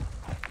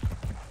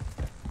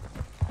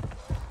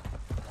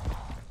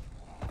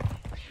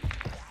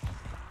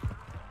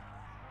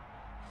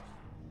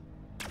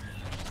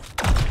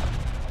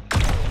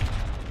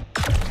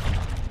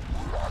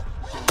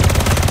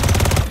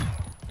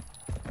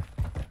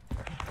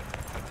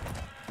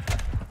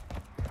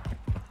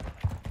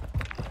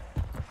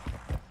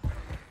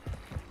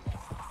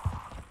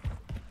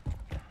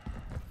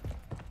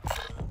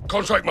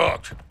 Contract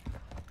marked.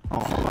 Oh,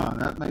 hold on.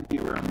 That might be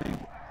where I'm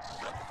aiming.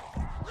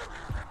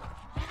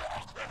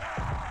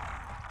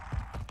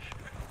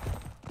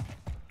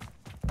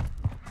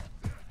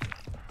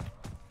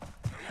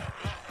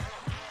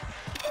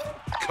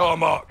 Car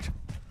marked.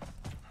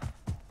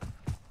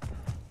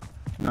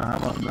 No, how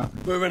about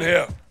nothing? Moving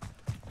here.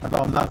 How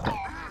about nothing?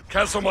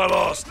 Cancel my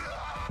last.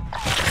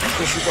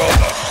 Disregard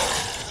that.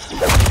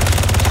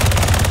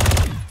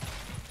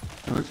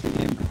 I wish the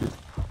game could just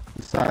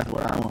decide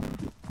what I want to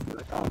do. Be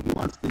like, oh, he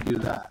wants to do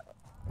that.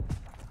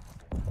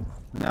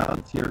 Now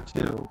tier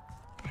 2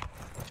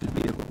 should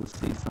be able to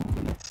see some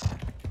leaks.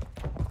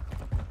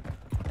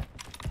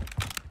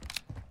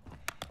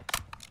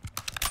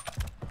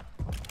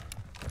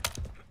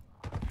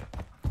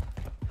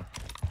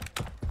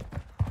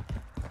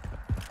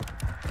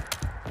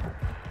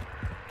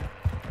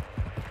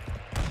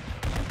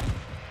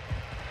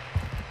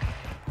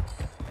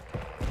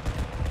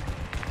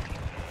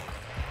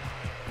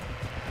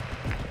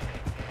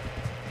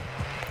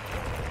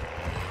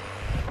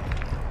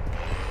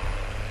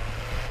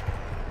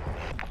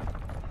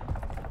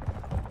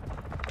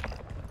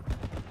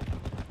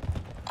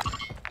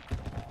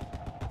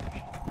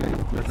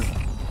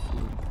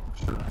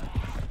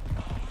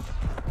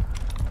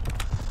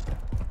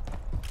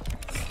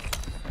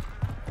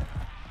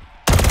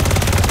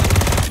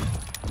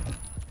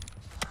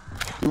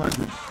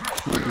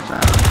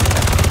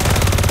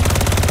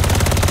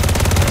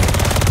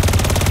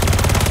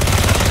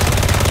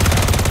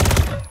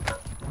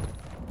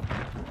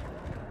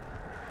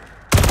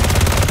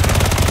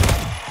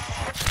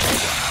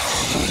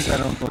 I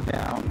don't go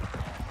down.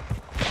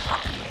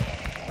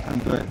 I'm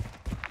good.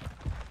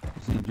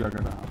 See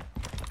Juggernaut.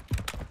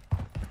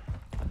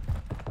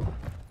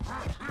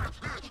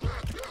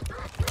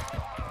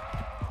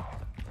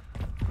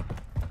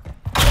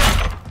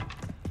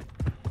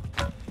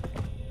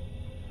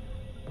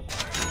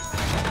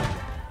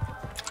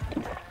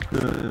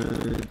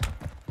 good.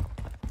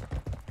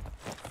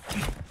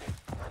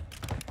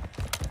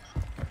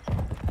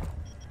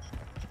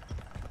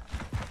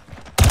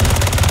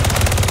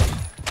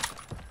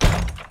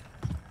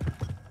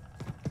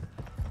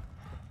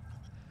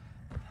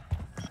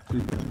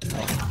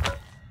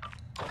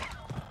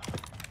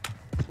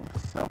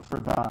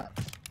 Self-revive.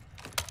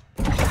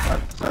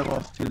 I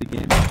lost 2 the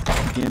game.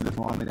 The game doesn't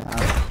want me to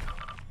have it.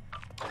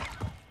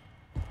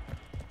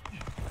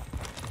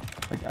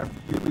 Like, I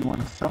really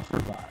want to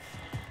self-revive.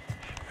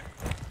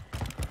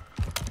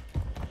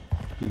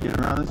 You get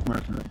around this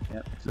mercenary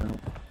camp, so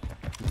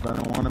if I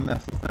don't want to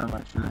mess with them,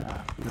 I shouldn't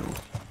have to.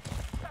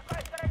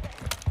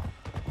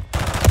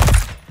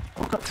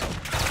 Okay.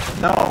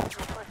 No!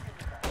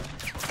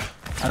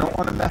 I don't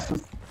want to mess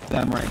with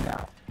them right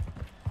now.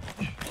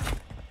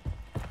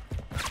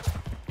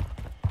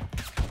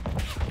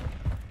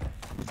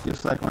 It's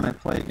just like when I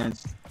play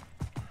against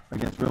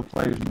real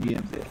players in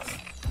DMZ.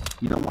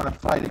 You don't want to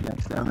fight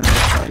against them, and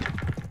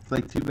it's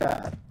like too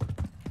bad.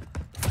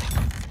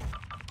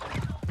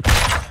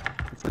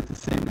 It's like the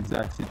same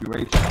exact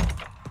situation.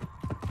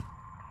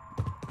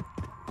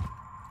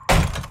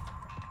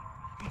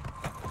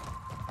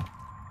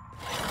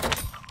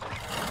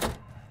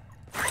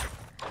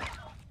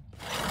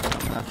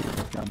 I'm happy with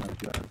this gun like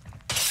that.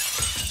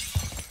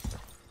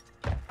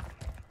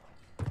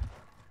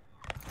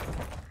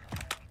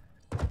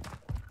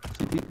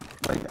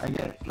 Like I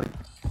get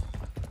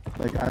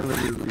like I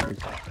literally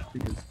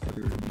because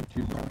they're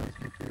YouTube on this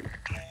material.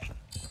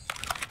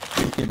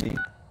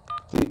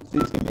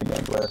 Please give me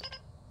Bangler.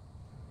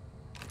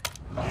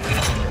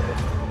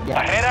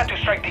 Barrera to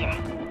strike team.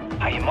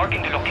 I am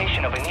marking the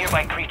location of a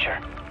nearby creature.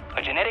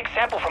 A genetic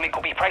sample from it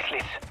could be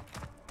priceless.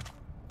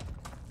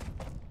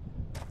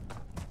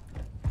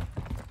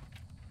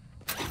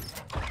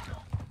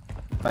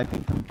 If I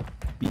can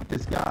beat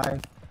this guy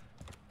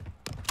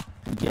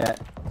and get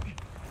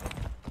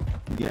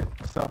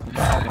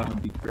self-revive, that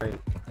would be great.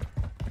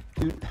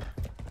 Dude,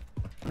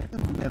 right in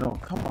the middle,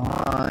 come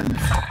on.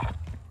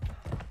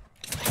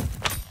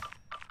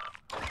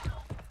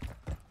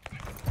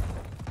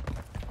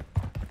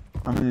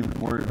 I'm not even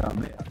worried about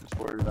me, I'm just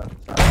worried about the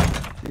fact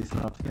that I'm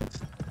facing up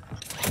against.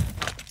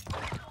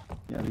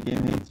 Yeah, the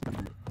game hates me.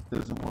 It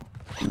doesn't work.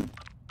 Dude.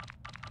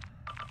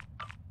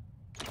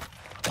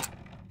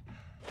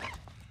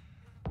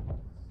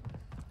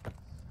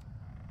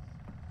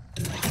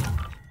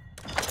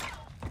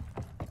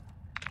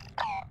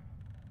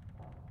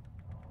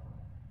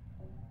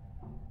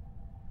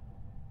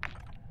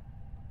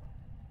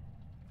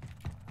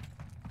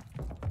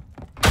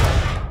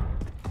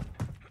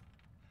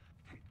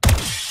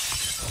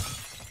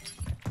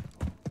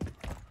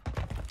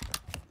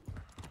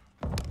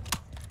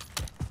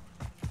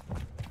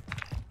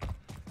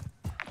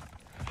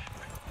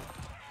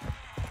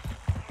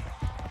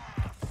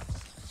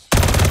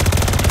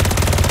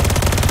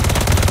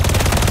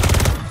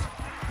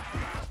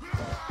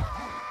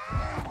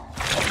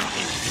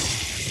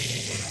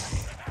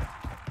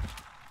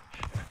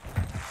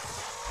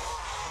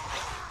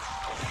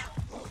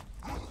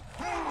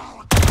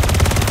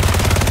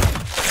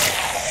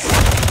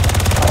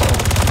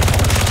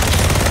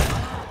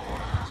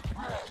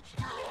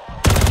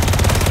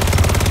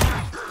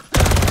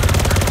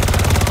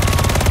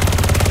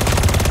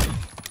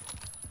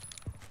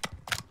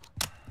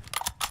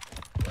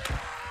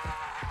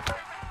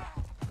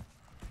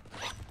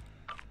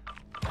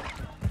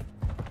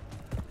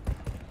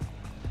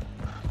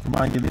 Come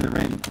on, give me the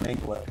main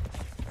glow.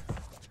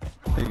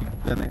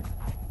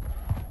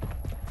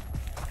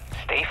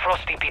 Stay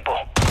frosty, people.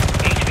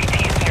 HVT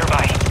is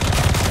nearby.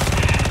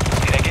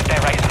 Did I get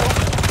that right, Smoke?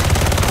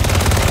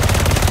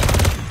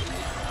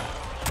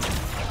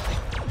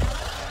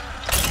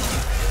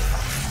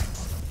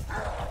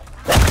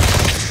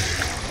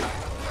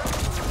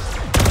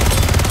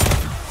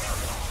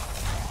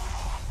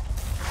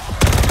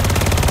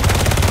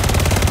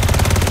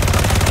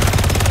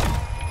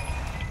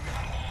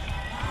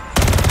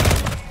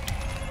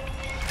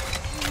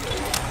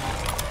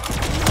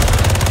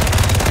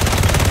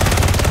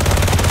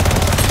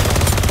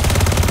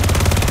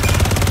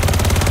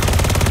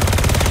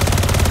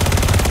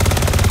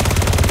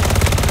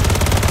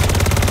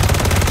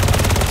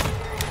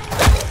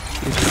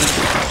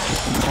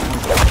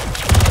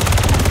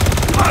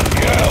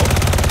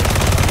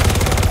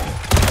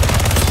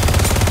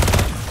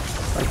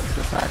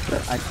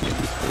 I can't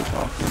just take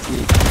off the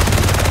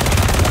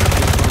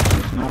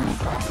normal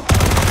problem.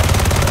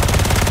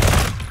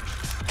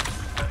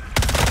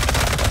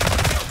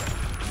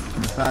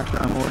 In fact,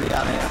 I'm already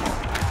out of ammo.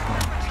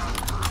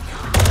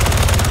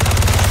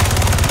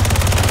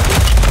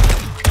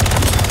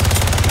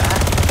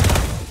 Back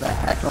the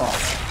heck off.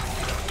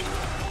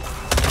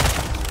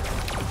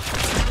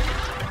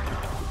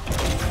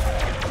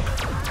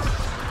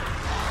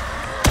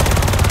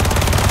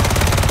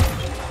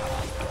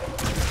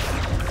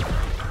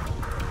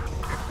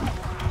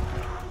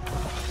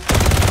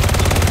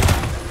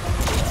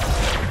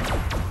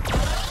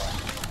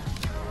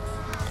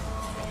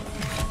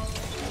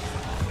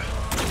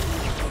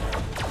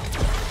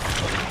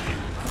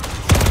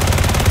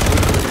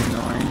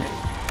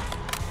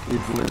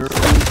 is literally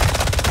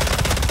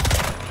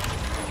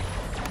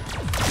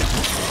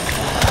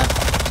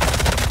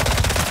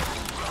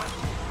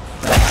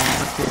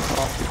take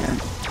off again.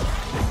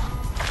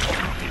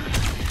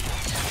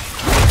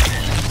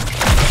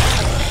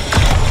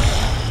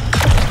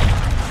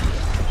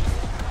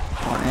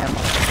 On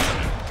ammo.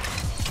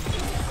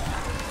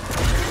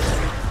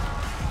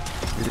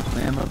 There's an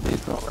ammo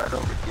vehicle right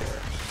over here.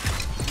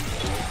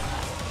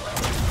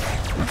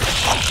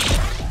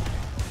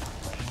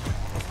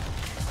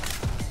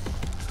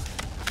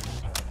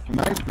 Am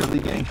I really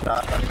getting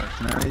shot by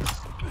mercenaries?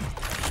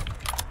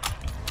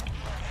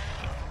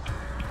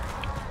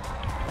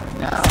 And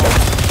now,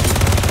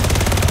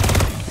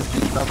 if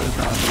these others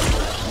are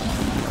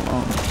leave me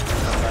alone,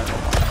 I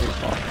don't want to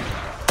take off.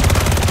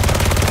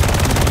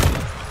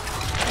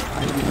 I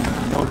didn't even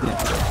know the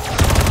answer.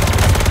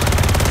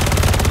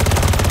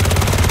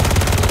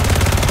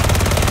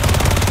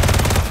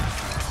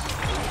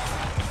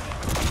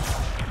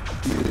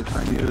 Dude, if I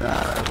knew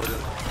that, I would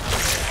have.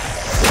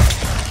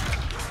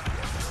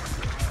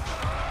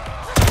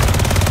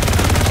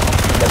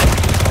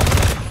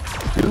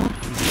 Dude,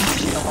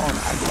 leave me alone.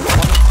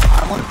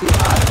 I want to be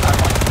honest. I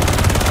want to be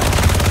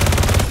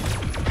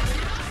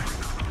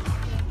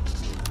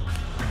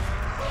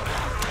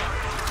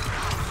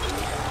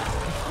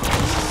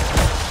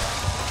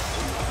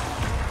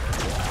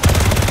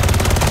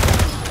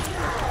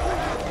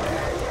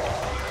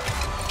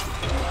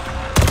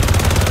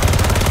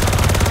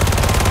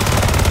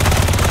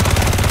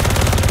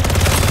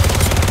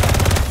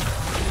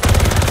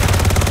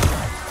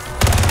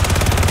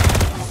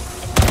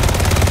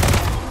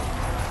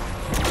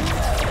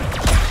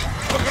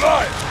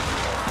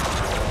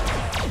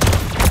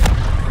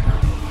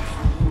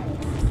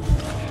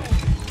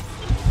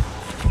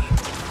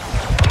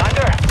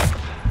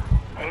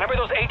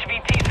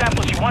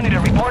wanted a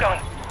report on.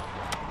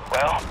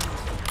 Well,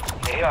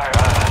 they are,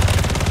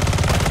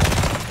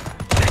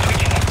 they're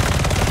switching.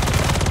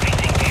 They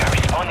think they are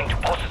responding to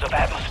pulses of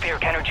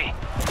atmospheric energy.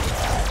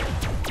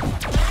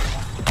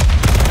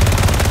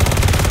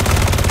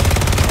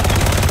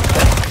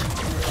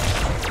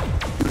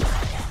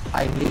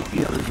 I hate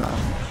the other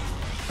zombies.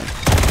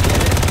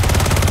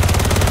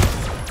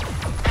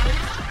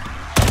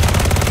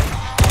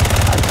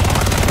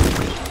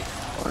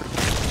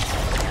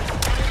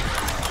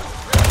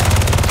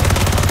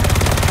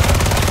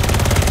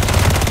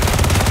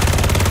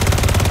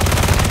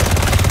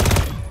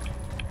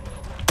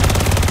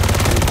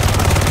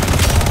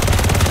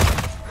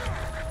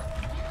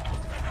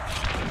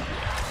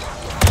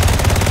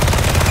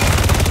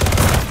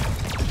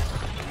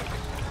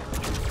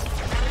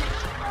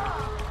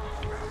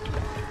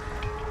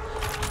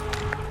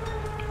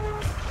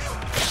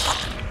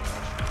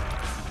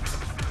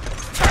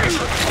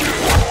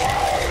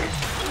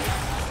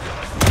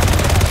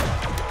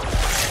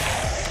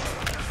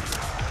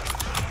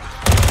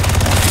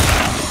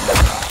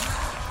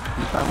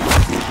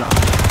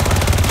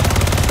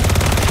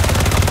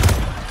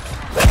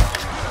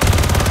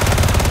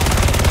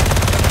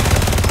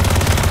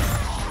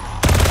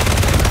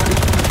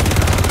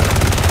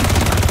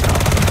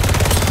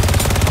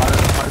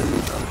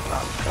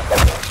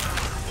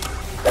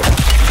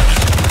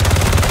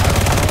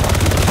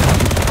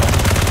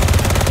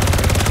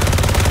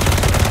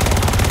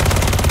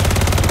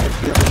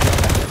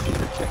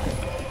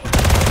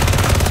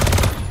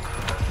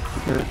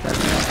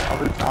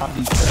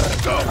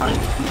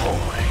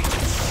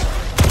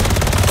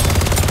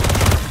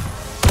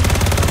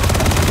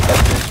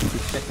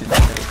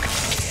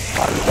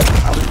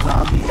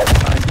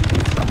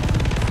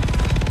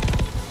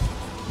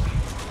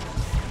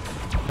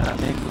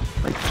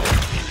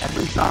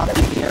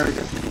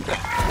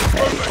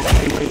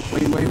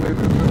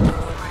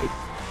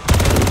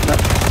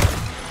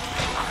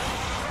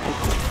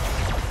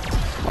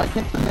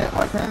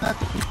 Why can't I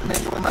keep the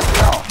manual in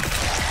myself?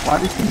 Why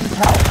does he need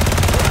help?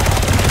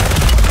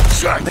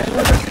 The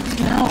manual doesn't need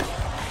help.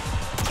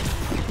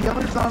 The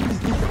other zombies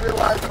need to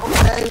realize,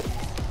 okay,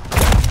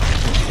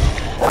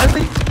 why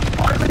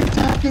are they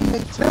attacking me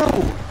too?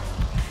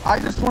 I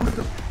just wanted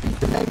to beat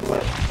the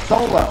manual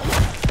solo.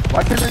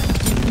 Why can't it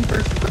just be me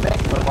versus the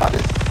manual? Why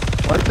does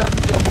there have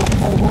to be a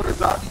whole horde of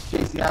zombies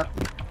chasing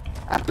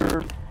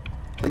after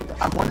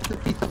like, I wanted to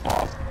beat the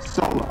boss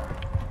solo.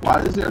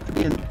 Why does there have to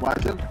be a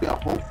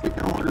whole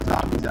freaking horde of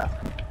zombies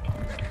after me?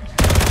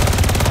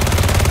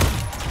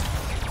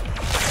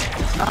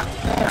 It's not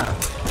fair.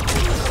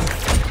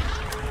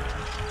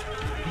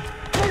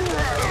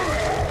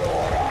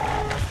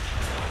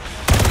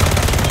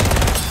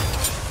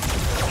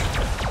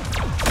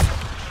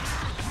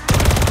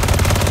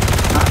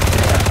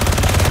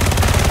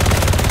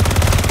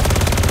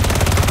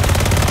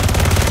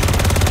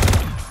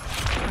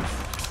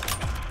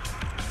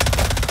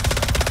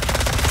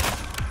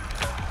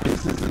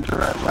 This isn't the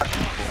right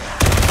weapon for it.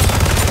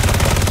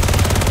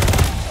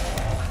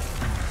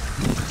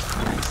 Jesus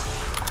Christ.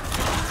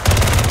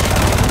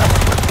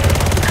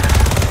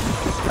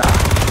 This guy.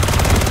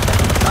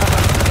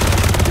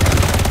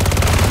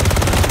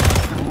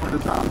 There were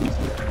the zombies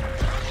here.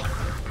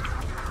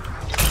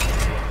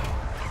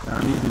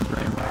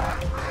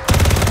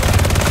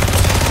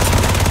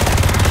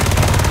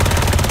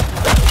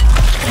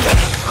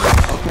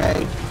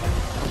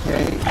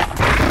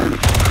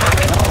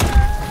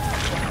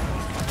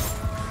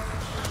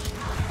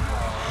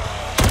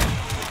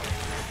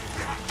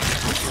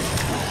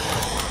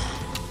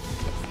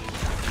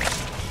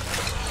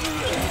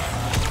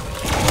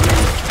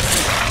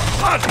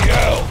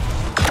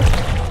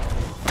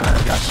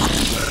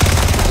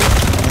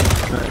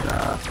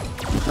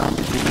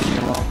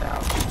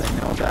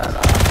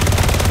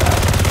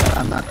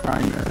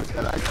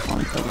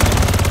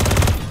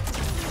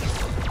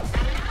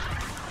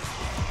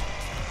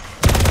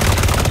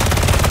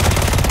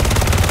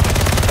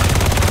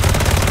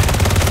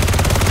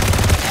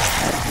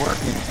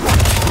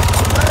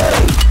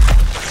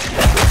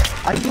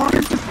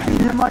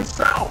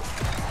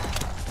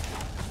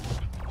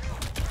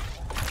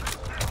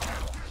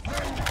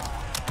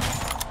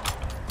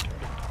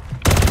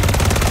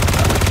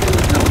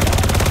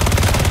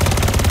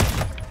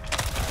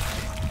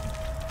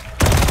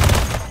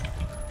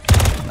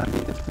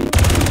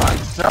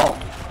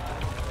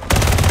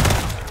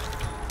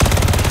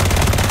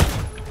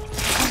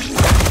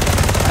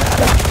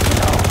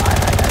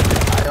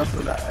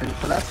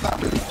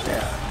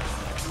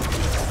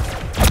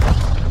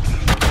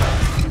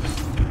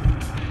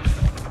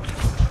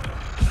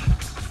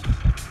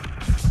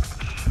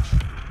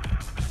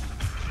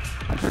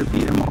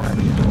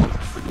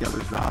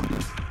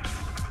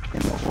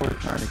 people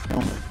are trying to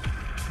kill me.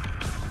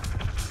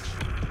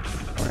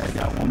 Alright, I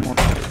got one more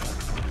plate.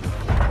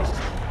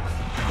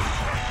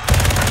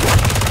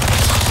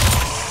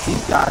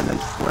 These guys, I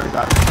swear to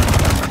God, are trying to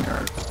get on my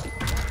nerves.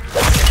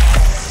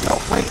 No,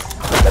 wait.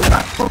 You're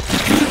not supposed to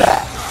do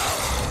that.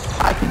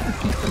 I can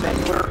defeat the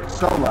Mangler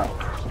solo.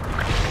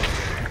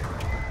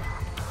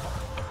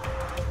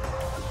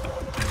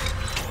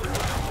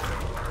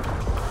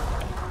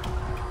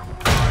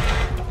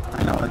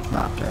 I know it's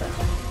not fair.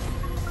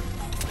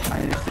 I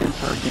understand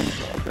for a game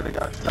show that I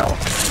got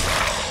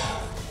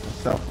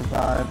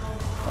self-revive.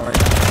 Alright,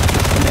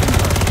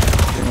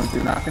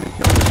 they're not going to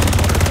kill me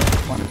anymore. I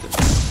just wanted to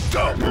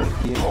Double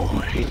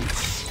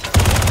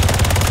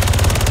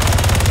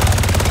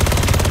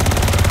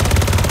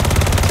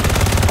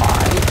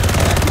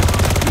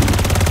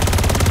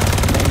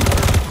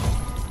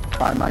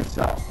by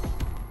myself.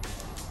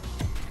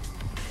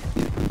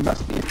 It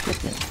must be a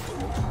chicken.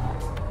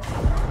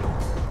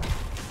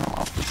 I'm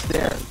off the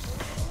stairs.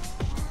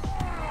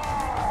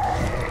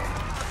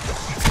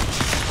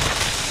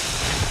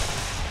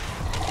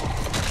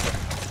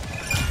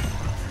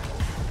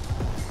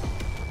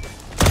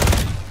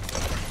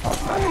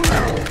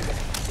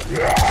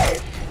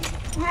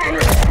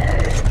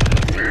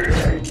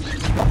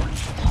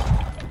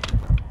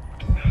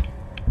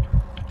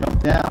 Jump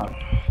down.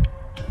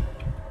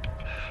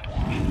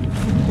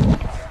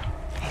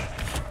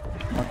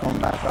 I'm not going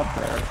back up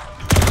there.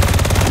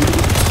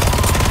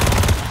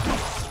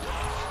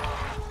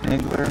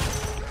 Mangler.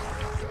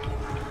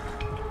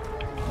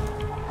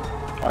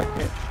 Like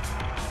it.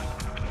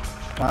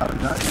 Wow,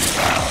 it's not even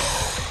wow.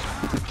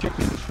 It's a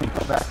chicken that can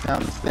go back down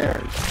the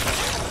stairs.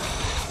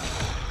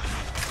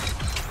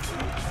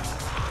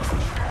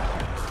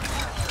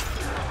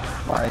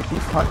 Why, he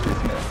punches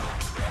me.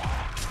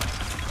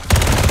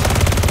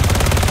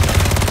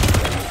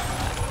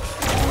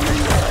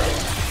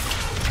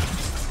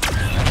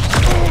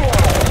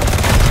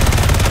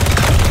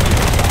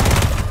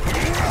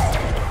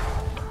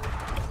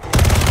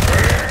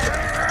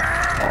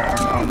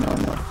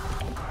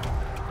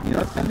 You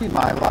know, it's gonna be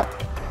my luck.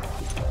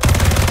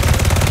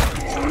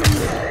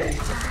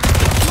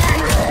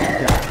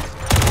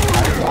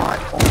 I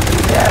want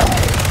only them.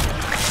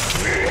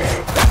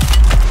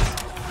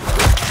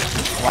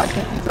 Why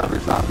can't these other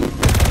zombies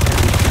get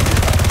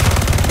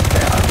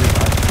okay, I'll be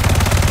fine.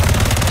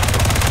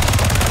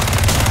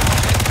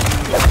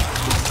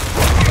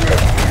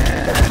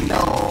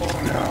 No.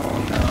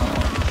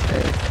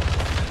 Mistake.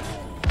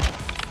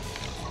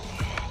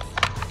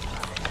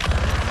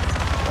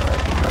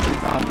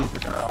 Zombies are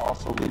gonna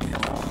also leave me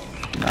alone.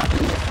 You're not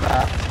gonna get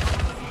trapped.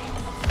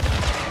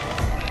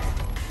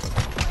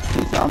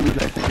 These zombies, I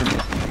think, are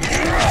missing me.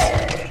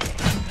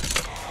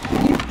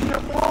 Leave me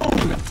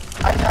alone!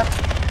 I have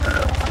to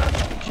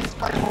chase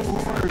my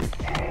lord!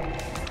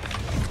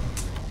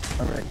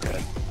 Alright,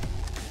 good.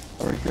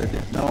 Alright, good.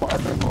 There's no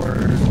other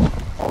horde.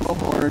 All the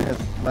horde has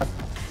left.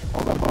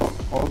 All the whole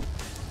horde.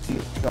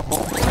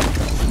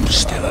 I'm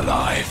still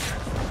alive.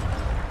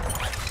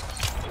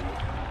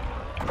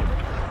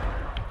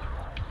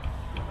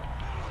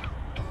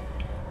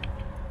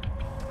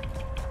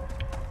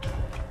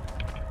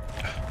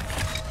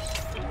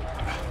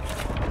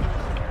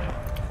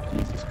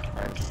 Jesus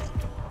Christ.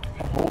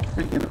 A whole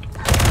freaking...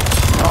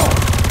 No.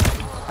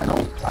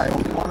 I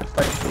only want to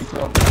fight face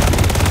up.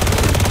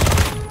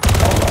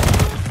 Solo.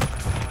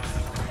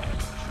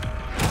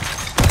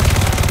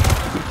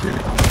 Are you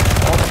kidding?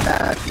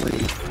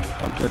 Automatically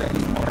don't put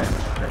any more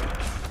damage.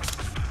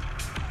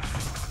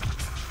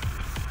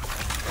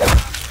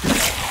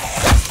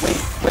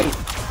 Wait,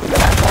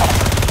 back off.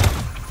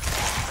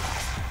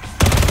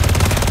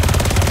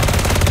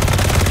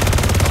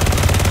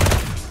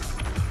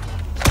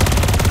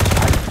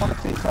 I just want to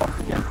face off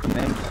against the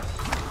Mangler.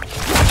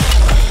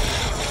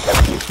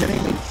 Are you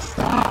kidding me?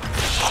 Stop!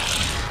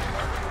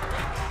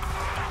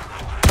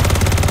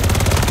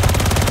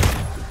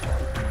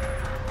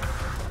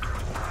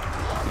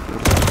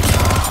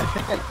 I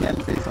think I can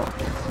face off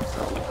against him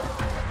solo.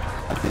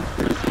 I think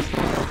there's this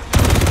little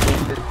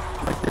thing that,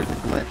 like there's a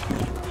glitch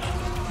maybe.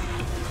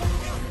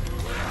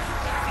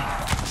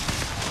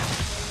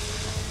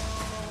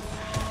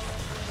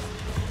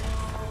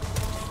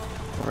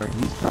 Alright,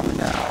 he's coming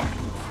now.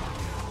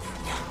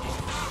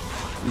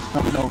 He's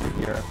coming over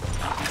here.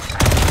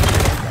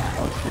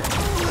 Oh shit.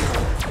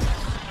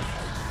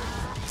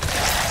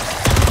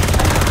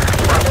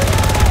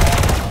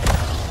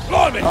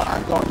 Blimey! No, I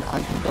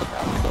can go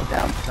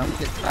down. Don't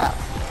get trapped.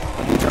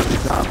 But these are the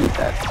zombies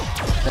that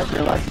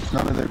realize it's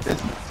none of their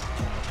business.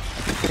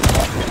 I think they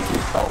walk into a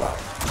solo.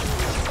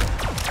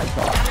 I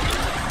thought.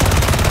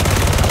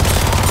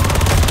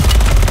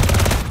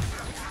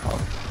 Oh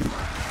shoot.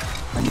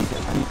 I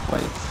need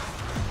plates.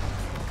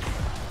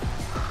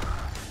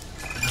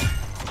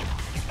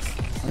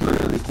 I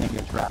literally can't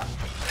get trapped.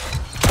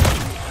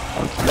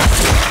 Oh shit.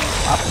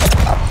 Up.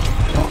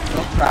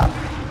 Don't trap.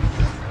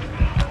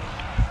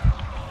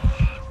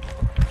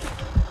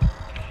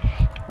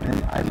 And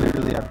I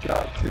literally have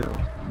jug too.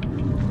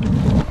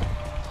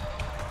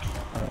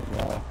 Alright,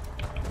 well.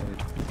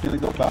 This just gonna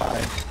go by.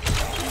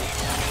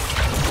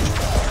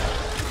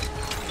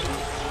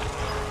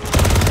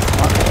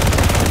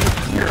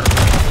 Here.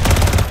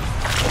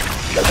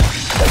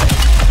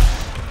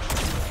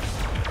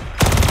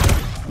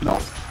 No.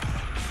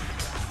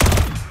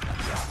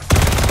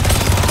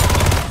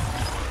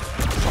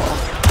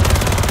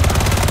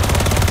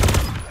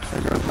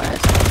 There goes my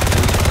ass.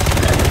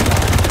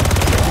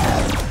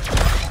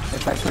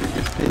 If I could have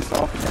just faced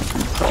off against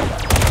him solo.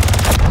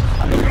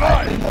 I mean,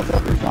 fighting those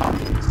other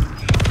zombies.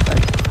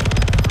 Like,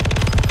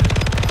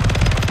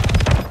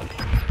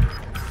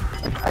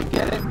 I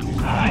get it.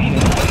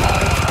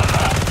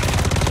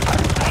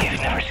 I've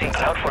never seen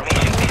cloud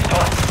formation this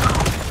tall.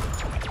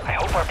 I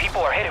hope our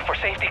people are headed for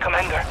safety,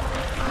 Commander.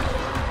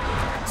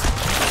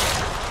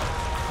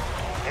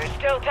 There's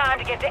still time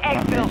to get to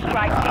exfil,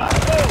 strike team.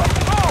 Move!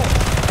 Move!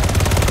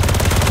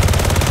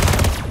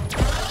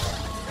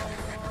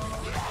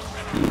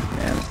 Jeez,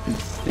 man,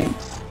 this thing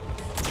stinks.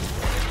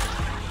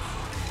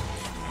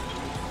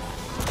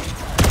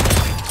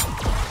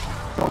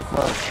 So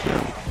close,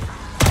 too.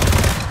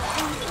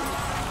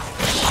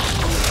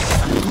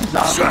 I mean, these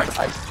zombies,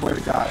 I swear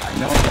to God, I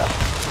know that.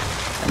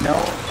 I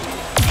know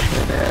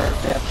they're there,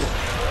 they have to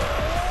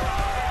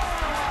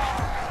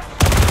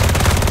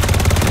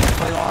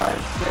play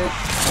live, sick.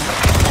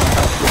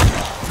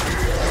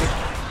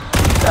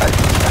 These guys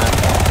are that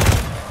long.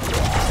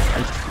 I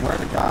swear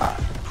to God.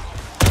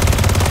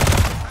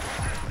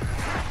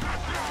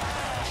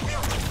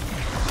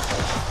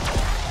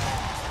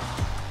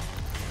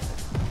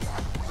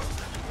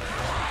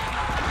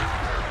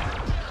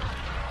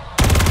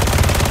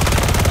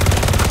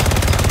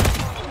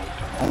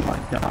 Oh my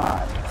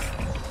God.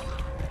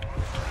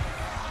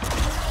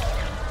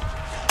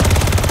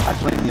 I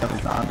blame the other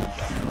zombies.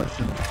 I mean,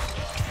 listen.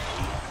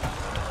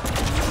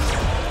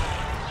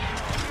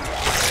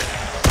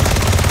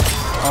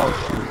 Oh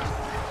shoot.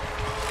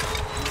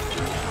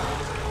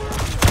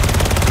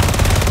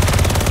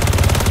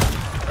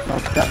 No,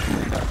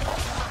 definitely not.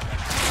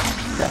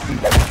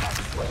 Definitely not.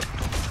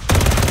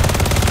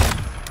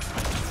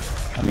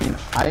 I mean,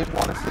 I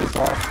want to face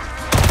off.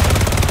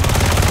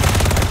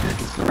 I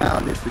think it's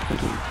surrounded because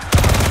of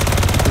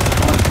this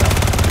concept.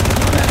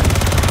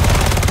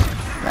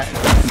 That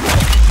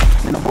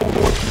in the whole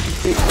world can be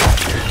big out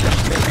there just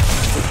me.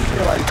 But you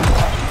realize you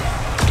are.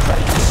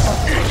 Right?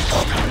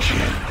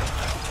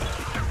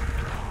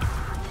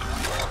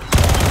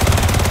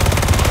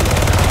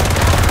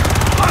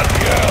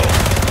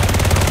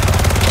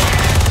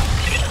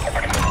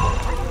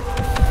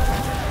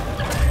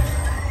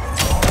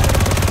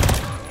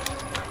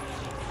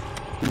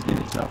 He's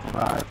getting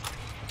self-revived.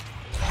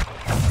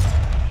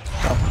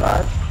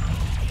 Self-revived?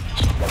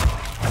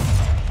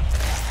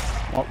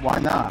 Well, why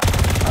not?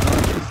 I don't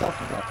want to get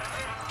self-revived.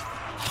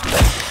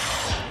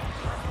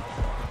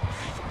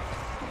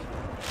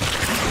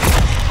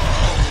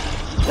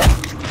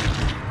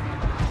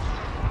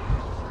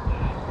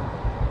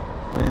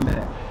 Wait a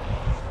minute.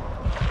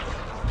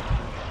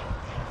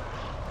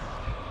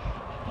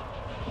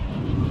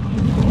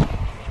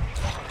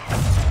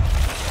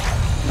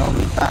 No,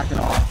 he's backing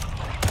off.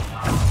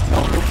 No,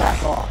 he'll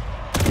back off.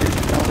 Here's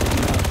the building,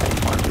 they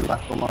want to be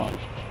left alone.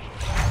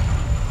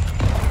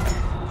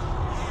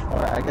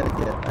 Alright, I gotta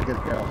go.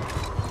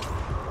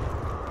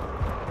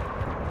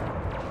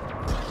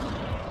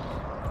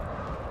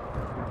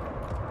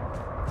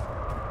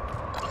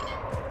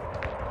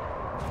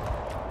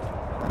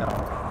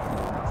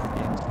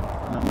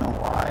 I don't know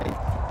why.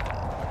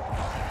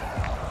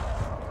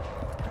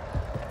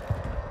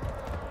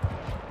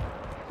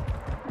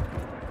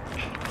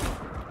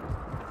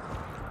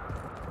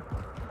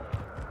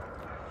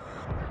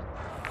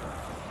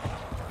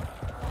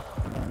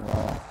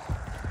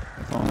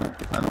 Well,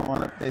 if I don't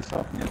want to face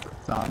off against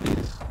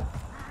zombies,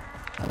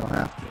 I don't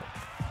have to.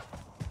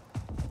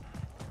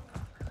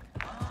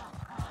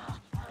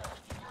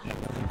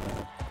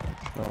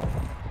 Let's go.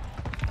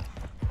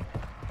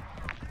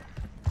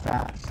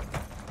 Fast.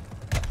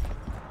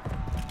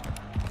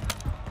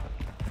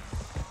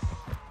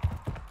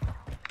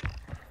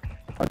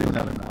 I'll do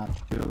another match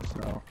too,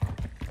 so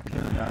I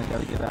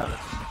gotta get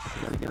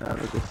out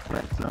of this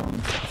threat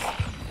zone.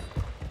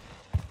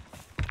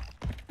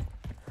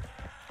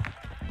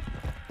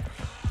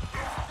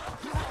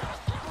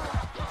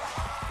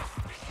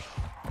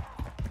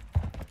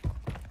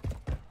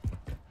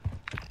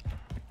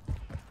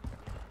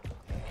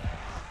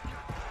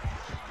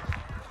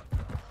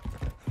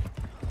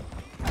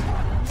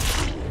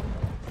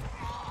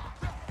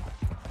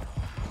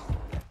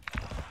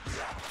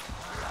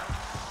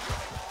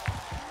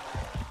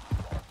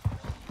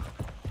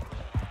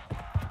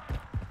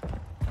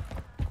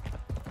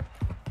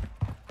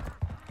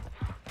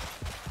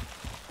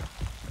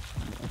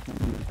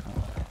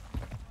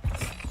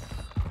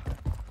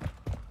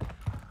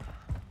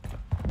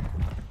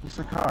 Where's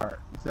the car?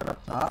 Is that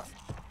up top?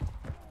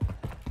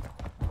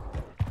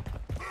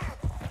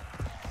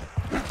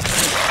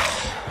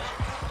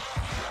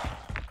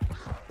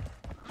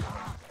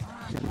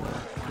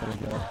 Gotta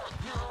go.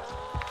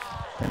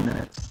 10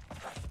 minutes.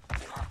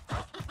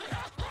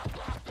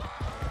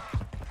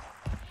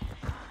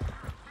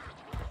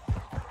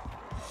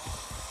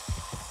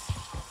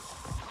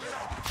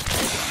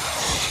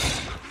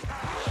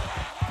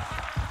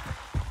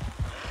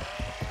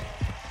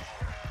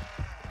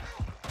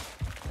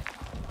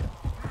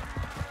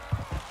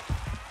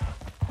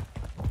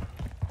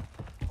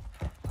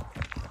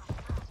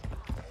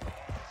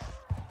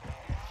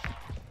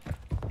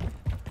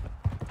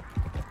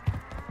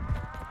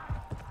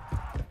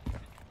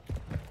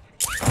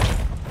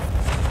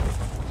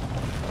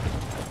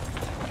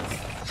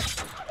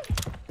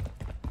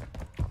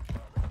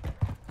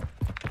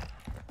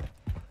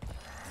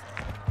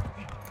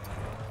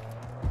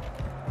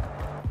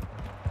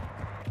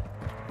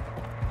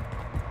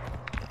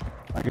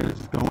 I gotta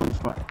just go in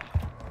front.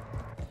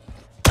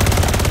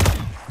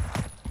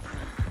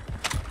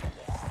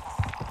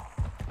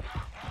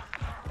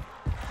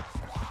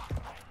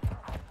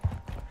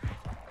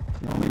 It's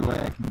the only way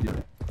I can do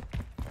it.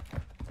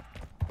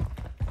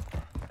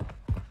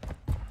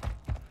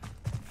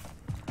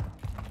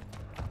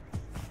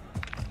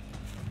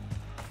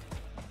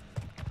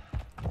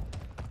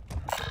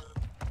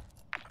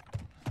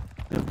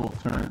 Then we'll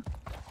turn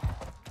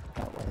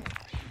that way.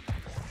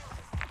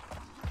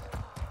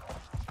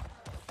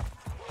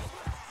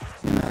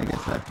 And I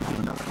guess I have to do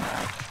another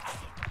match.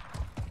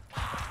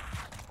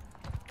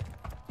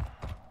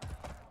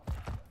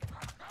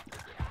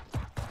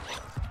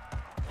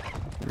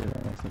 Yeah,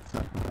 that's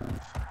not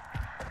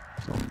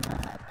so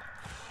mad.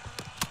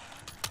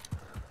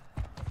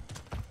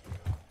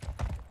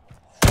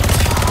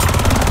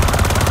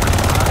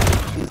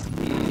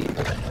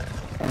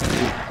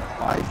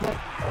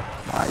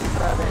 Why is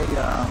that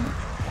a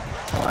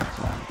flex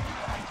one?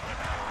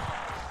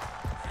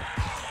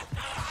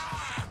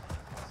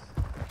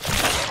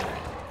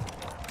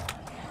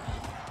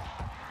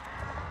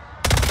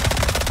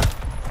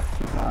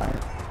 Survive.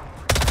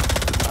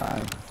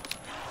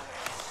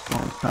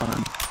 Storm's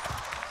coming.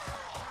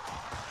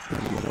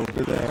 Gotta get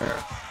over there.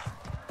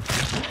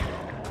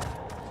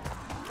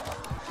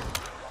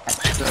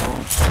 Exo.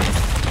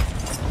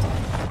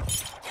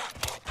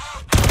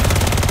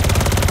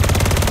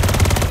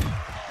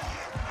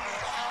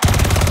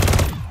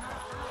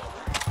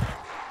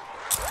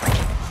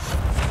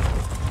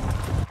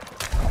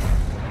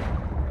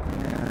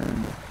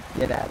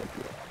 Get out of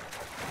here.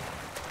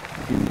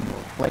 Give me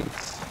more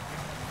place.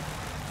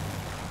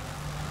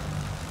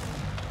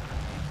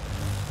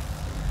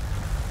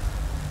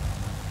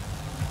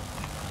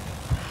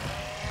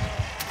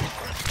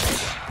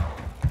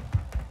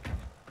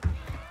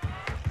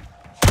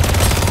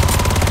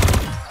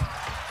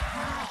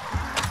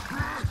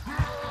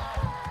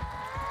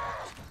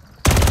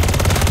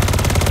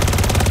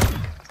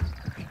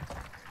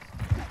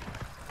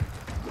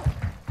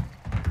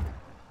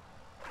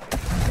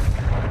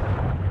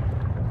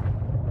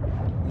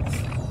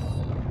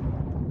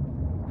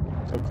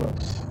 So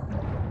close.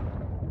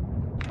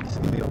 This is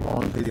gonna be a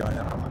long video. I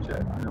know how much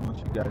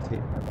you guys hate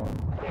my long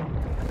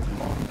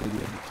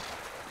videos.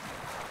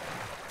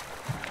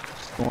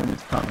 Storm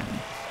is coming.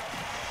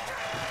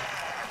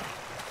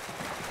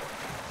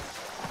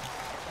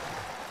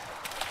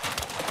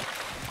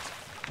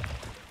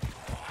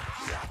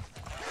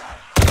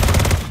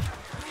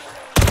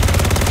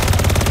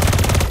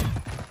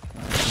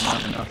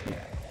 Not enough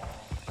yet.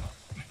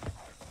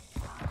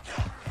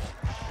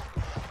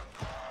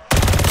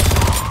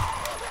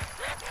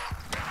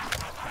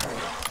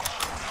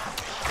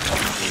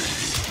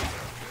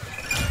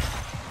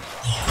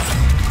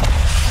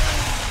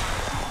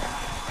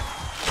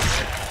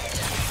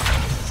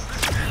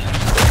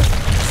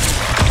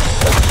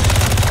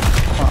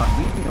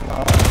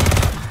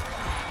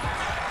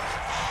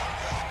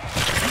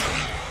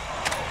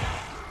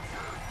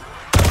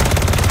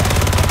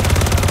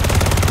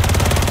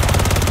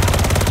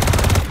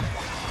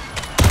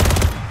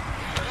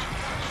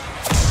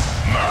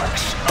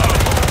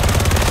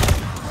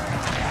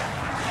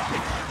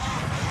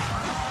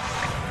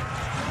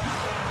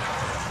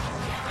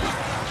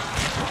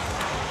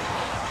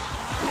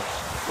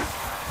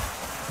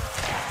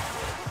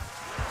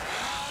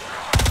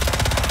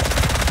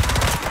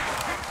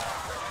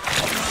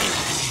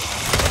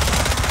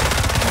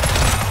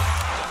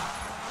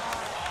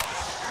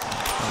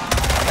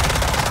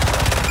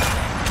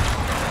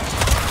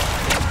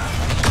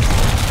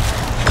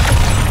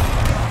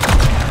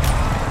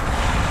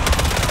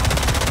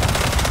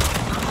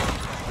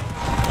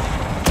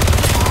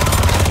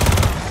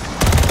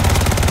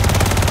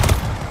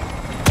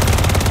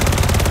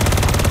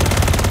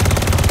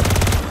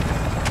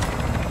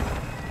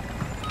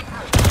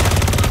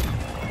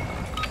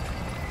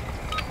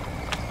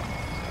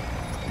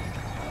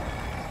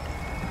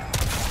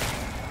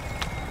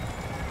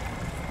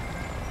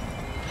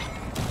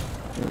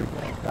 There we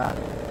go, got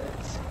it.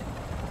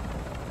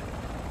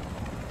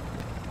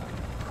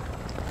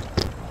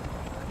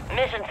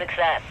 Mission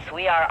success.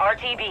 We are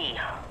RTB.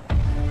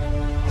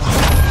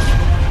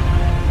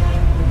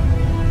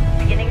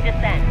 Beginning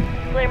descent.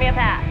 Clear me a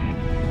path.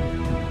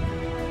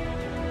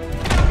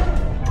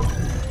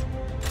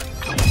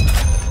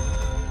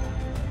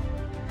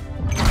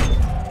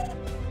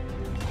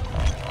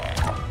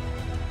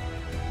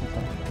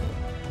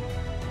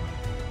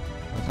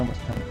 It's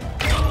almost coming back.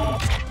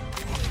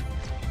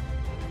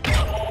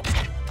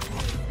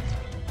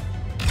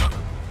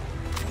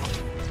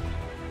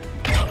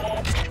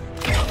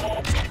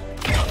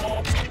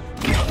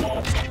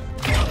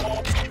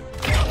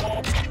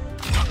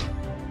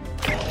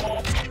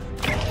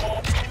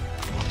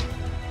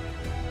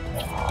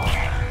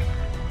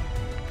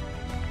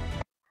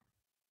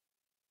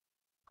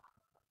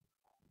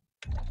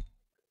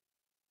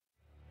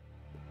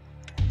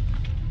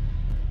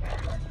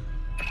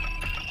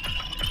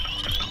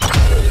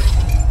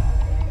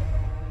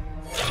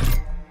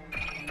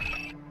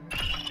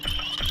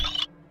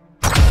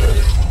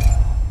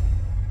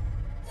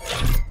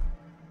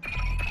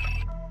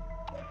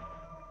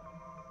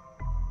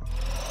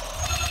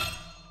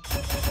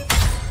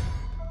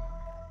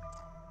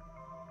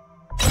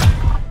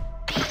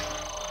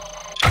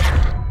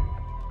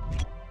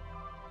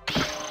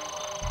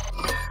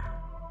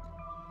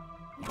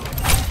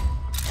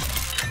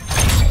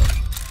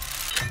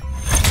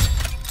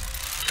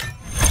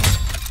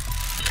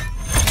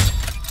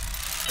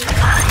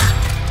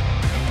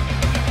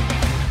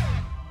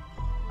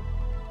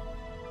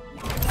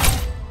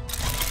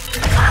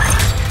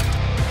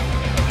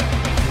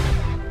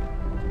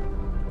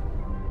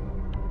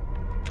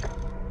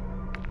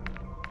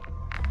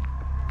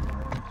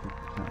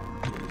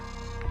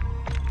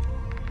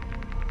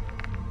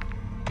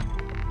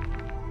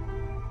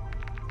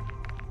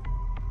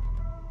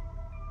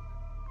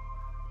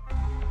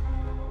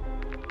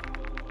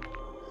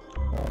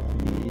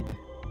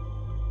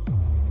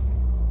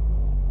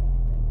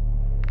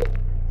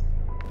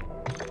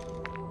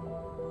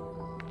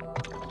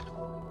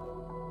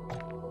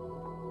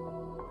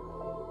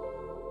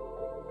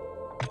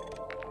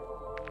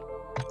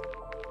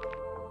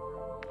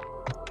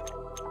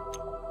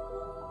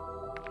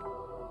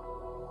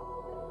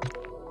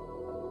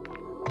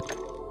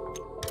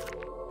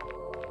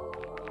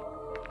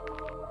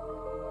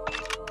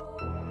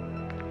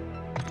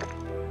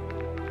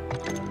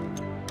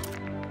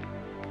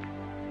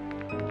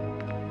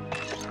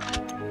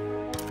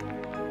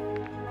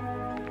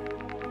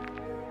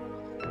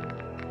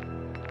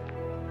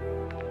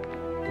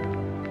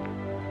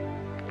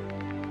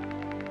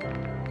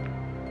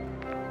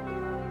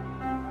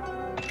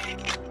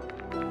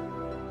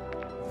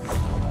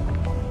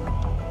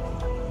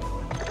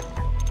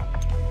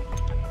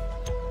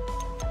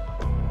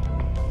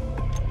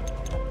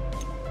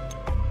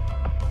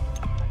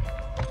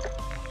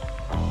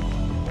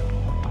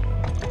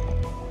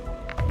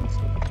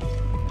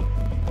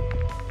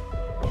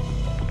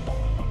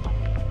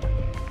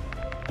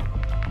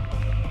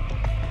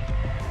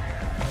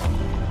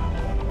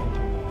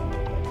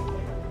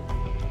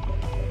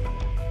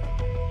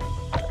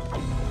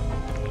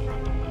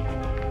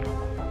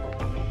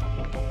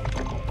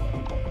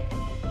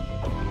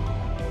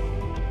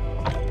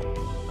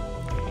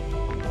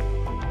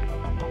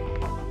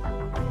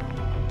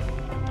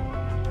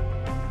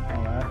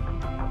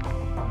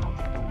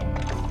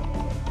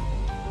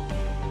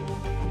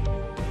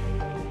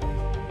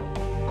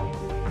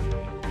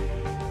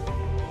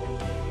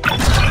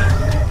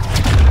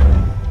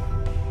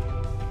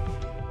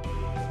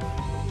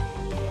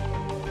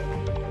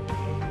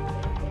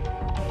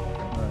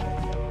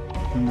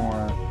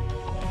 more.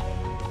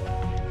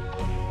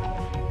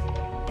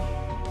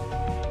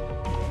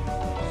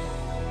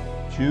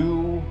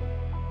 2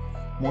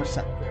 more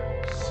sectors.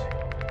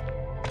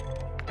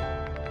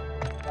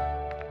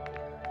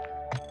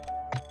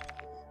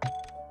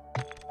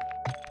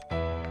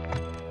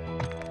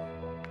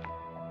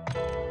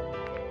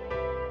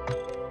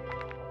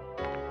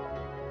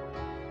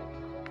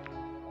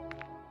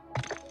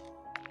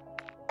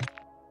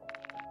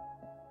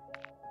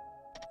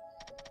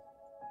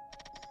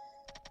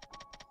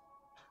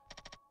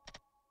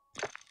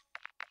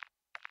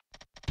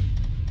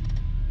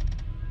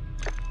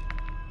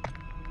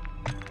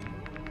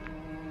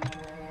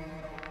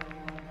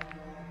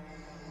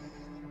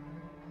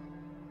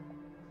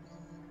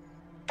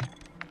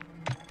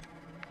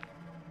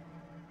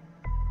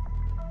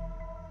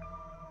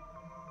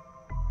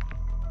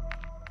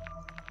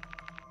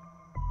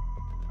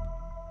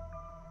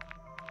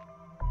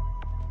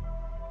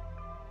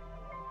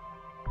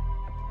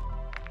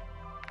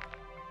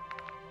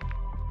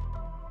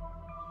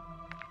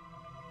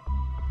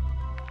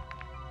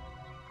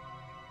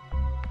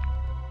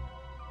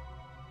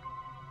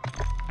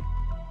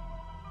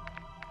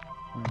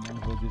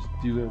 And we'll just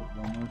do it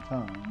one more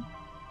time.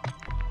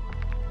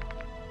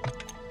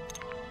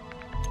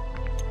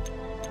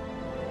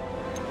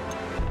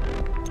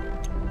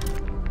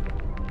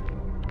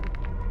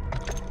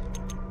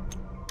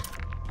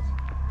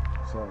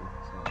 Sorry.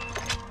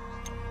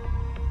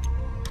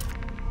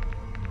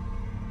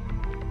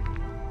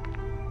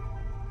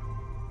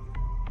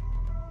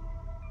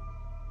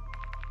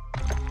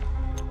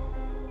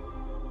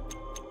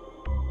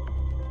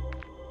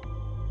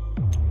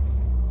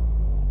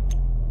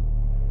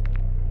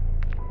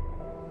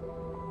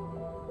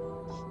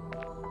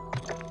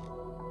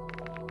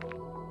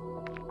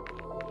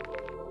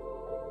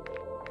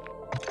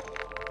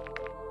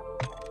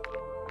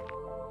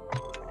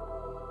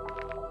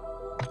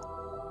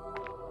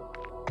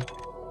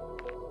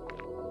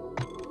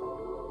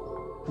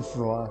 This is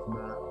the last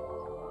map.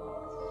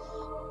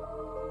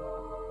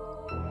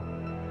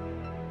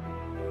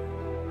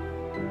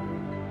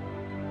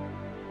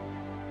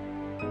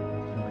 So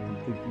I can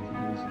take these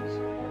oozes.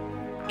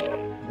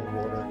 The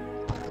water.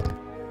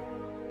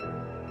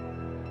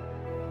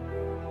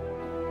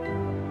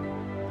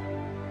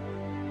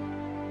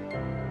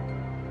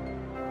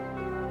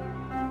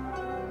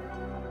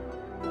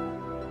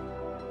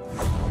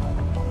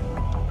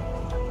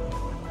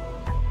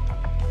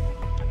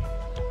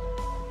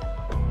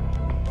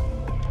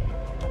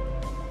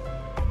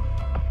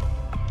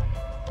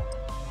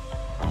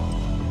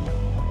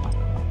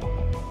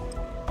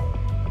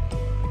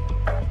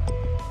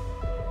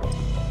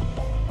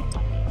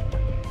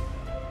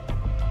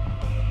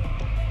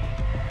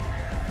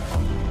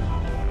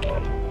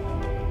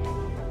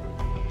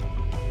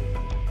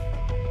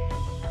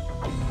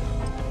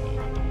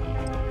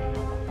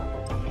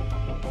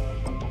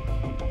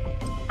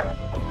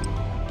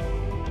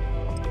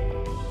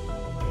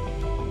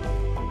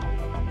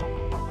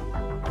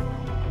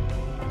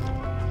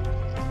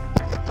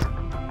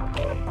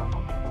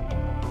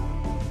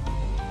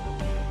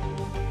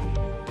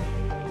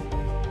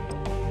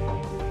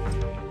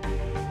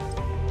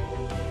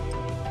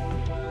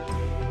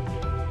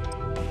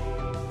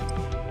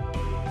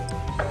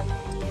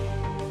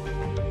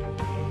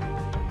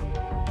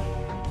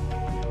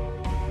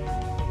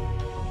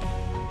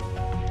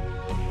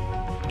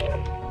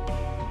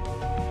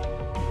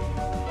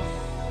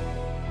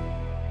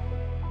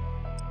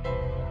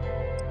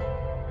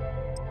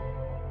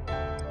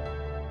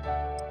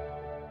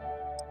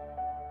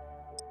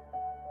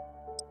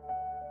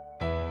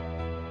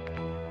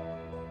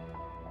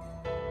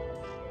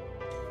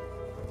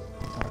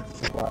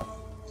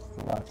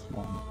 The last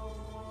one.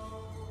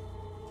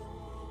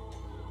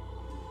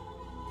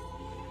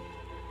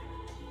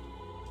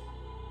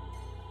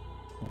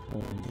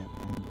 Hopefully we get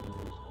one of those.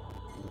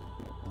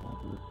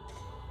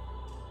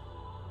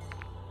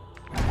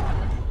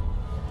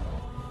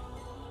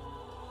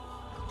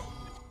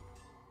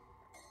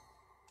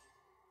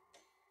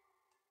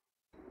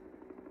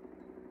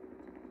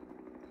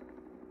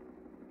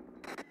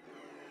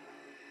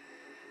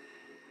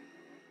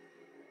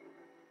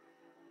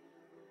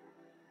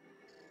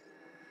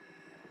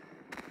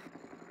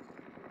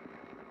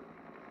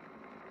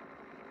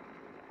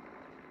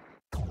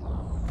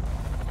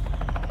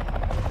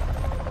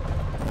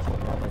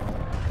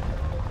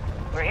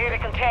 We're here to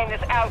contain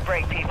this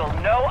outbreak, people.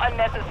 No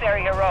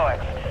unnecessary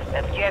heroics.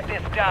 Let's get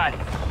this done.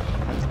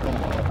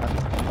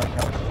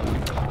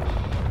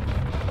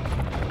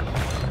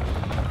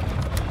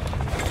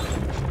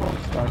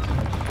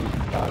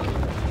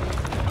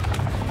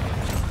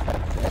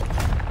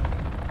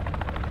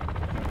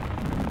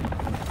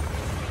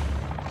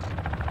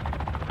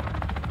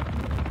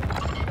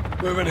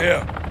 Moving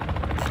here.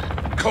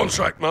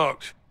 Contract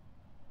marked.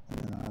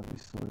 And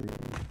obviously,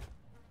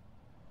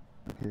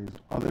 okay, there's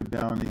other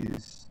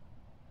bounties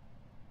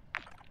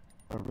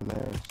over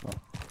there, so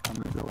I'm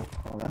gonna go.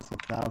 Oh, that's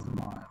 1,000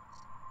 miles.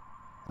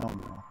 Oh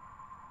no.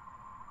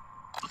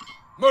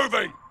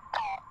 Moving!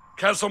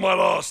 Cancel my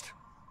last.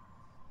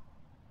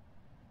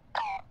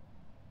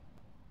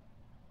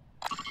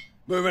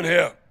 Move in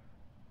here.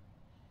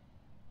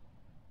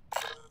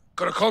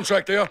 Got a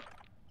contract here.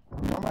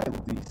 Not my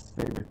least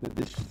favorite, but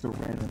this is just a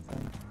random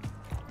thing.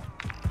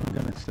 I'm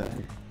gonna say.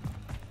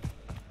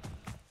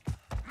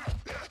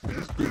 I'll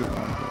just do the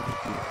one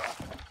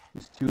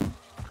here.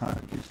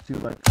 There's two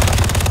like.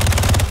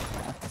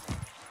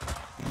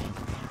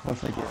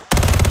 Plus I get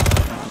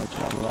like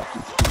level up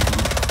these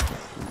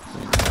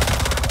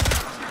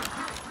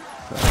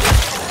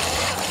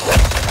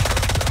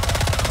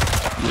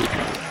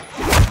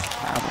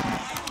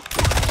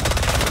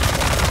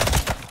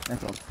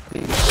that's a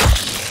big.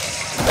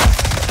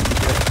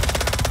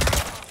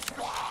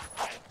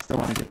 Still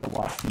want to get the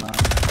watch 9.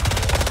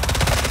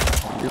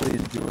 I really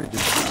enjoyed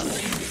this.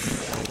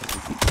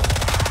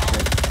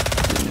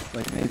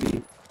 Like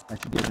maybe I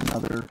should get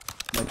another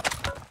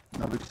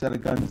set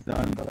of guns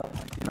done, but I'm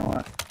like, you know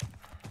what?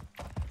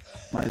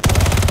 Might as well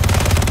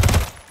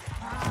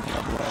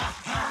level up.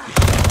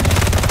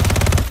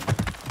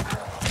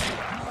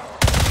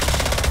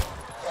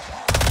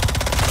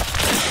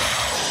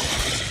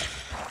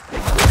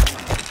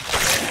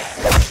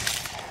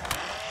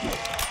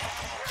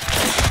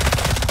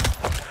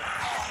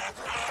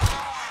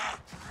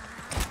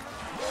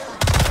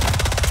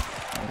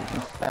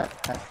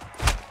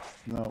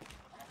 No.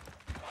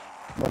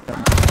 Look,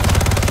 I'm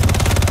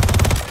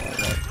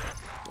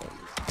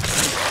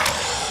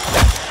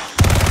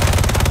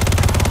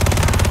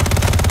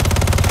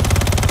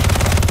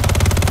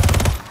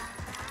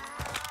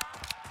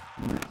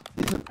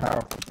these are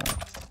powerful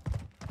guns.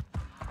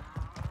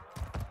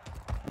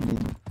 I mean,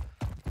 to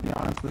be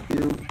honest with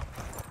you,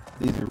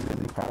 these are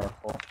really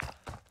powerful.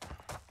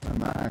 I'm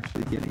not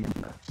actually getting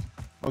immersed.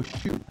 Oh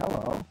shoot,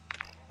 hello.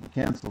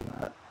 Cancel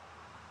that.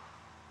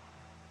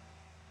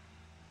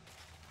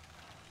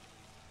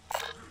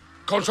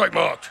 Contract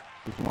marked.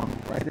 There's one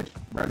right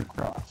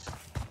across.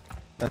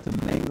 That's a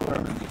mangler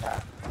on the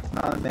back. It's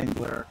not a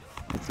mangler,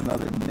 it's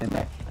another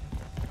mimic.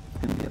 It's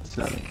gonna be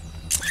upsetting.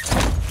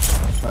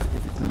 But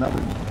if it's another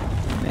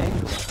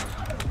mangler,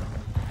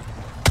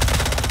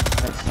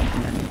 that's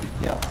something I need to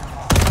kill.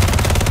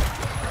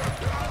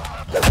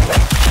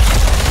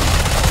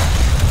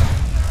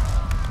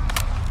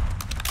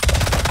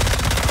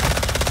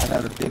 I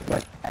got a big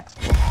like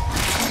export.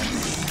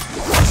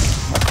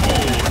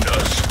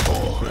 Bonus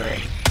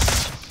point.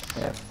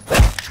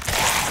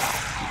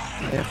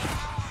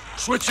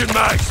 Switching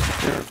mags.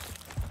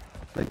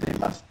 Like they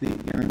must be, you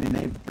know what I mean?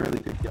 They have really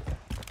good skill.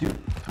 Dude,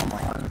 come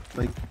on.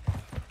 Like,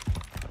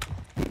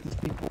 hate these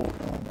people.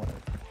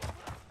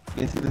 I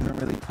guess he doesn't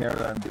really care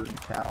that I'm doing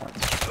the challenge.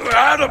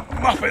 How'd a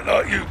muppet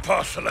like you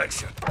pass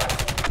selection?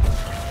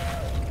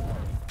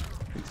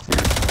 Like,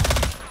 seriously.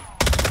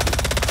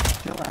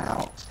 Chill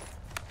out.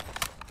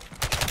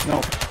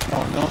 No.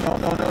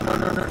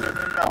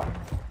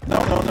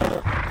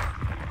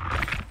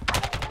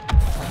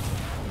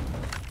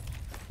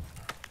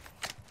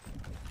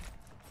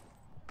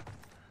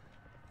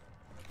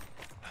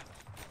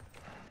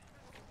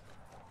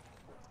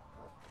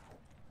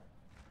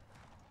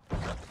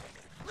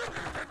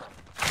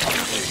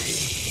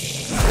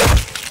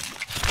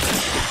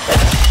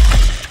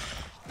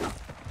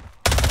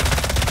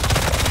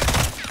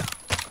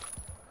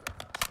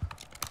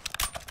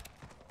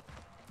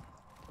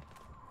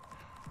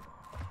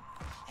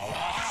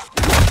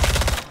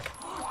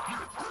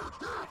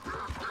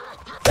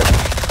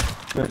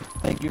 Good.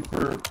 Thank you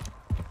for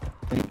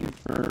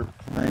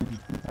landing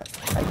that.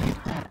 I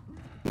get that.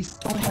 He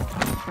stole my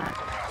contract.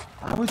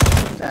 I was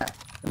doing that.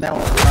 And now I'm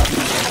not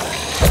doing that.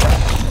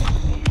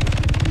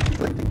 It's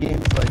like the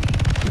game's like,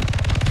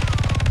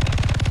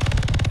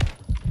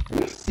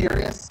 are you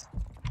serious?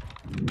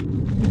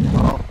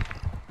 Oh.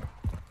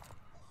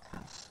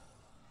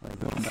 Like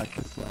going back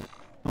this way.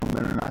 I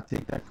better not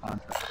take that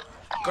contract.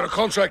 Got a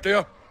contract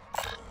here.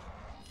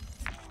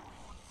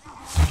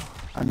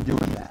 I'm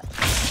doing that.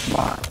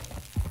 Why?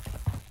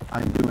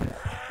 I'm doing it.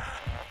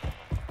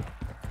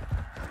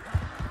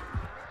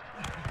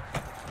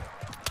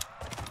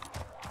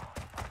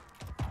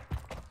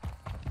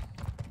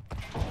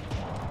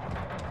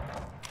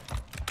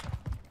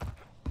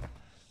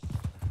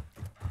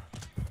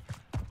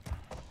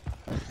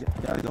 I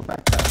gotta go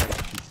back that way.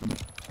 Some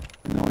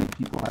annoying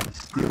people had to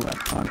steal that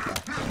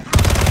contract.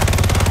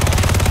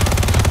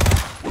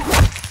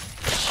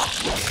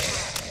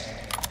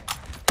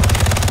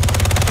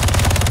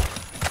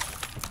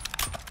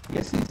 I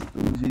guess these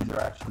Uzis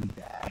are actually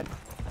bad.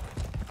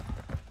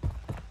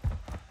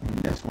 I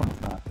mean, this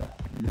one's not bad.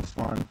 And this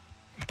one,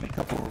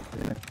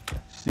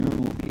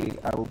 soon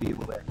I will be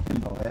able to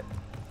kindle it,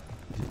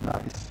 which is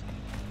nice.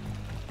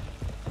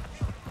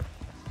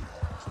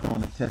 Just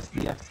going to test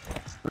the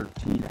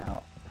X13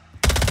 out.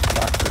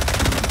 Block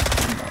 13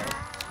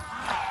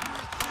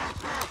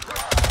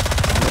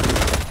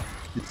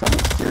 Did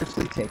someone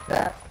seriously take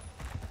that?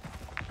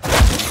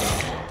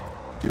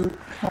 Dude,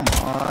 come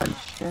on,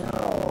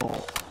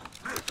 chill.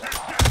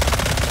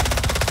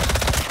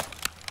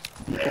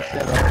 People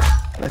said, oh,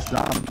 less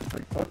zombies.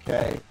 Like,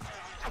 okay,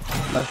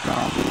 less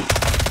zombies.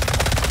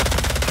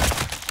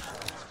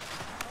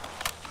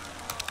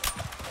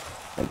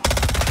 Like,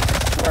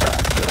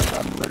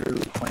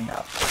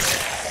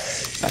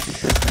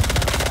 efficient.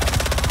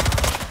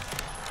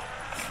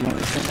 The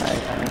only thing I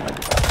don't like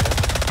about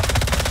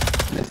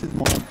this is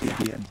more than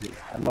DMZ.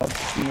 I love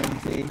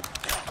DMZ,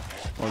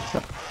 well,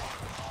 except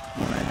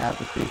when I have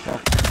to face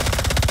off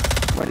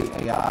sweaty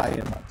AI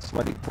and like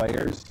sweaty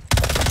players,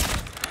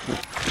 which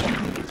for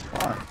me is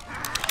fun.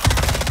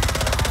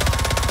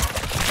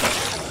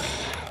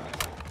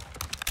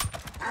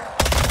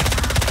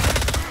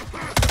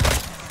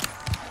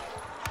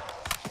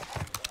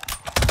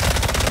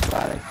 I'm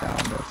glad I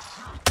found this.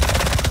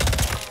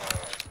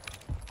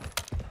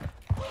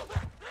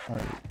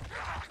 Alright.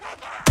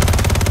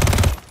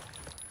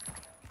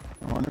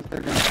 I wonder if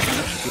they're going to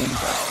finish the game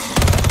back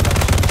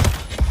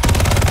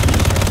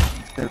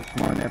instead of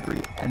throwing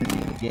every enemy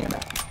in the game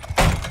at me.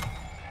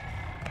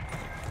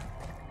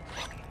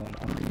 So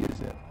I'm going to use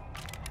it.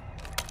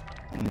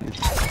 I'm going to use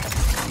it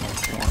on my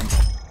form.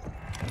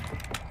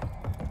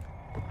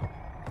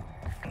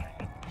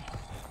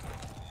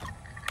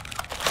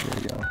 There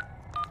you go.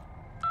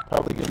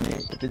 Probably going to be,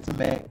 if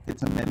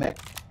it's a mimic.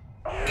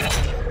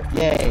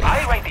 Yay!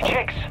 I write the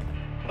checks,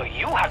 but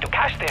you have to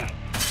cash them,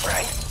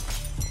 right?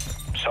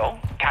 So,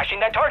 cash in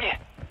that target.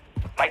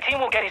 My team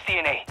will get his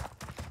DNA.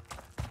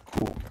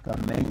 Cool. Got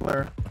a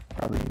mangler.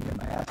 Probably gonna get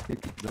my ass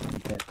kicked because I'm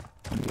gonna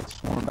get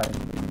swarmed by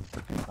any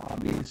freaking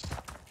zombies.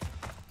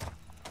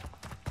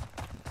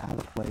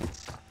 Pallet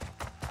plates.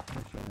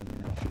 Which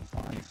I should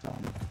find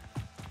some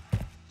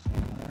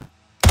somewhere.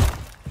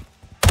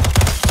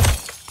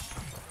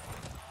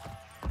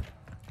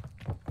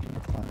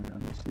 Let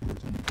me see if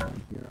there's anything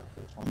here.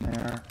 There's one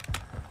there.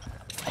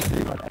 I'll tell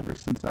you what, ever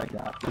since I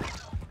got this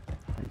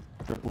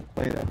triple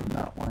plate, I do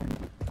not want to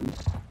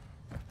lose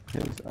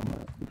because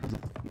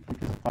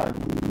if I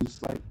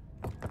lose like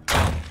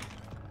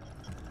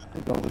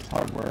all this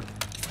hard work,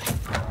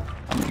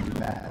 I'm gonna be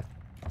mad.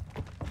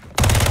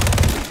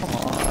 Come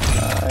on,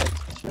 guys,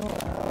 chill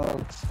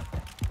out.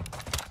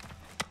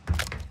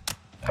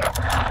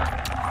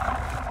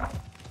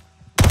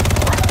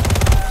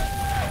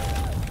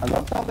 I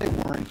love how they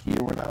weren't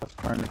here when I was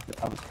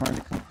trying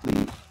to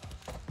complete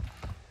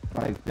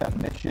like that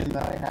mission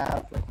that I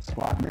have, like the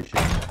squad mission.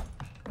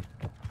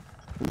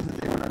 It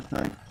wasn't there when I was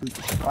trying to complete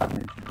the squad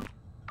mission.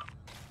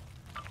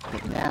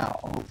 But now,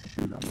 oh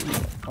shoot, I'm gonna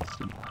get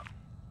custom.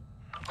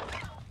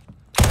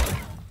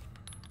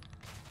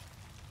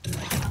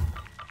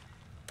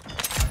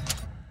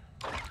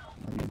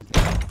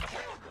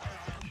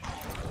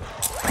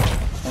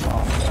 Come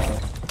on, bro.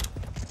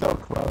 So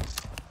close.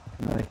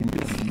 And then I can do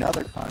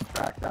another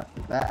contract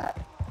after that,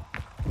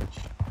 which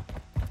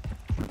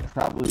would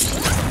probably be the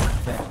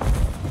thing.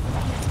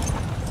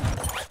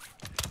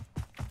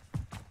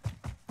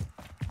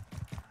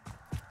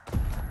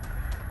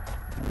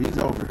 He's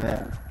over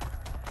there.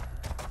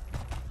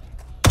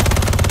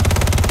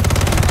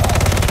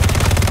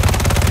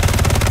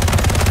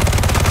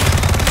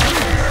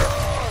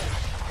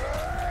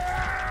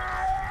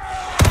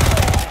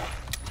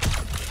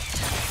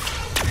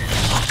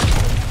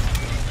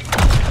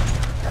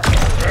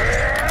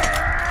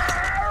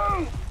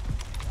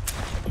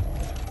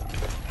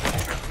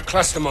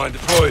 Cluster mine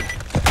deployed.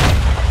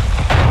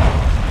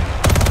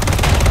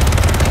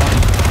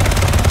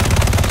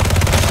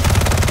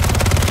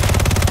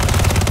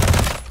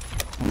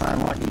 And I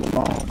want you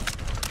alone.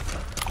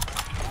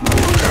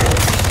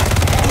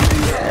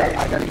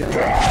 I gotta get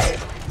away.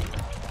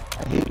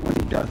 I hate when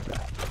he does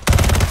that.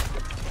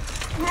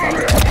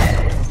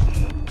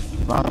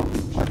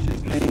 Ronald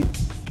punches me.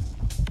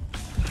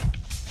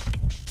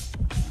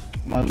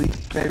 My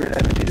least favorite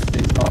enemy to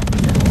face off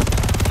with him.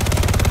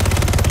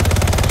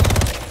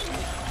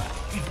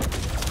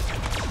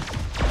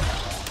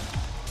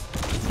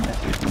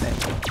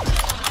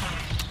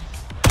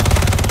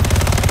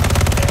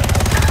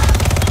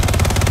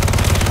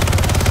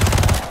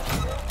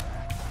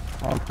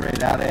 Oh,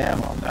 great, out of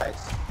ammo,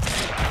 nice.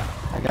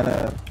 I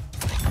gotta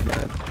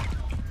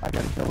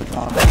kill a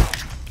zombie.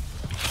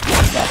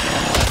 Drop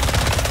ammo.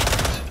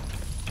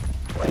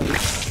 Wait.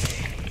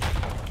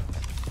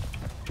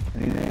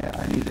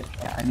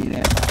 I need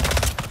ammo.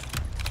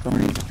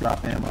 Someone needs to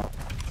drop ammo.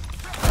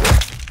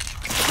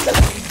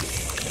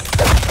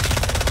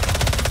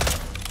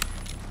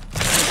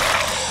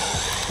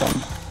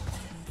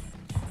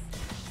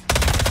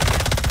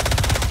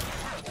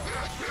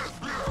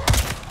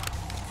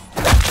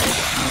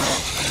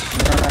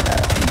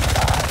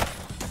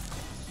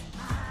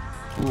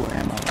 Ooh,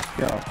 ammo, let's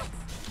go.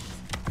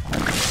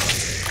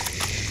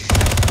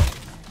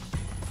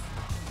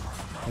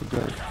 Oh,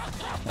 good.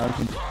 Now we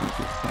can just keep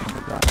this thing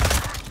to gun.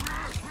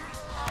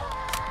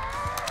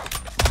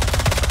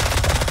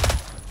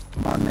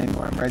 Come on,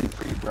 Mangler, I'm ready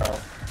for you, bro.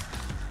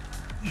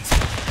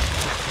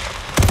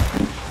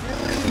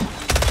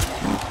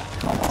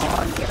 Come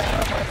on, get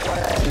out of my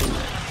way.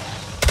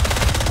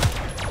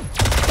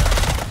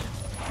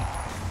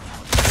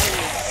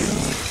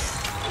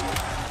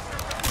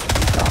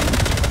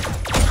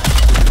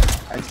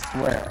 I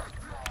swear.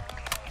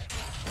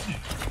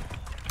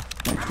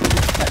 My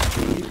biggest pet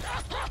peeve is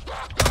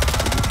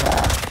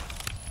that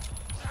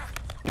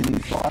in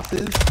these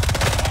bosses,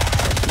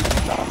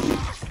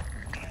 zombies,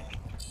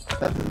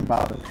 That doesn't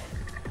bother me.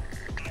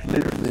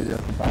 Literally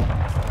doesn't bother me.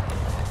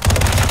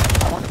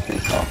 I want to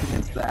face off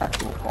against the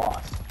actual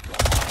boss.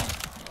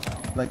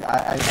 Like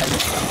I'm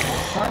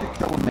trying to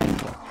kill a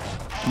mangler.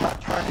 I'm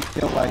not trying to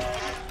kill like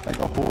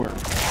a horde.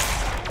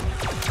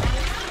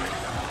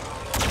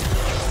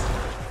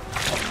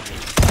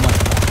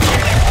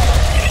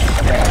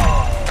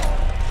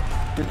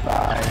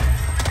 Goodbye.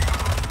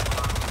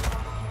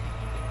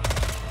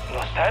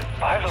 Does that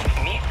pile of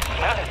meat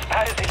smell as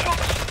bad as it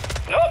looks?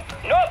 No,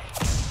 no!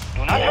 Do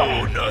not drop me.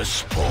 Bonus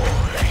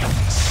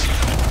points.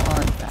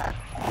 I'm back.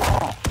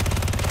 Oh.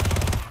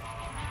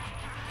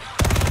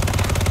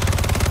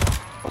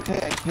 Okay,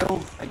 I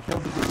killed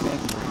the big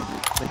mangler.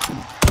 They can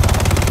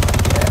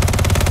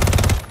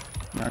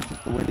not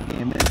just the way the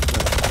game is,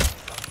 but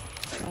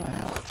chill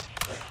out.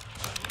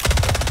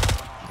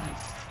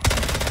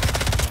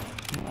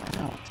 Chill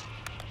out.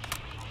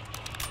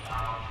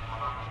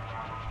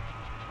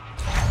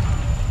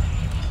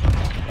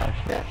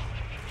 Okay.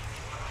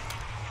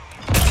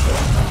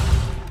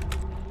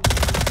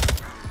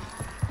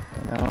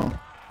 Now,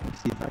 let's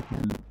see if I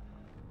can.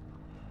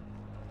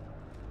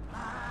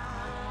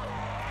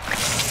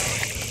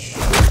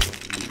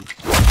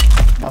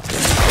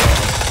 Nothing.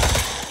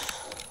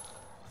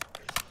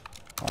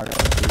 I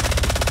gotta do.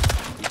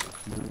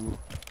 Let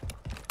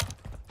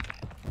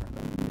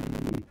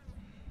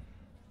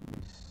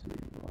me see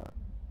what.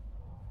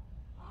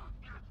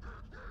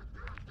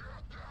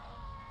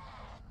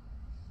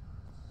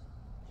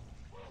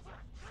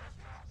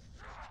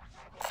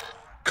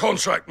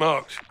 Contract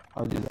marked.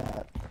 I'll do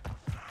that.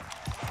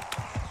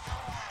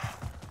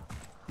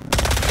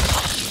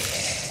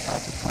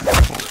 That's a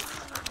pineapple.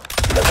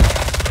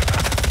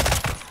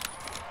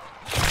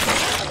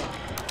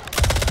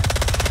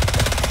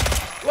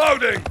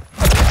 Loading.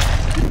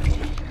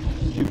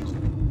 Shoot.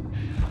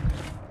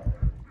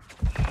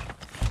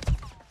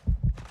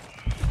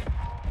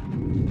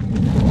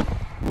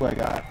 Who I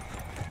got?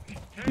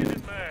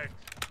 Dude.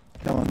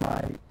 Killing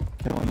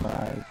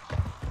my.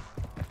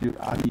 Dude,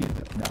 how do you?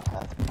 No,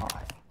 that's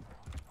mine.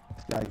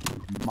 This guy can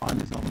mind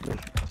his own business.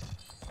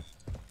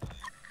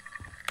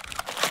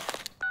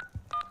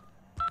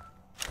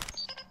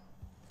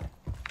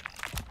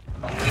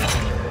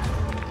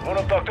 One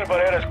of Dr.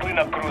 Barrera's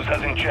cleanup crews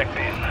hasn't checked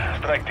in.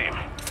 Strike team.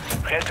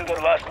 Head to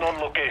their last known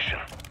location.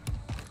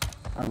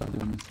 I love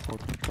doing this full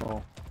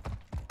control.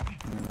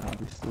 And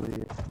obviously,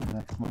 if the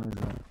next one is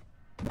a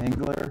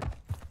mangler,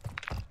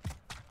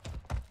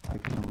 I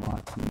can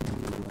unlock new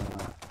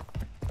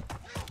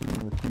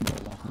Kimbo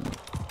weapon.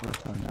 Or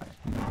sorry, not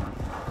Kimbo.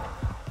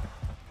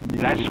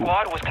 That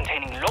squad was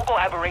containing local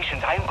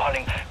aberrations I am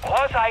calling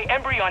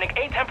quasi-embryonic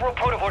atemporal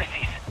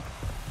protovortices.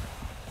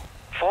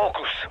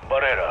 Focus,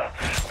 Barrera.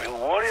 We'll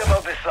worry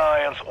about the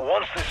science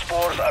once the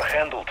spores are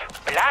handled.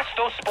 Blast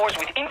those spores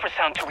with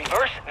infrasound to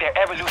reverse their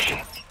evolution.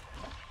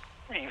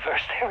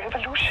 Reverse their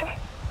evolution?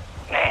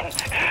 Man,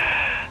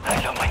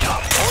 I love my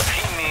job. What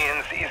he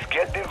means is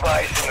get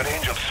device in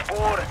range of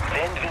spore,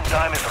 then when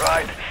time is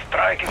right,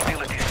 strike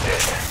until it is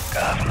dead.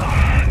 Governor,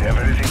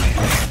 everything is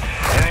easy.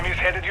 Enemies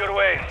headed your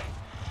way.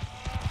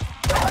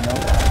 I know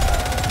that.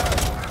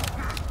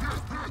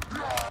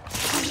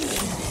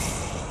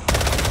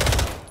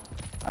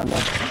 I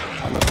love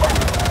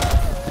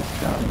this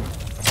done.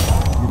 It's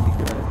really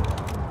good.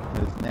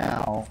 Because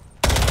now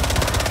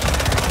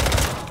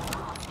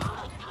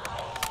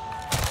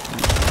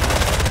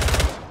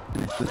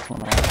finish this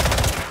one off.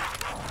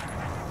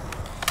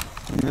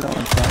 Even though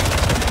I'm trying to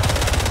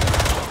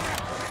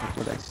look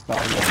what I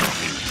started.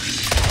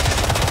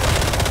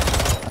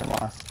 I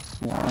lost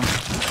Swarm.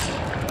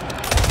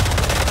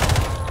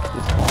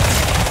 This one.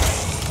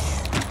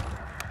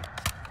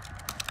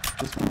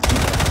 This one's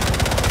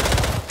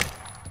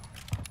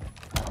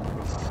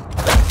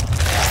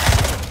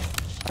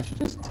I should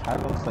just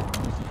title this like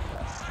Music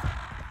Fest.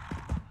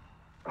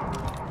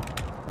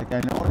 Like I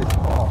know what it's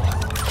called.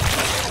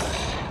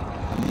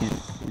 I mean, it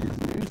is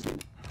music.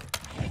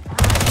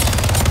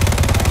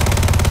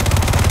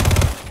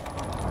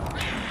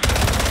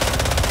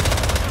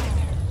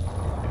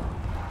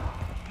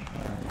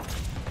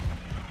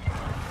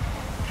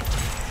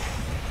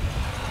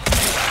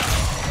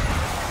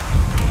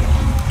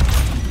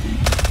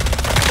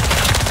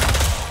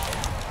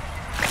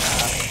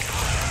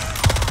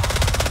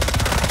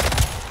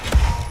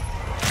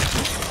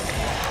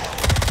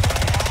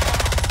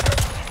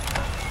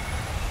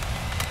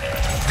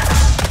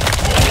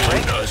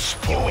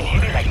 You and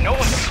hit it like no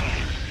one.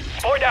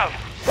 Spore down.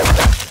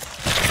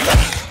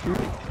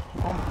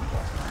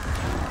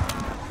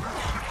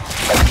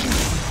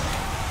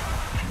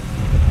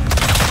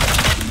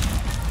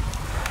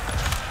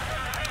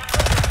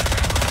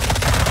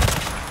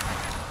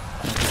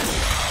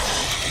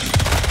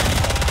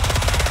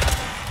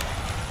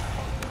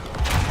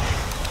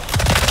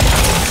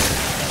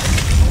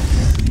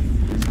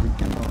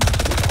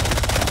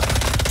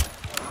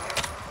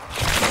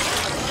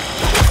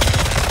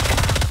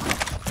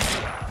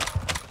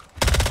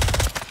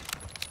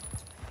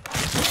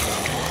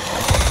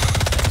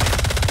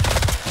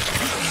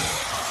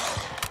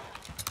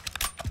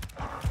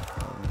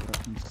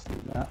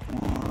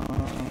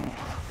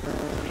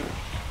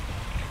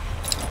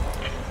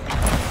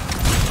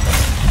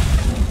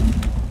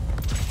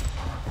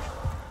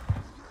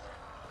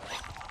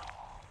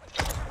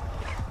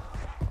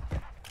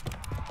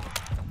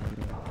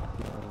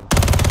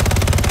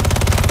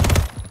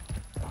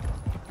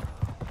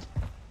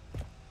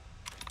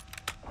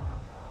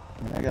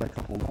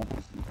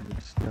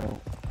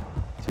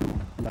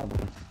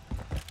 levels.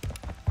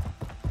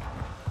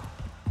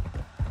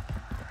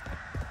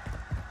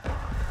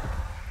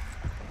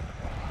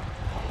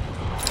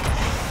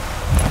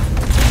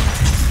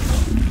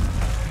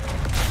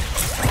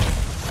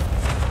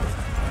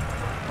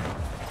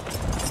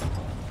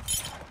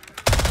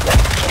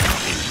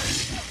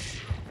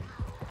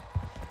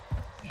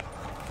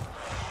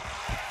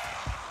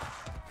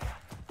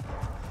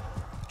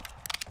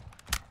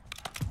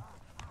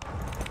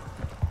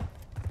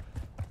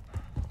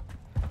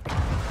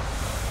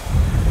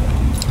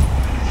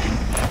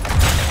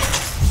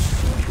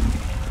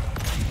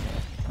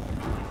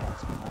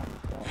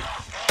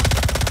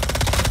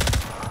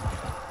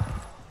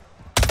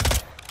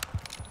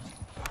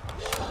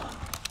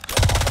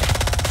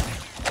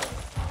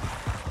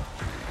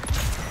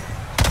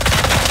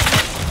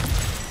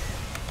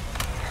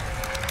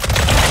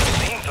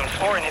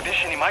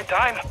 Inhibition in my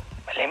time,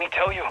 but let me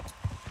tell you,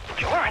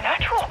 you're a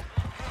natural.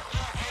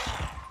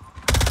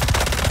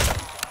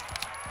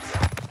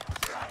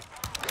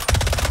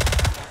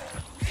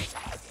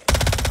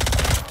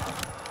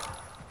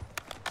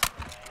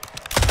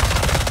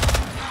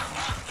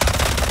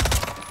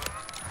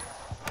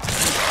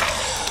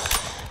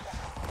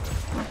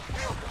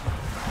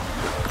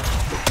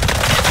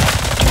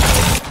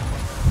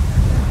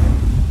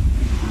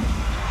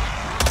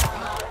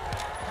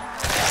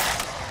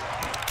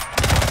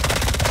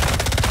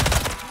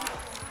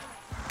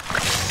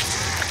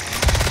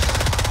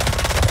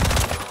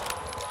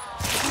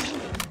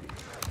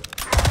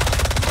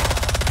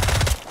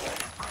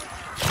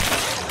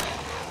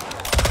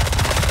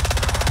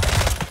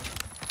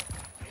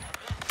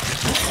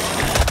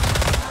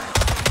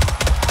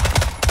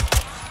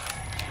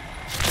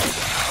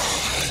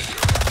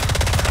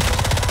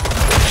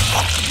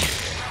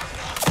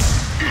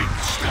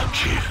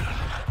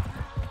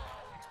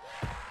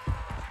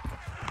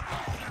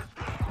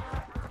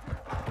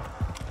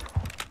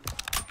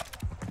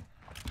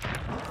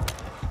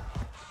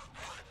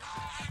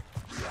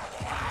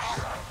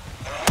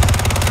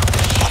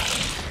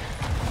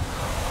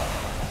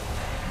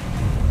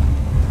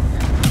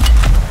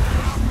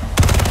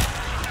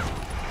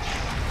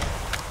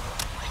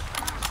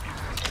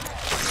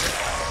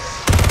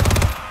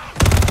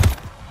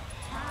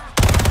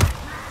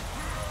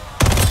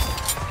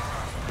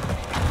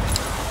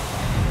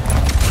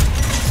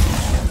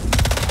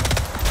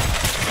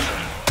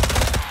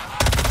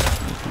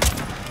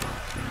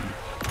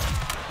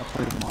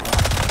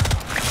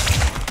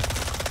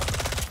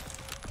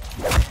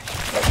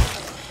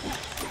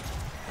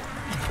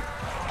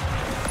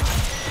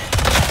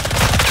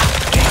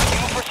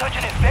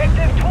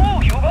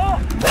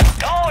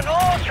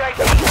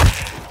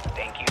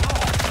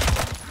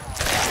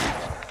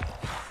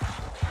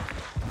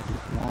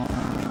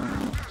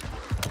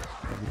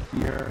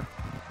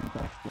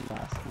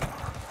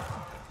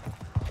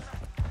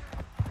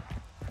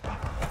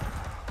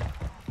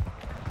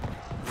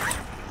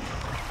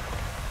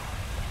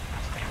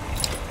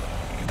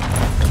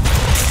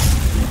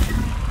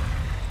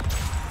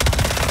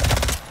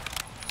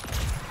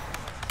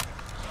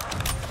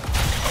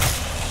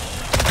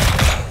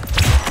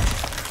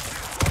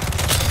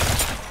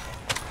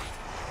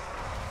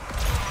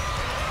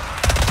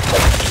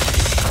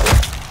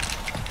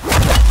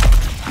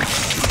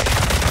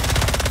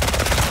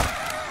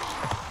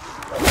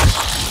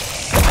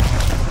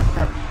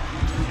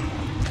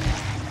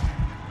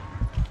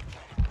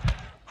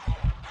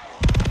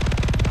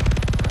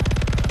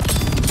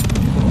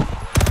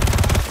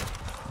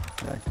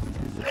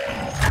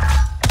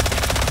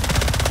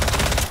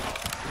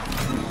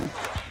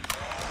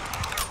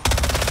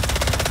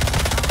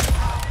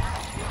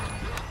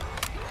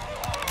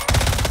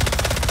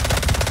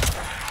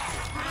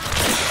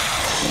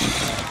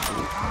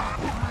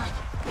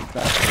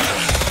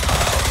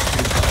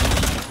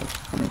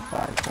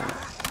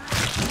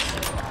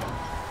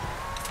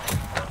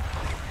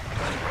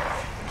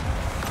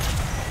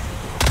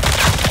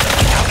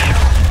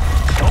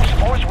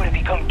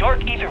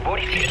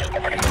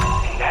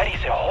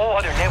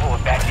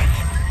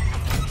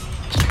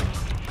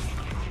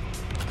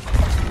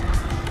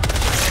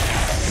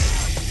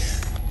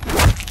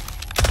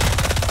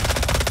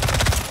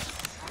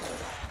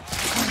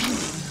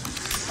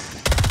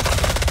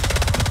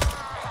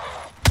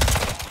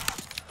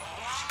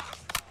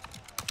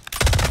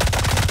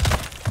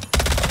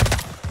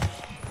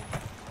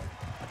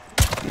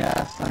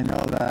 Yes, I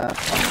know that.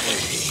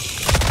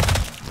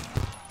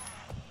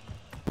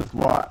 With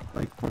what?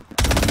 Like, what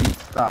do you need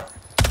stuff?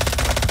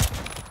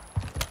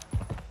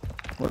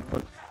 What,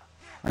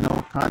 I know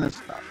what kind of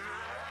stuff.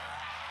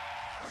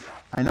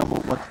 I know,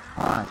 but what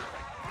kind?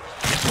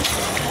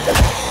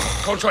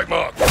 Contract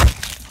mark.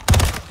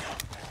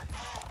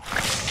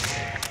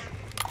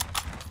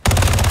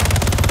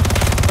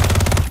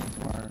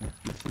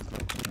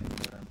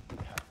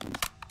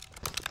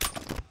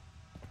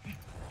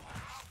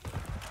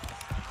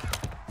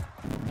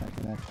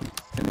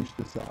 Finish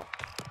this up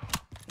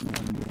in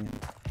one game.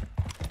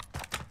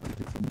 Like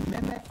it's a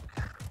mimic.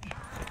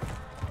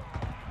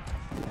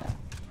 Yeah.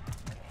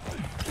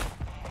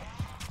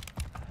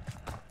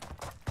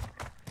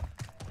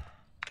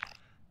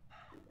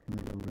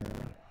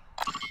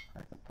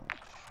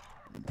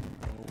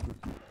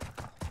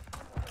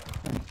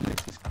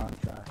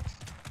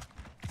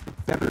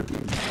 Better be.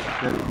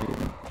 Better be.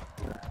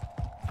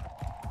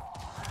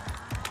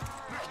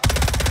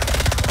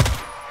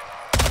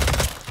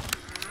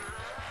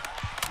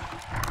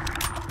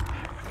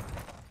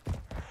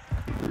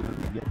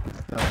 Get this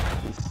stuff.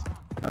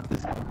 Not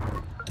this one.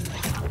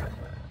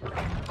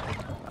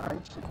 I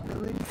should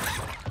really.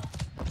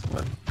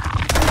 What?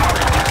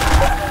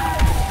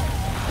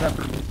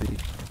 Never easy.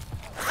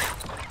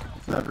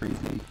 It's never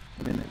easy.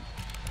 Minute.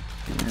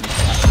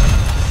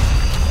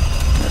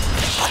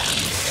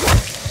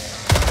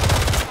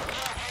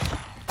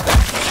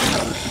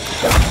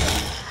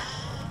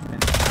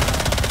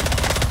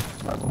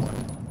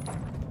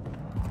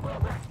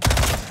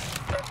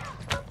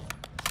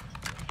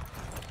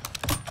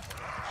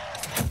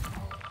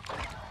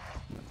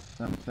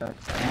 Some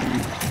text.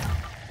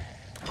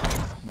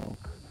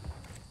 Smoke.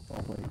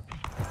 Oh wait.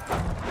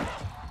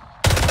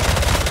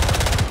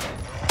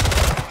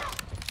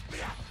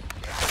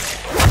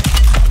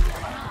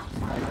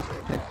 I just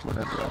picked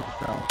whatever I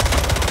felt.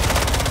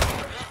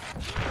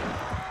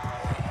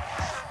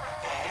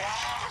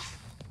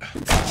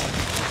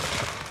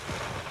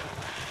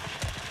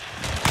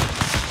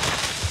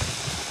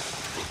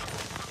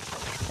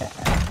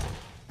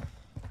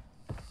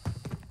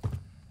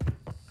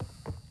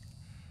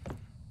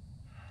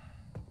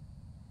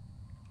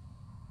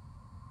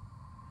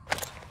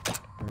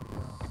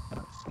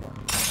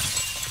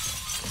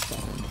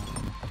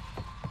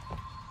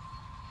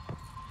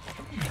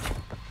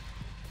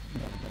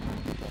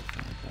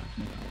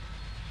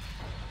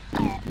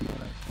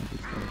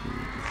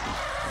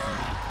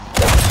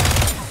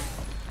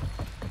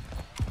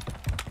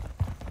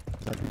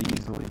 I could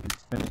easily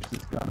just finish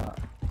this gun up,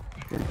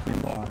 get a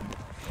kill on,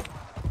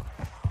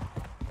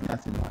 and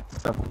that's in like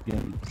several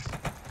games.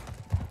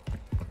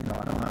 You know,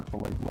 I don't have to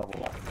like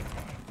level up.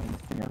 The only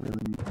thing I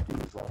really need to do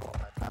is level up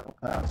my battle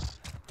pass,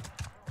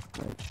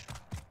 which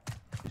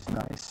is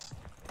nice.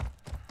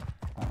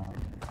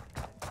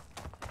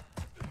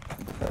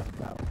 The best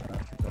battle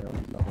pass if I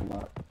already level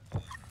up,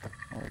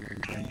 already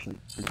eventually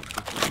pretty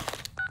quickly.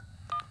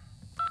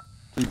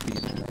 Please be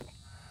like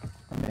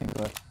a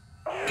manga.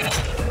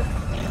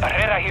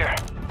 Herrera here.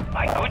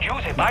 I could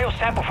use a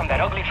biosample from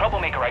that ugly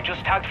troublemaker I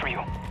just tagged for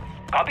you.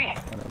 Copy?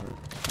 Whatever.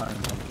 Fine.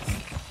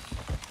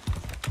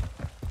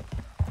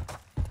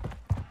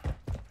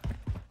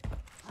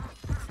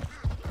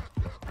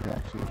 It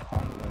actually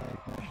found a way I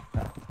can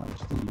pack a punch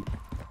the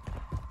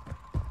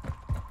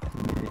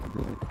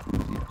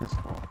Uzi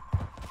pistol.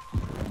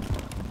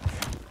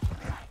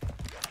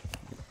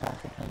 Pack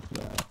a punch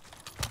that.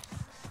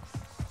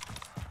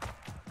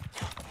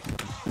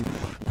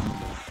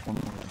 One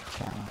more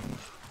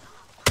challenge.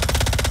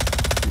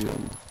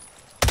 Really.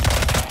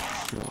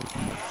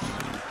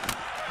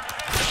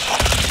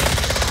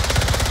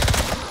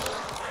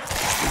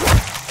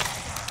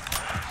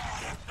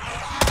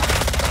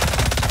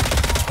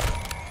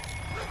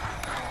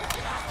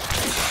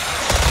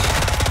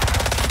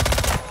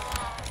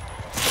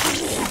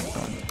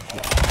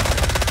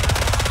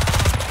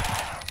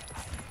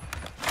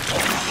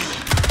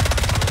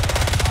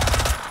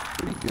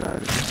 Pretty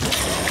good.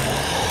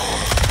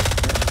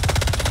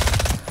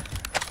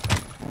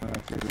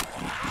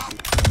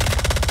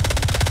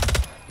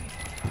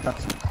 Got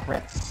some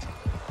crits.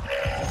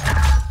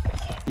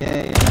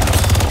 Yay,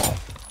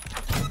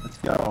 let's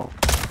go.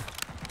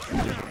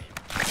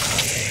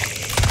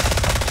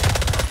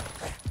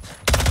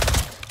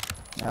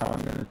 Now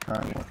I'm gonna try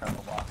and work on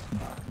the lost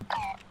mine.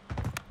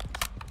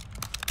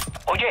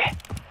 Oye,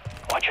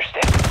 watch your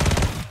step.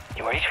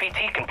 Your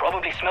HVT can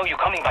probably smell you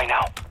coming by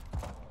now.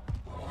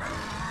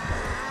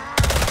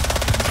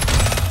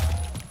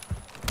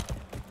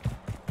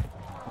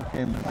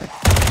 Okay, my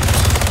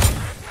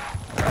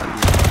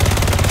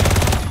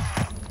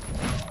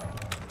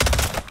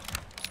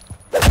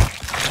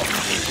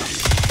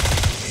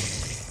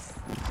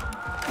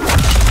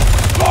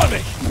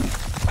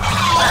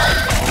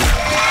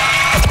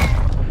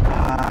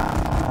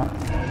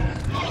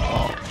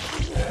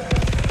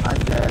I'm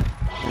dead.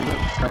 It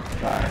looks like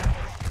fire.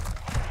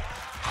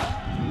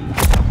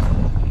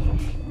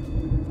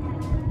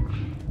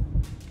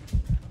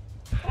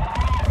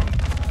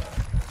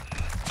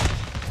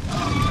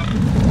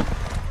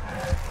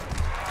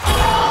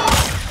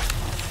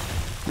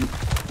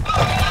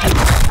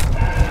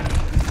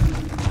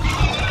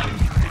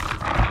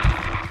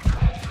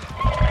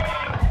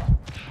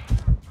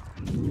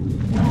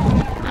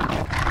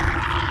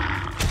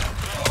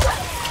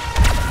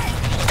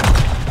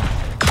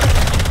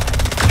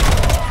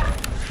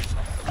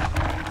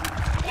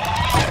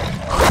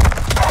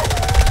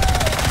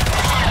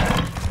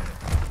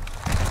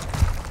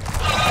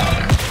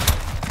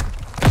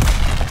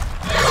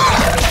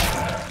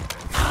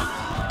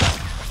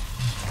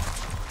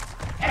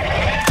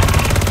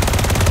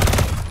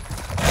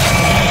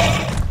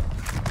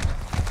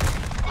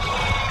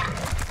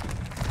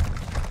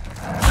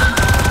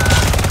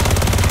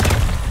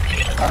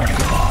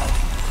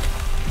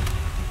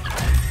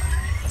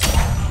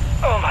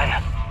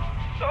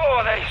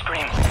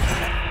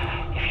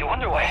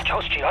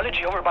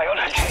 Geology over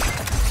biology.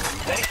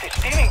 There is a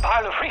steaming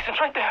pile of reasons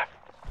right there.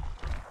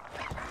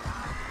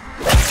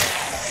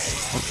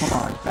 Come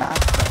on, back.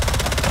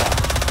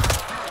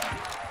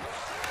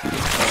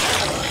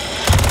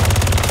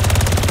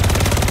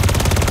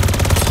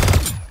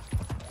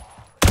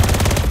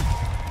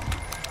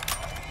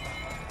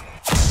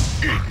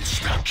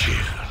 Insta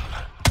kill.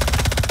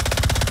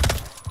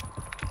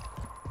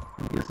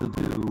 I guess I'll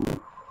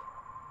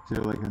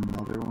do like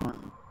another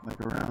one, like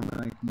a round that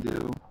I can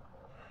do.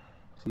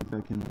 See if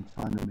I can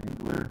find a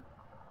mangler.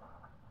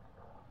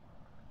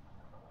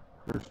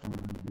 First one I'm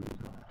going to do is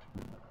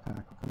actually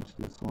pack a punch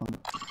this one.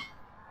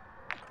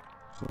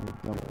 So I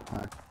double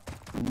pack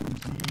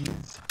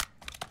Uzis.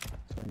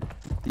 So I have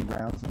 50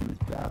 rounds on this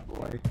bad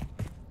boy.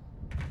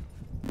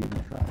 Even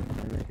try to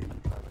maybe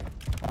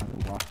find a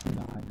Washi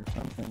 9 or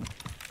something.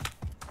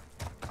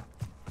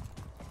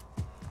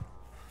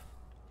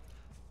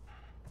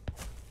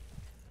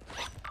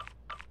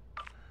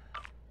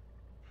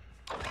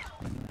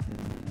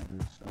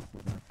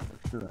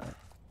 Should I?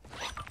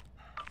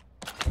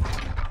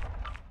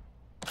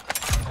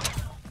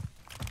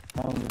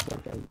 Problem is,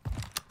 like, I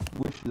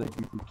wish that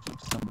you could keep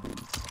some of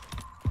these.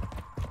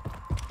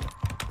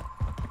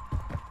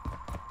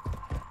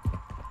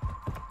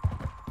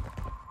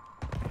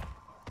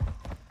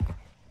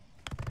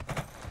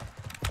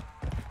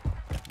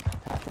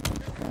 Package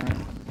and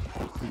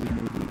hopefully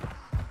maybe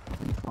I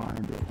can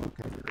find it.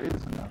 Okay, there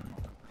is another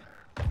one.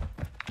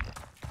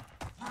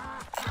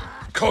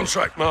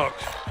 Contract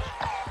marked.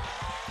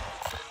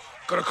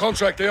 Got a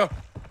contract here.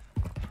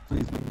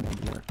 Please be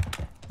mangler.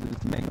 This is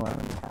the mangler on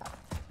the top.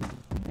 This is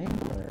the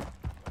mangler.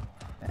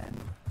 And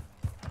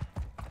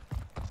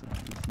so I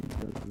just need to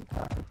go to the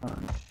pack a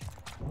punch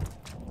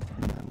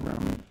in that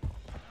room.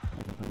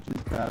 Pack a punch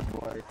this bad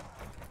boy.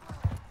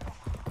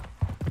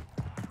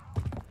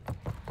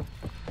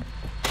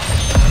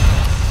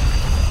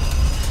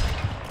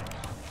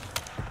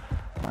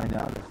 Find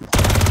out if this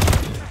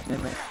is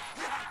mimic.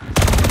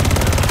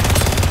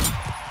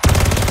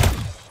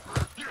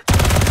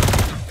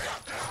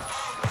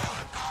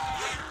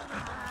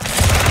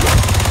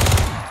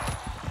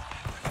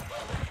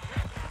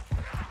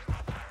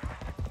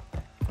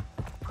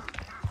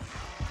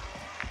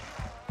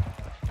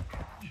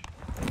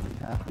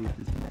 Happy with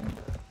this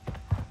mangler.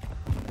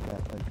 I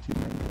got like 2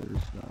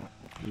 manglers, so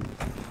hopefully this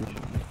is a good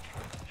one.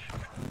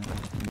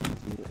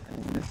 And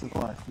this is the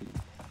last week,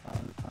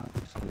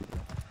 obviously.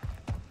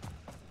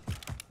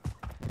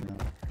 You know,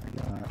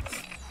 I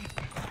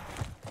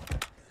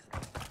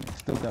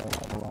still got to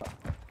level up.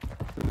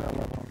 Still got to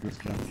level up this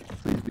gun.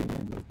 Please be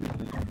mangler, please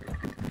be mangler,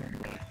 please be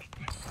mangler.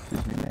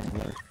 Please be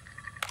mangler.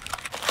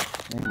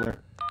 Mangler.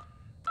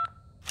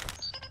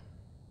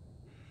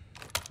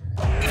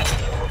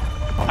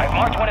 I've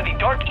marked one of the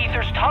Dark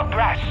Ether's top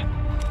brass.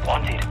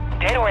 Wanted,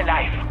 dead or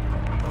alive.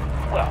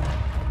 Well,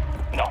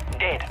 no,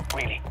 dead,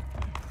 really.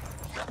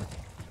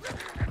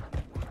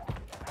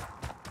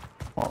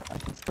 Well, I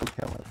can still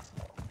kill it,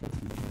 so it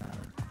doesn't really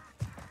matter.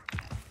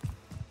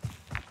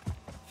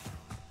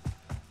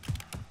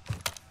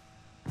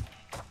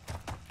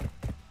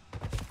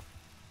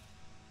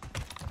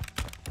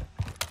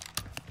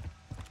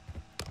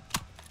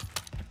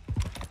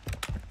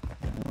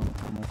 I don't know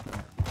how much I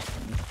have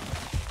on this one.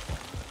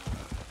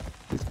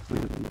 This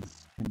clearly is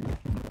Indian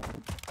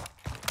mode.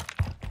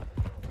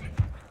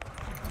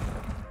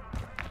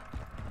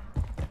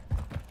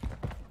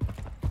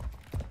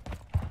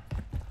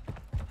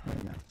 I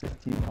got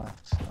 15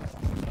 left, so I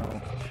don't know.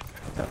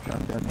 After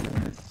I'm done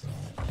doing this,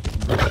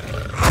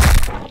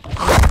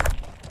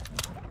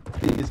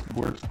 biggest,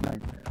 worst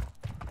nightmare.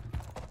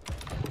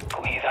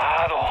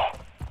 Cuidado.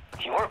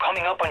 You are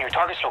coming up on your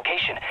target's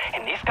location,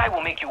 and this guy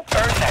will make you earn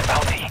that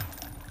bounty.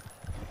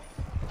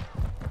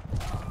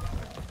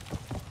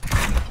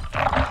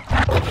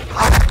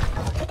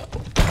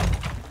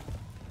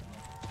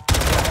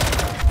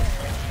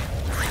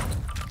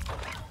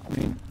 I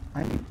mean,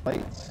 I need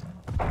plates.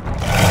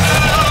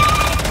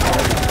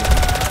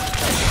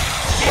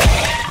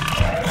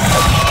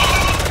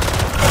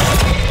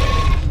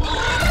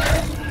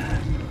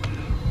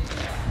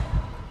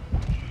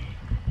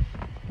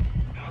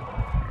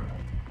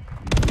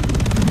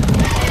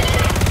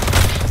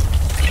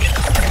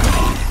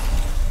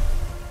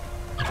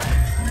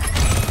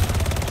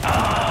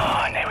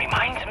 And that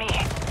reminds me,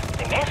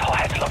 the mess hall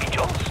has Lucky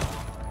Joe's.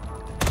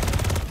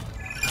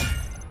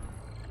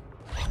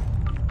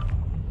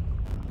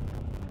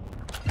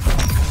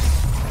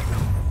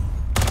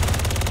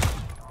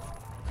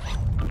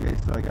 Okay,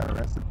 so I got a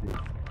recipe.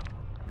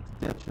 It's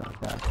dead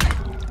shot back.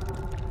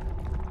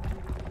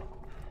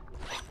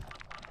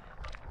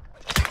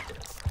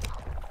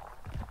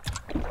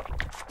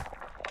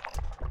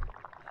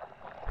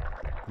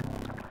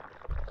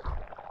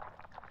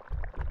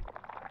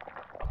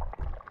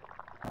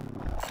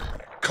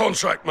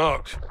 Contract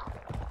marked.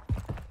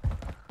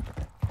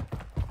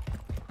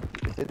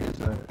 If it is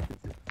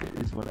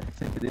what I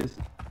think it is,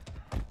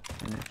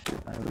 and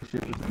I wish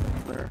it was a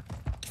mangler,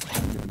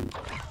 I'm gonna be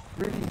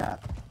pretty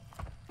happy.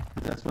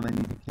 Because that's what I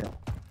need to kill.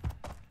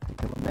 To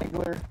kill a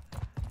mangler,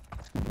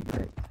 it's gonna be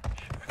great.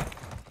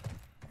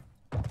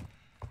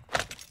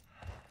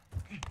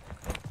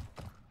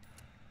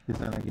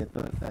 Because then I I get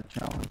that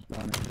challenge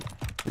done.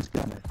 This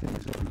gun, I think,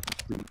 is already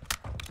complete.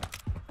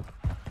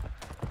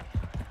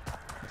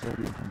 It's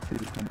already a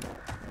completed combo.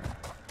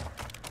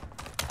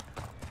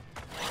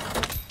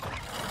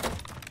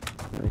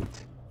 Great.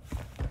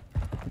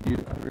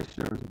 Dude, I wish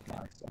there was a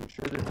buy. I'm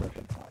sure there's like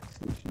a buy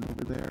station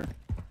over there.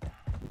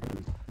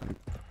 Because like,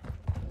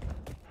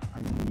 I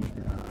need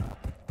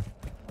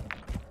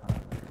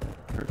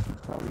the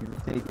person's probably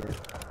gonna take it.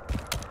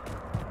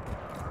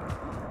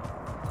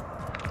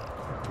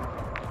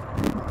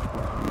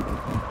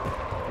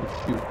 Let's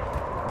shoot.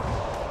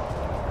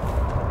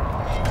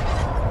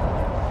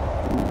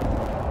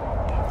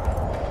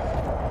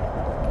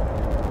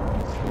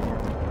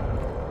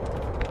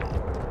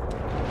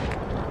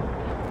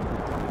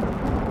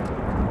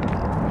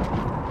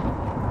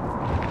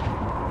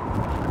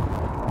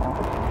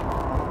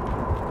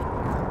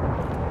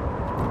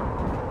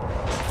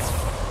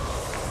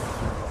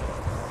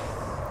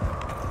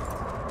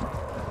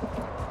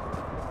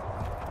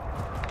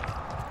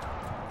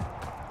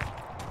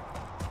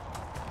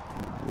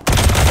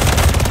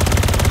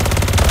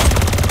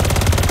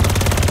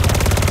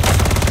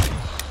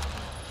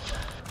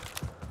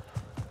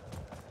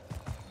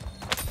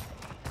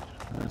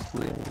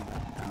 Honestly, I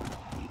don't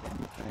need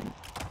anything.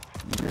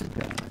 This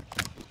gun,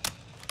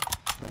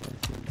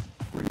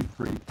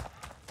 is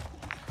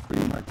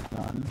pretty much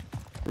done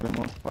for the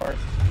most part.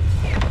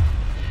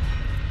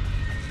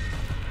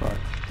 But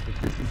if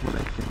this is what I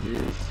think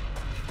is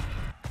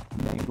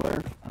Mangler,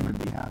 I'm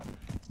gonna be happy.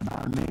 If it's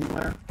not a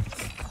Mangler,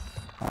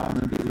 I'm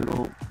gonna be a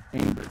little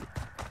angry.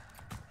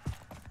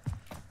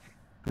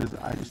 Because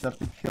I just have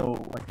to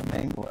kill like a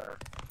Mangler.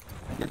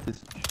 I get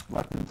this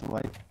weapon to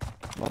like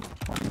level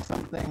 20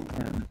 something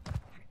and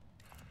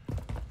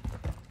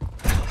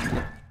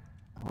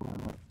hold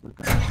on, look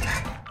at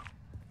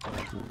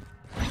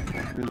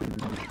I really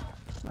need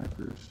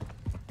snipers.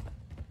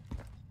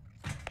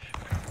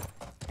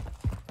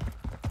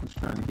 Just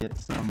trying to get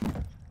some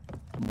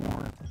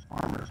more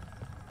armor.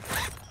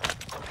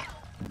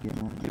 Again,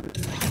 I'm gonna give it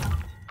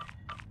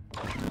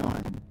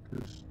 9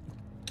 because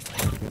I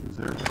feel like I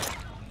deserve it.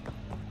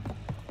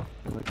 I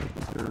feel like I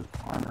deserve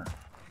armor.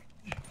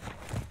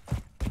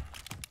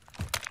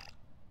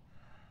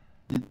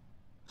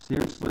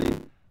 Seriously?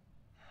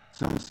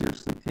 Someone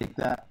seriously take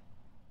that?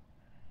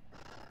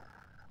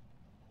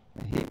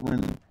 I hate when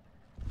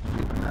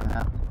that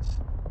happens.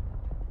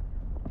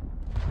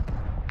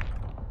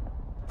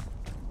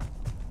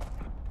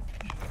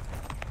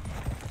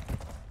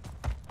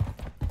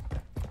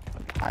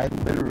 I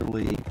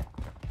literally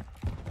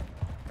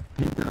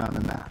pinned it on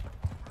the map.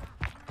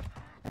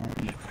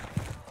 And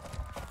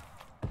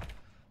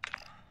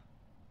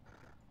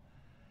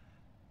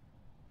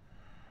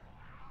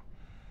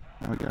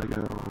now I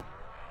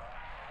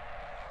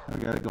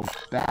gotta go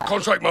back.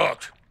 Contract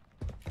marked.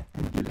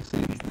 And do the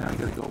same. Now I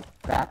gotta go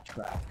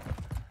backtrack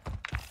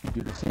and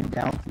do the same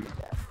down through again.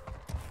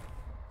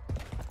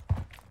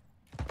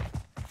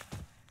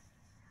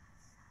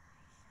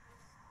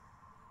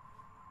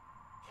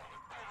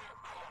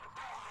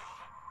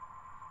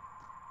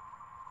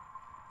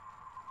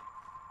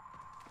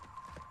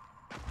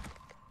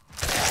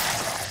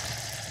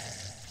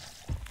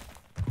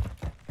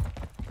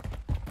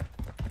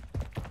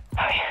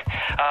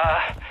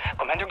 Hi.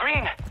 Commander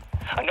Green.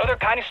 Another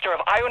canister of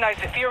ionized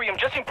Ethereum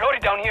just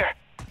imploded down here.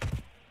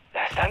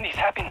 Last time this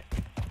happened,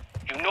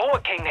 you know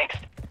what came next.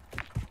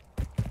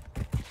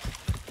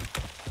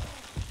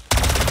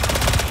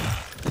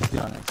 Let's be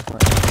honest,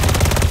 right?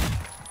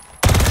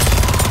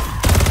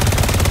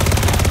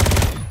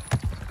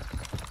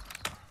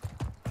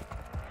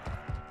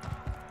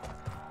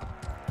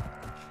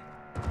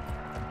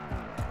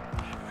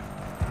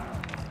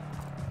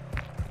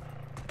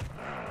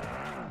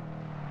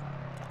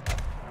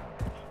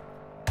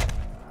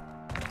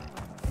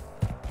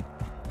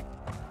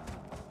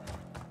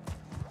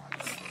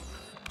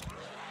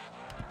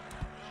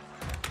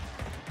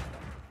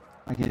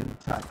 I can't even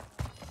type.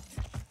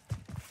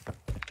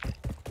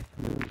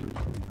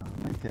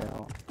 My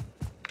tail.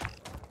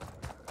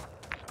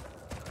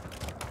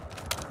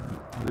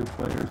 Other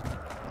players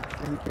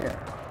didn't care.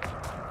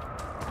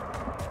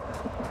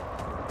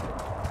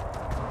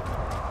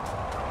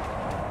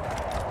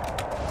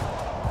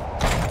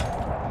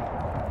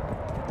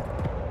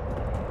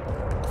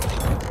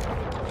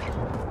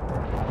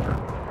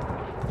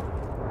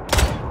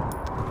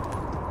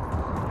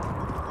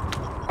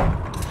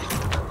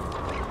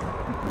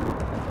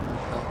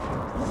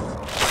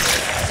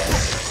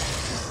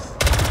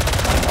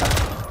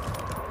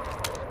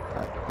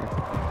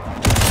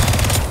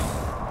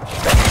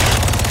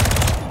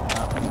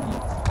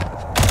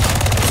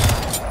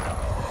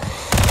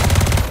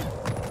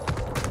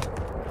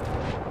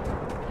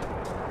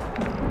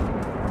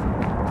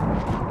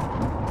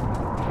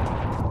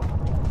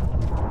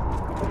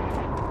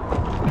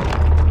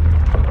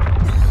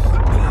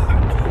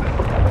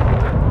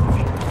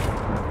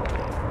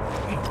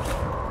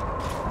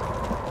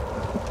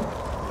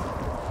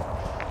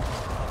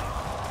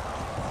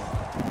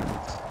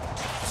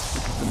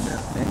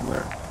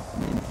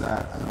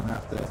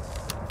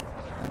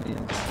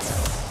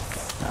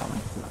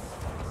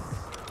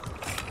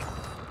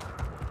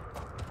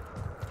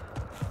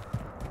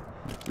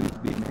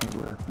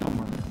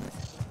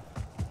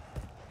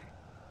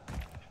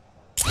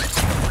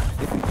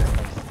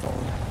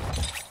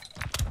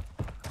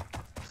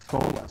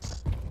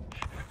 soulless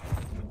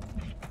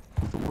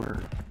is the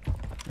word.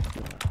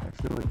 I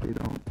feel like they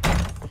don't,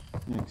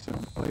 you know,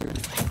 certain players,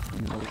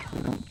 you know,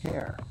 they don't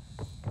care.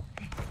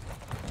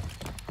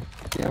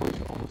 They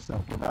always all the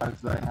stuff with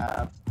odds that I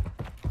have,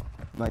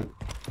 like,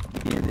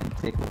 begin and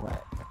take away.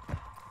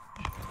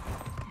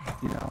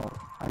 You know,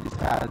 I just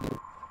had it.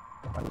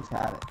 I just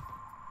had it.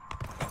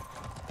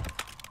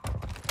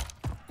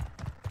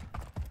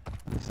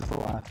 This is the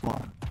last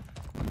one.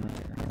 I'm gonna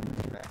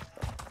get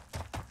extra.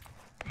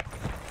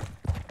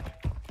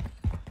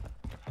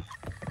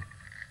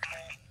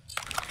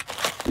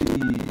 Please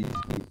be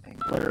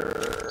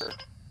angler.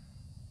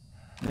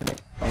 Okay.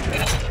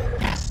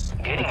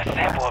 Getting a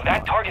sample of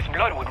that target's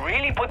blood would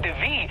really put the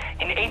V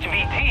in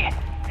HVT.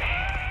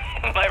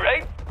 Am I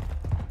right?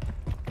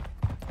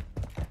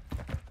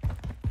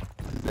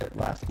 This is it,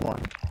 last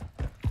one.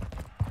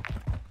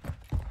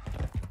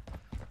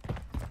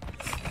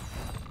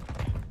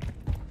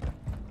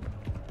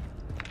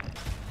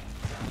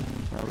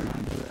 Probably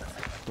gonna do that.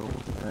 Go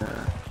over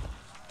there.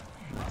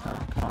 That's how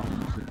it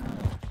comes. And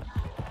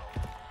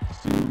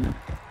soon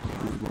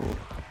we will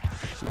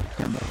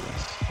September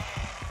this.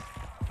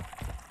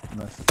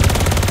 Unless it's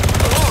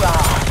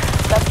Hoorah!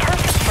 The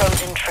perfect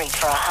frozen treat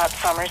for a hot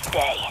summer's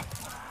day.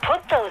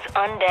 Put those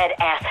undead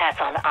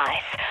asshats on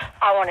ice.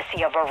 I want to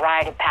see a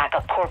variety pack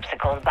of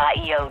corpsicles by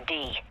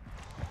EOD.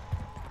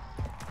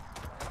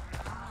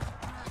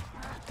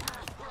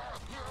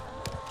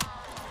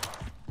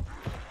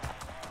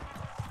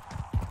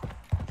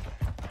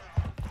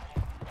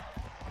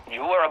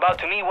 You are about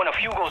to meet one of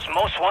Hugo's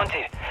most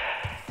wanted.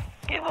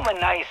 Give him a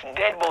nice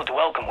deadbolt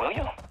welcome, will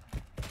you?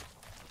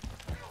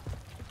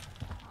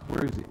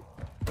 Where is he?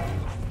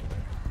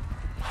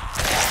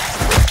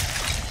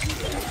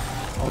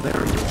 Oh,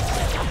 there he is.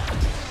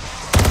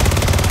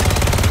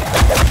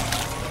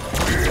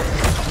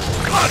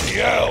 Bloody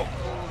hell!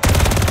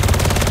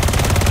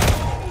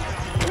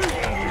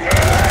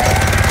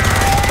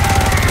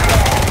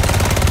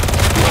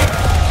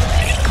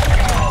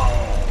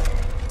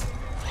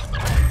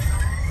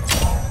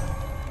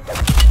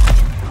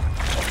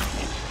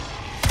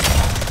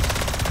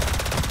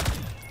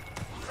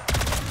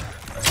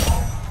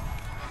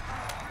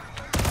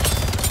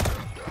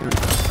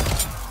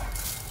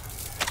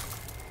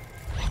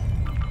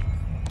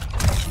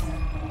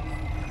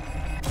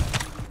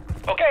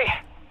 Okay,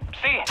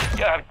 see,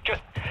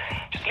 just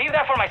leave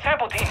that for my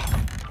sample team.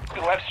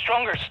 You have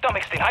stronger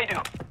stomachs than I do.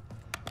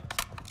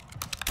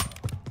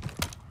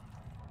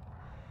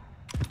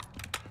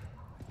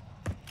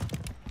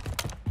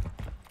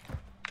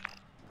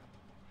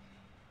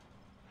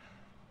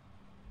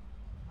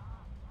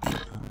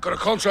 Got a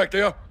contract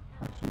here?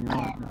 Actually, no,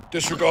 no.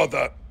 Disregard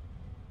that.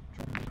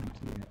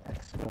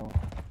 Exfil.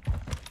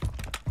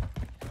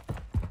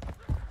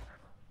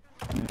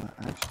 Yeah,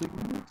 actually,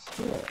 let's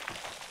do it.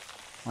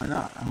 Why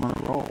not? I'm on a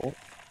roll.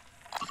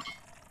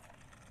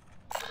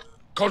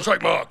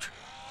 Contract marked.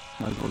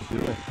 Might as well do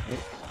it.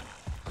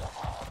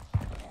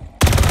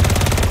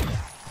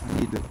 I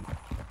need to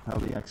tell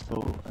the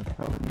exfil. I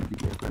probably need to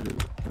get rid of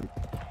it. Like,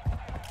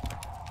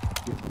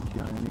 get this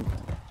gun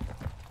anyway.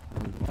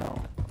 As well.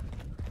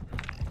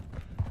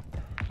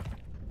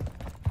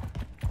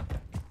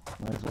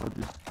 Might as well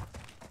just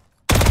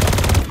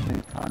as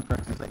many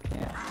contracts as I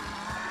can.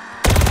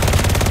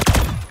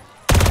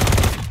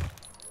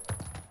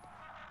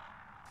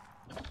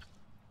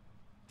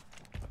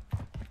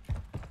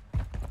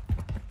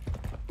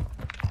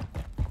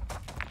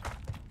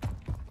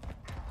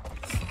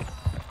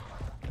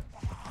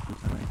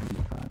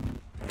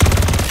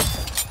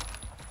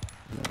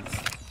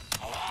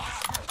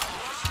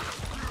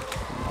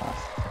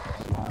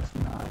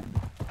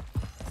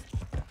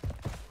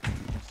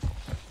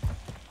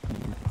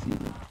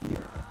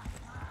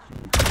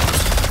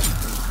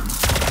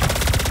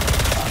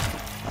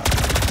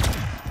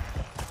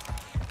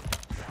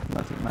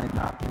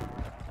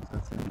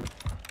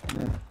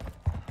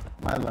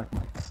 My luck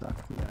might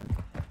suck today.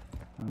 I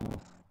don't know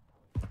if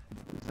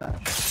is that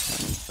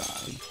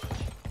inside.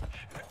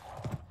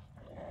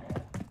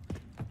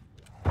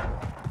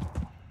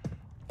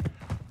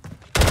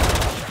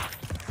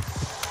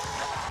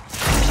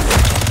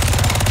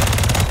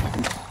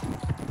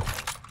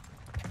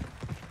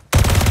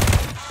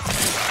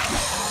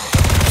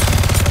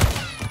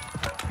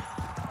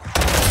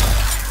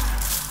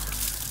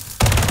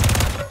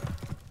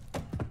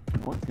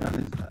 What gun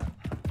is that?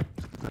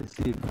 Because I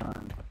see a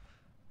gun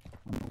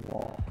on the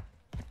wall.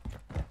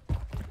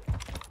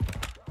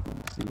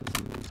 Let's see what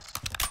it is.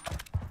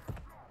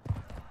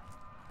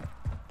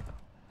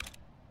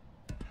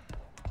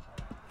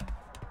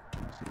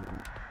 Let's see what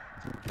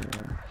is it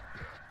there.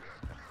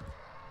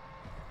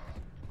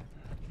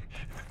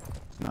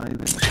 It's not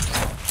even.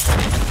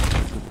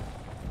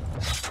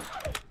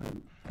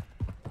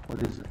 What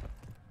is it?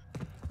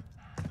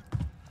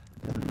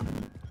 Don't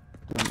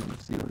even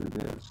see what it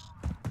is.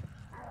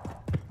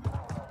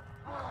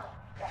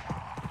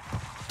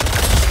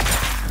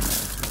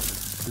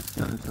 This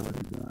gun is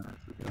already done, I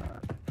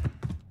forgot.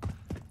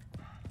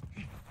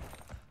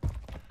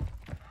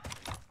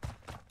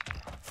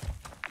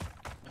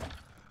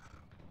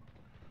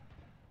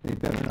 They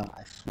better not.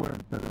 I swear,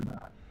 better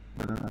not.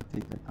 Better not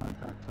take that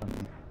contract from me.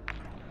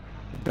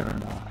 They better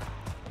not.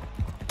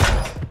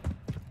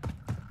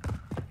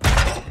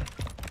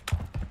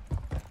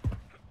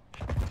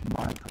 It's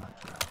my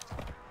contract.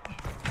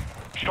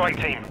 Strike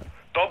team.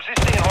 Dobbs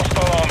is seeing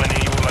hostile armor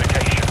near your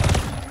location.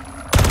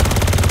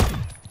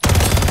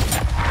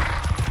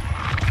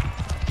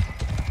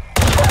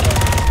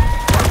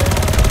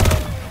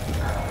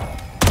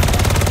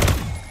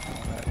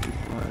 That is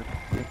what.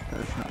 Yep,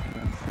 that's not what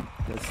I'm thinking.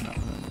 That's not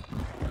what I'm looking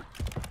for.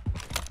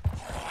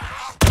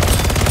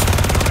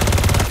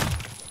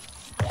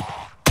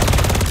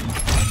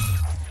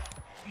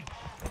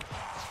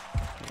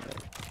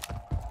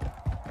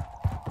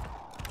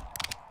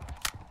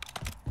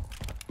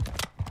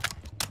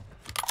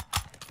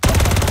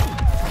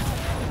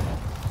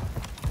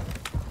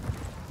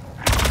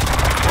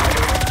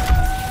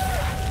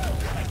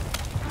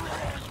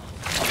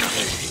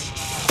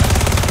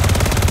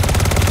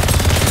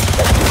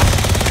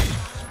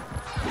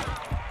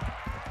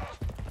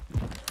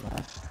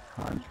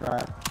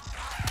 Contract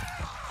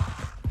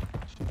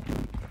should be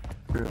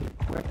fairly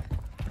quick.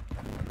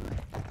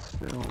 It's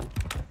filled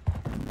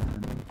and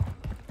then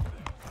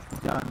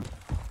done.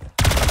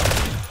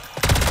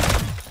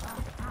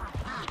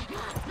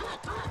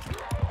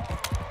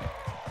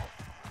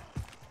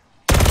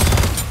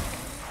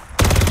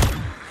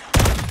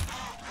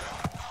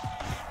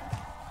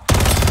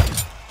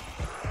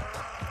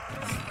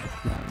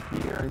 Down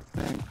here, I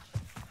think.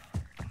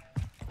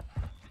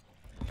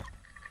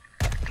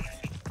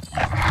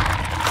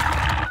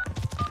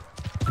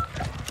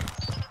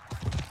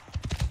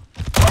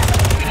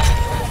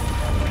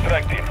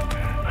 Strike team.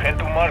 Head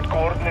to marked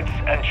coordinates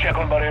and check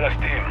on Barrera's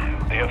team.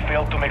 They have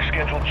failed to make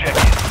scheduled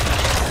check-ins.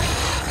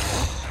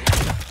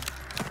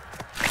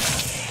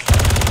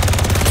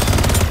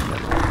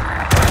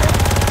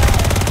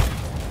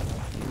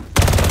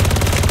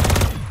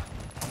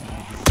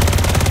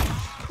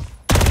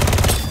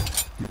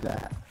 Do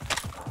that.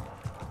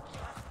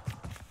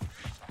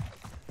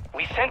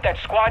 We sent that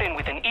squad in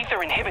with an ether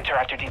inhibitor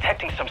after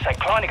detecting some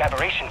cyclonic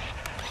aberrations.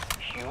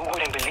 You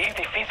wouldn't believe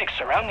the physics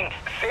surrounding.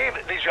 Save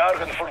the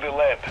jargon for the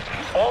lab.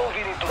 All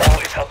we need to know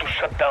is how to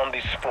shut down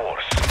these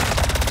spores.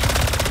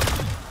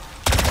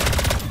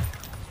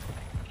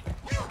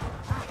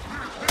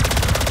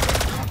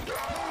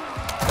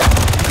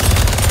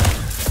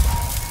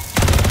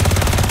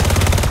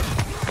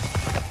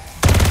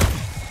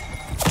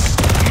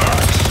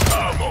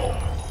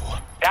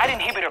 That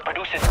inhibitor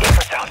produces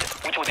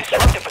infrasound, which will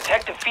disrupt the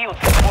protective fields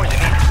that spores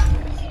emit.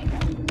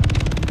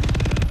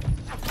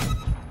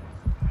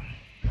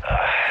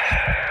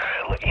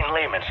 In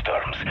layman's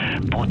terms,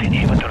 put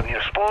inhibitor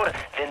near spore,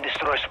 then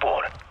destroy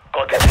spore.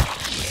 Got it?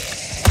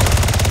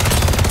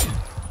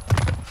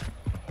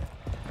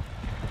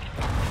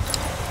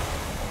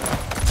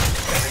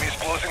 Enemies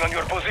closing on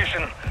your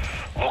position.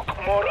 Look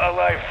more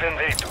alive than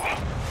they do.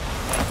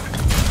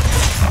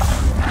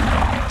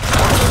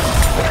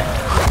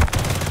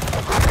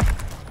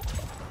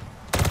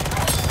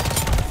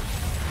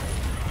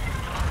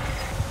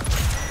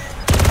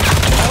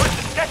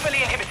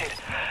 Successfully inhibited.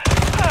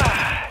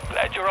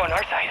 Glad you're on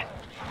our side.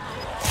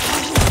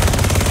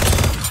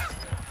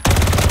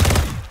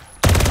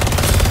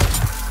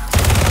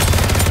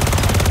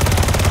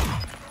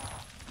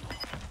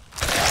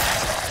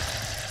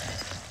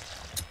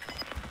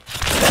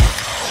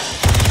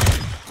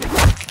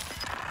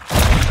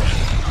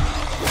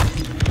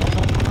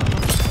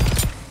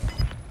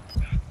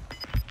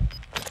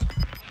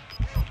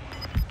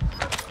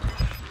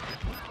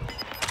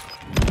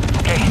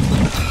 Okay.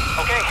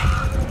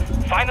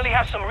 Finally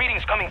have some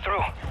readings coming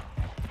through.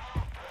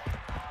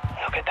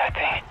 Look at that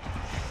thing.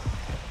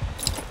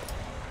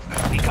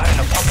 We got an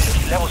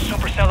apocalypse-level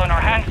supercell on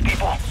our hands,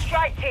 people.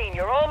 Strike team,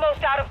 you're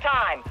almost out of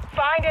time.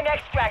 Find an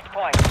extract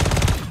point.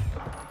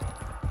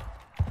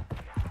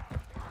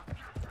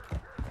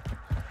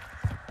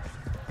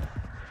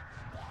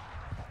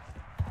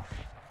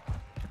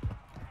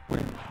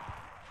 Wait.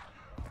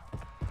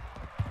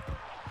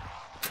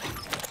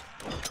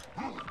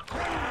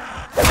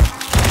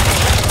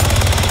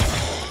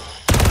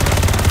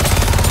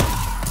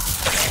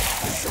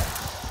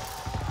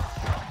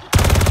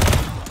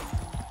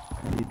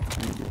 I need to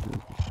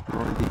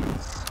destroy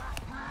these.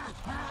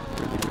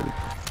 Really.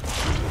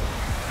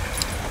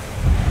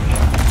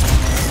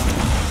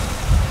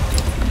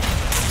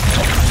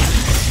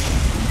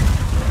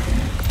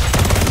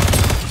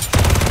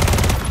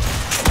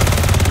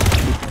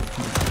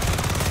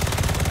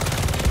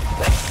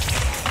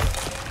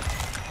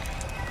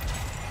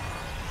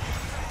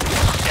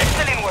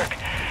 Excellent work.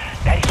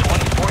 That is one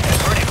sport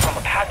diverted from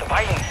a path of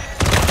violence.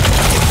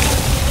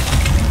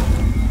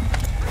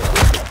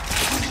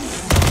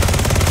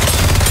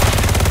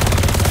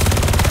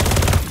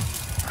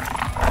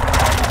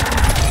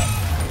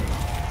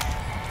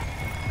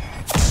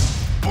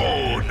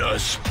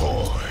 Bonus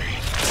point.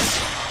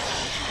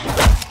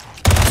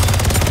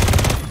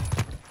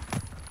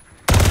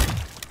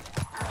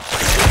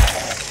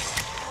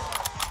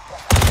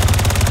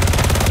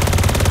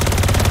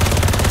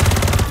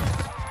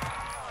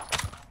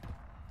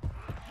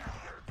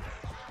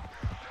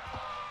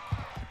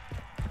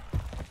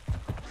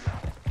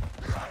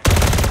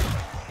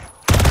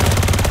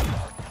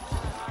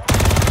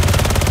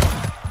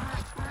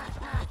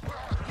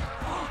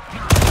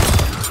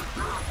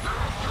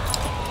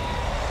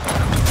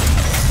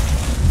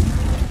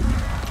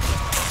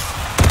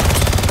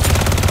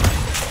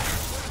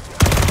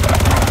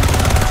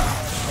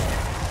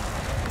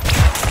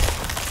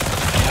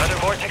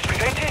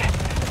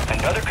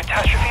 Another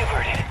catastrophe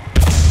averted.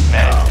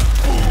 Man,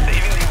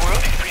 saving the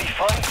world is pretty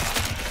fun.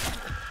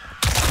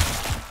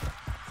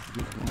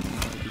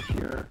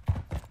 Here.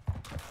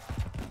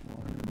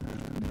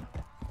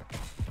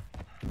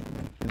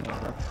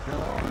 Let's go.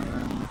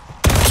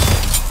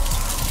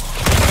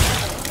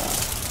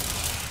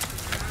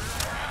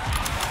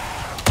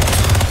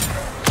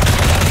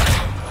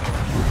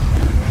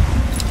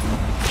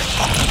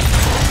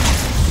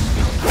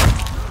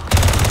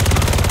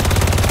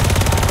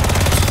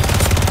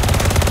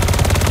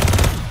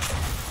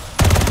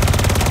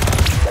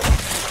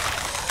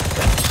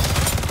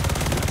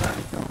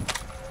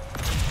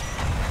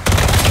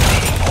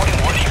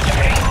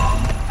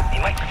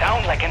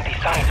 Like empty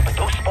signs, but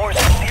those spores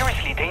are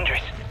seriously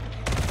dangerous.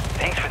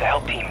 Thanks for the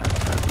help, team.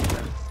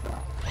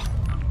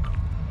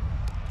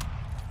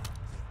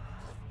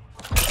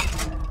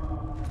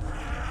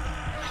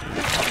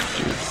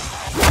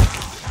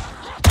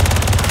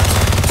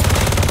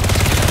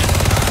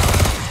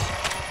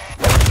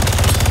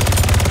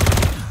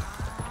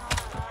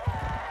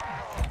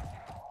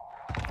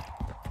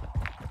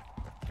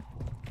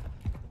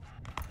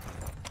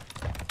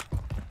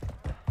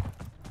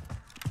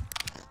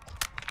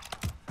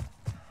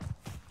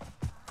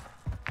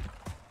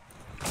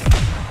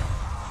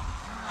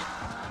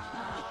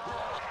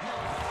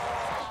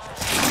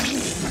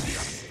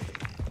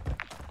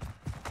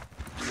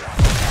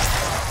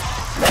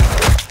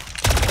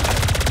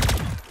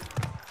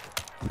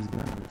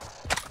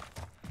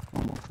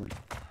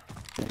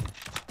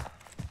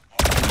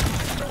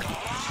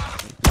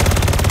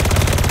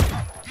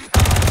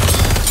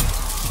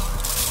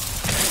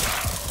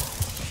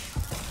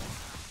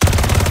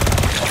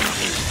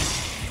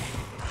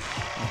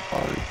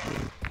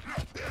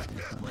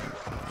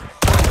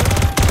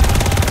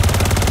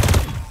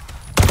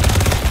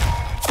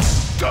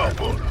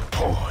 Double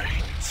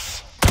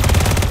points.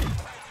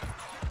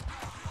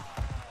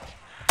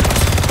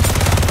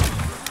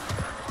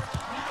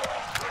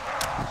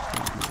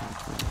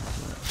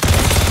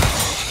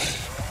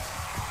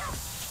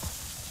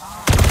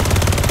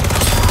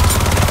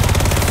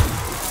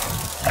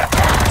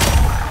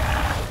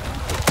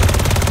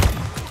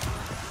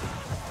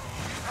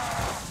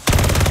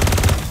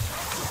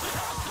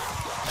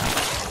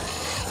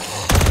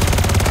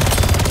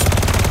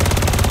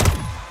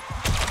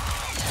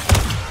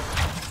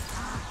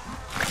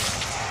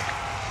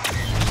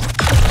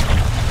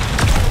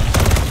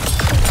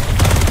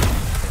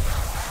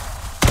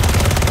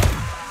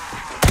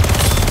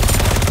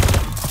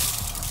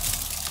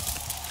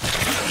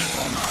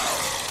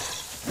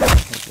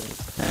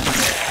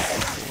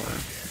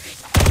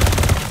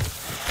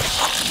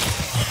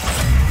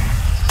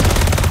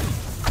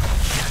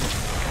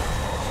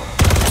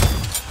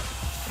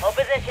 Hold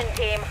position,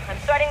 team. I'm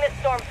starting this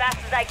storm fast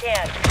as I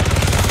can.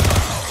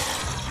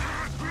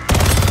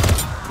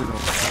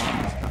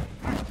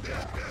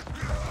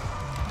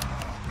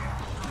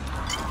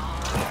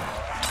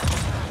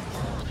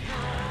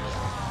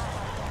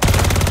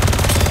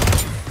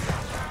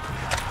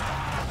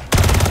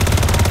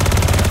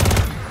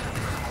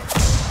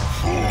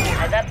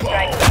 Heads up,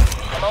 strike.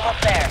 I'm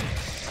almost there.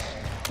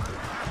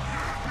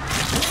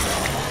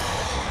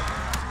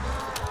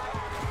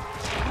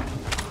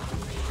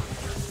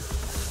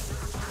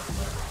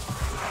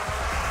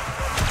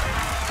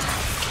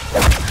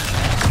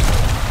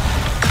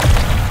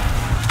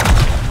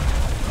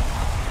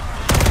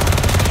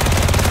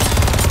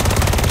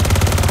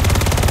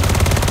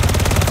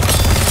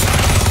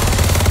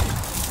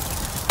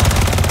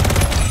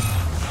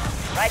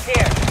 Right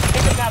here.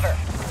 Get the cover.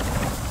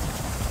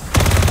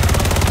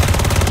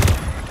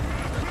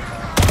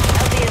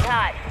 LZ is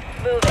hot.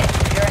 Move it.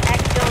 Your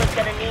exfil is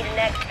gonna need an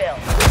exfil.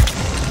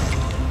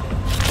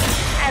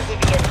 As we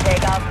begin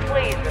takeoff,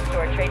 please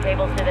restore tray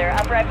tables to their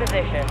upright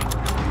position.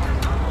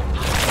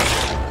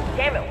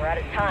 Damn it, we're out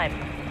of time.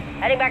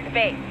 Heading back to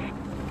base.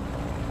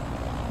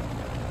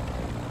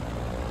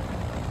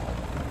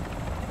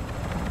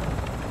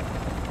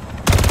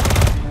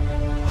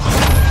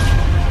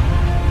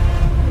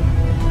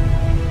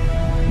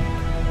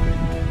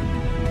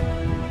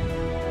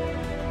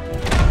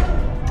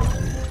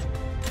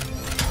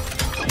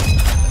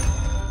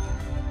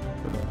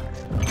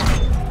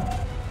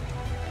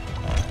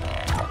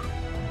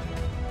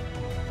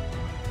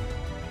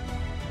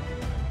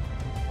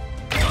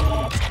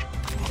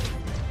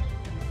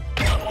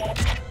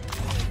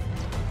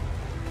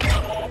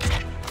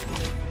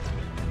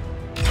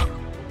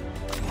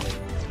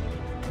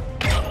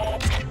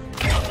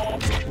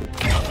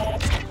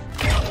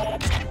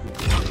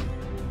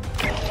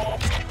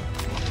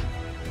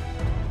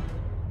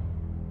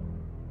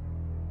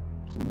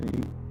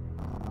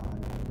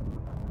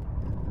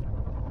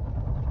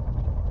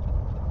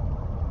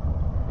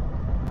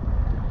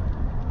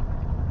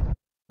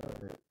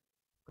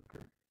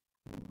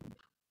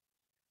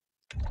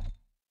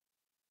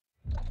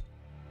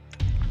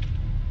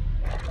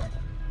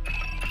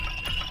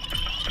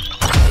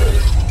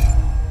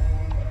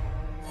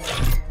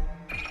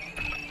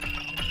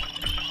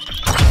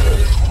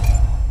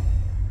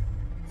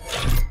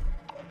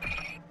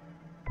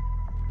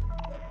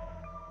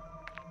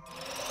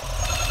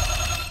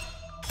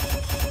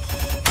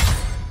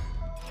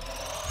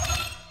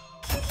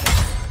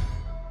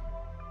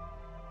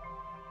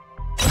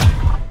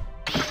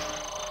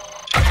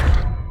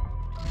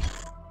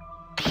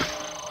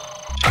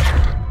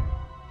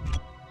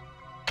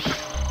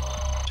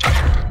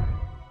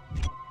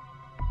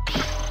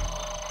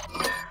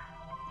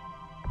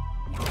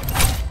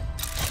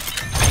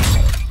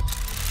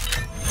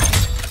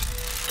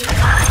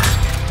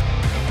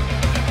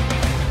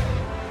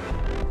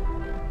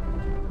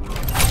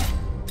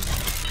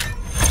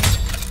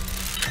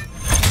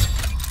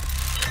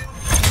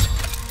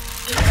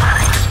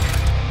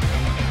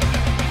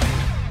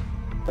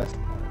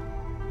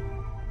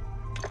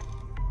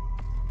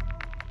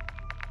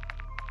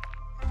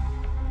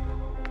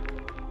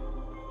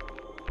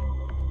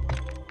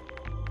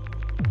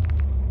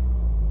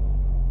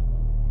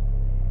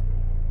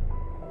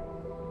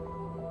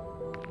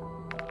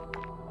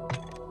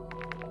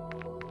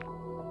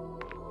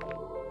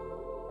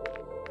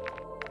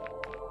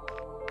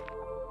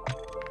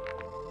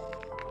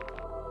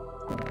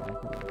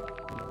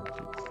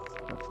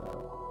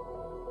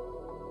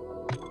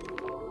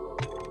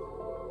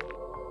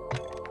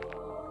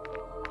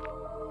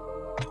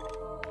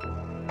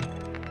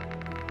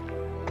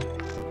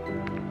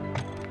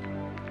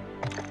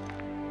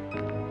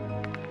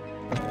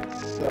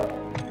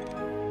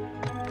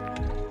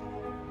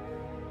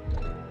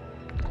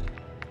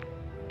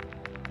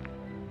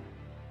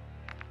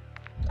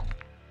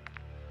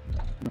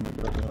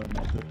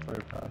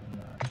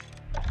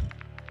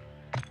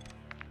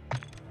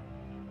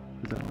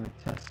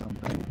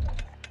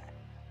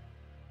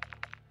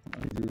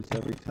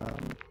 Every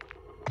time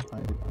I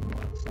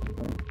unlock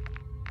something.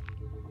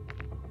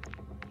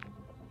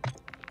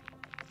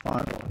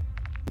 Finally,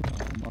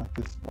 unlock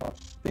this watch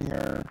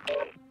stinger.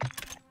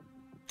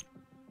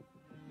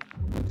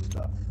 Good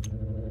stuff.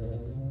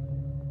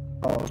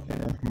 Oh, okay,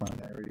 never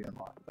mind. I already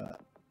unlocked that.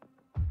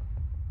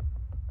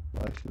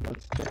 Well, actually,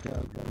 let's check it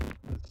out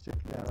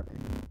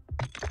in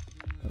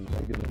a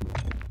regular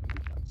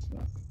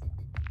stuff.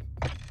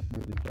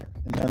 Really quick,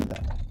 and then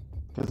that,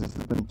 because this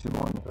has been too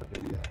long of a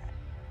video.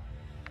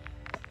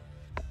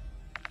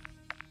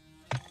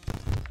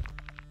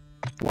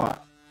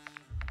 What?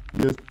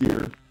 Yes,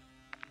 dear.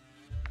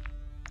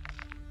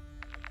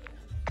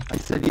 I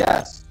said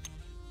yes.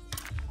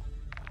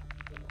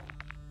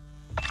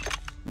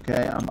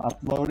 Okay, I'm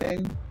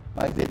uploading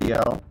my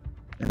video,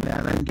 and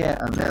then I'm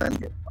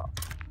getting off.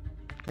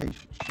 Okay,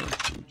 sure.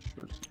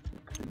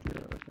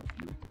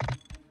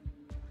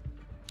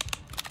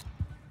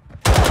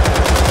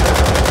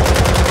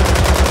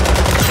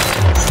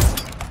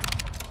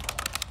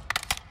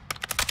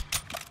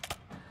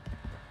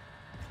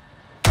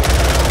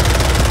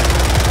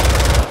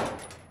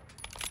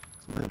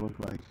 They look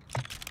like,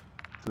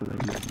 so they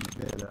use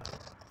the data.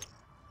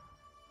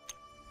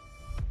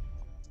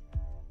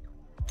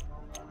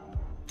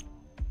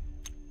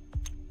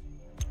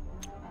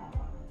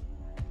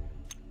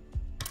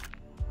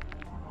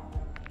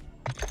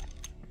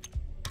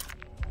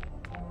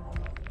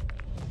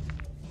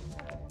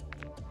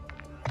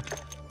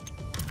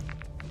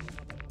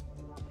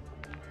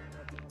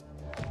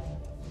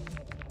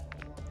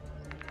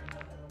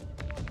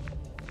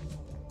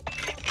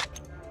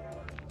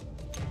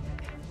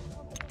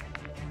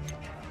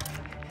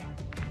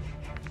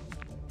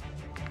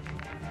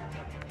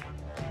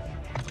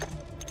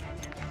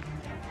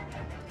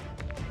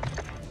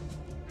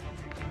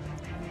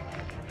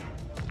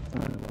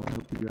 Alright, well, I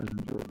hope you guys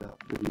enjoyed that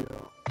video.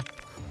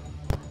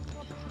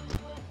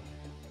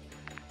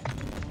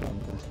 Some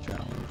of this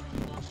challenge,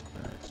 Jesus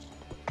Christ.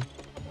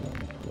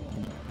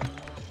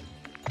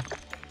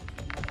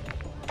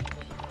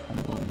 I'm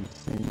going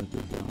insane with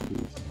the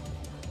zombies.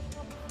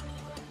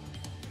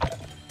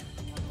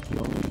 The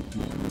only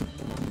thing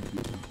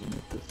to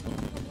make this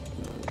one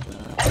is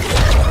that.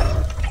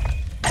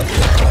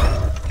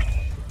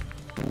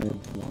 I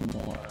have one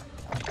more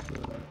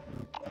after.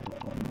 I have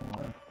one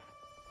more.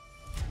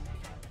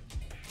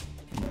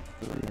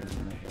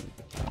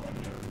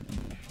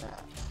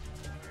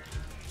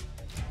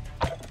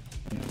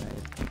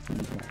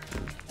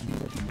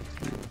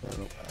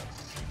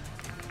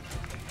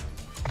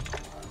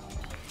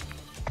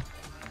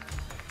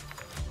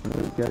 I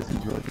hope you guys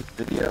enjoyed this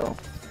video.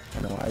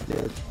 I know I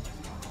did.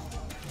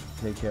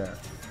 Take care.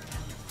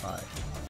 Bye.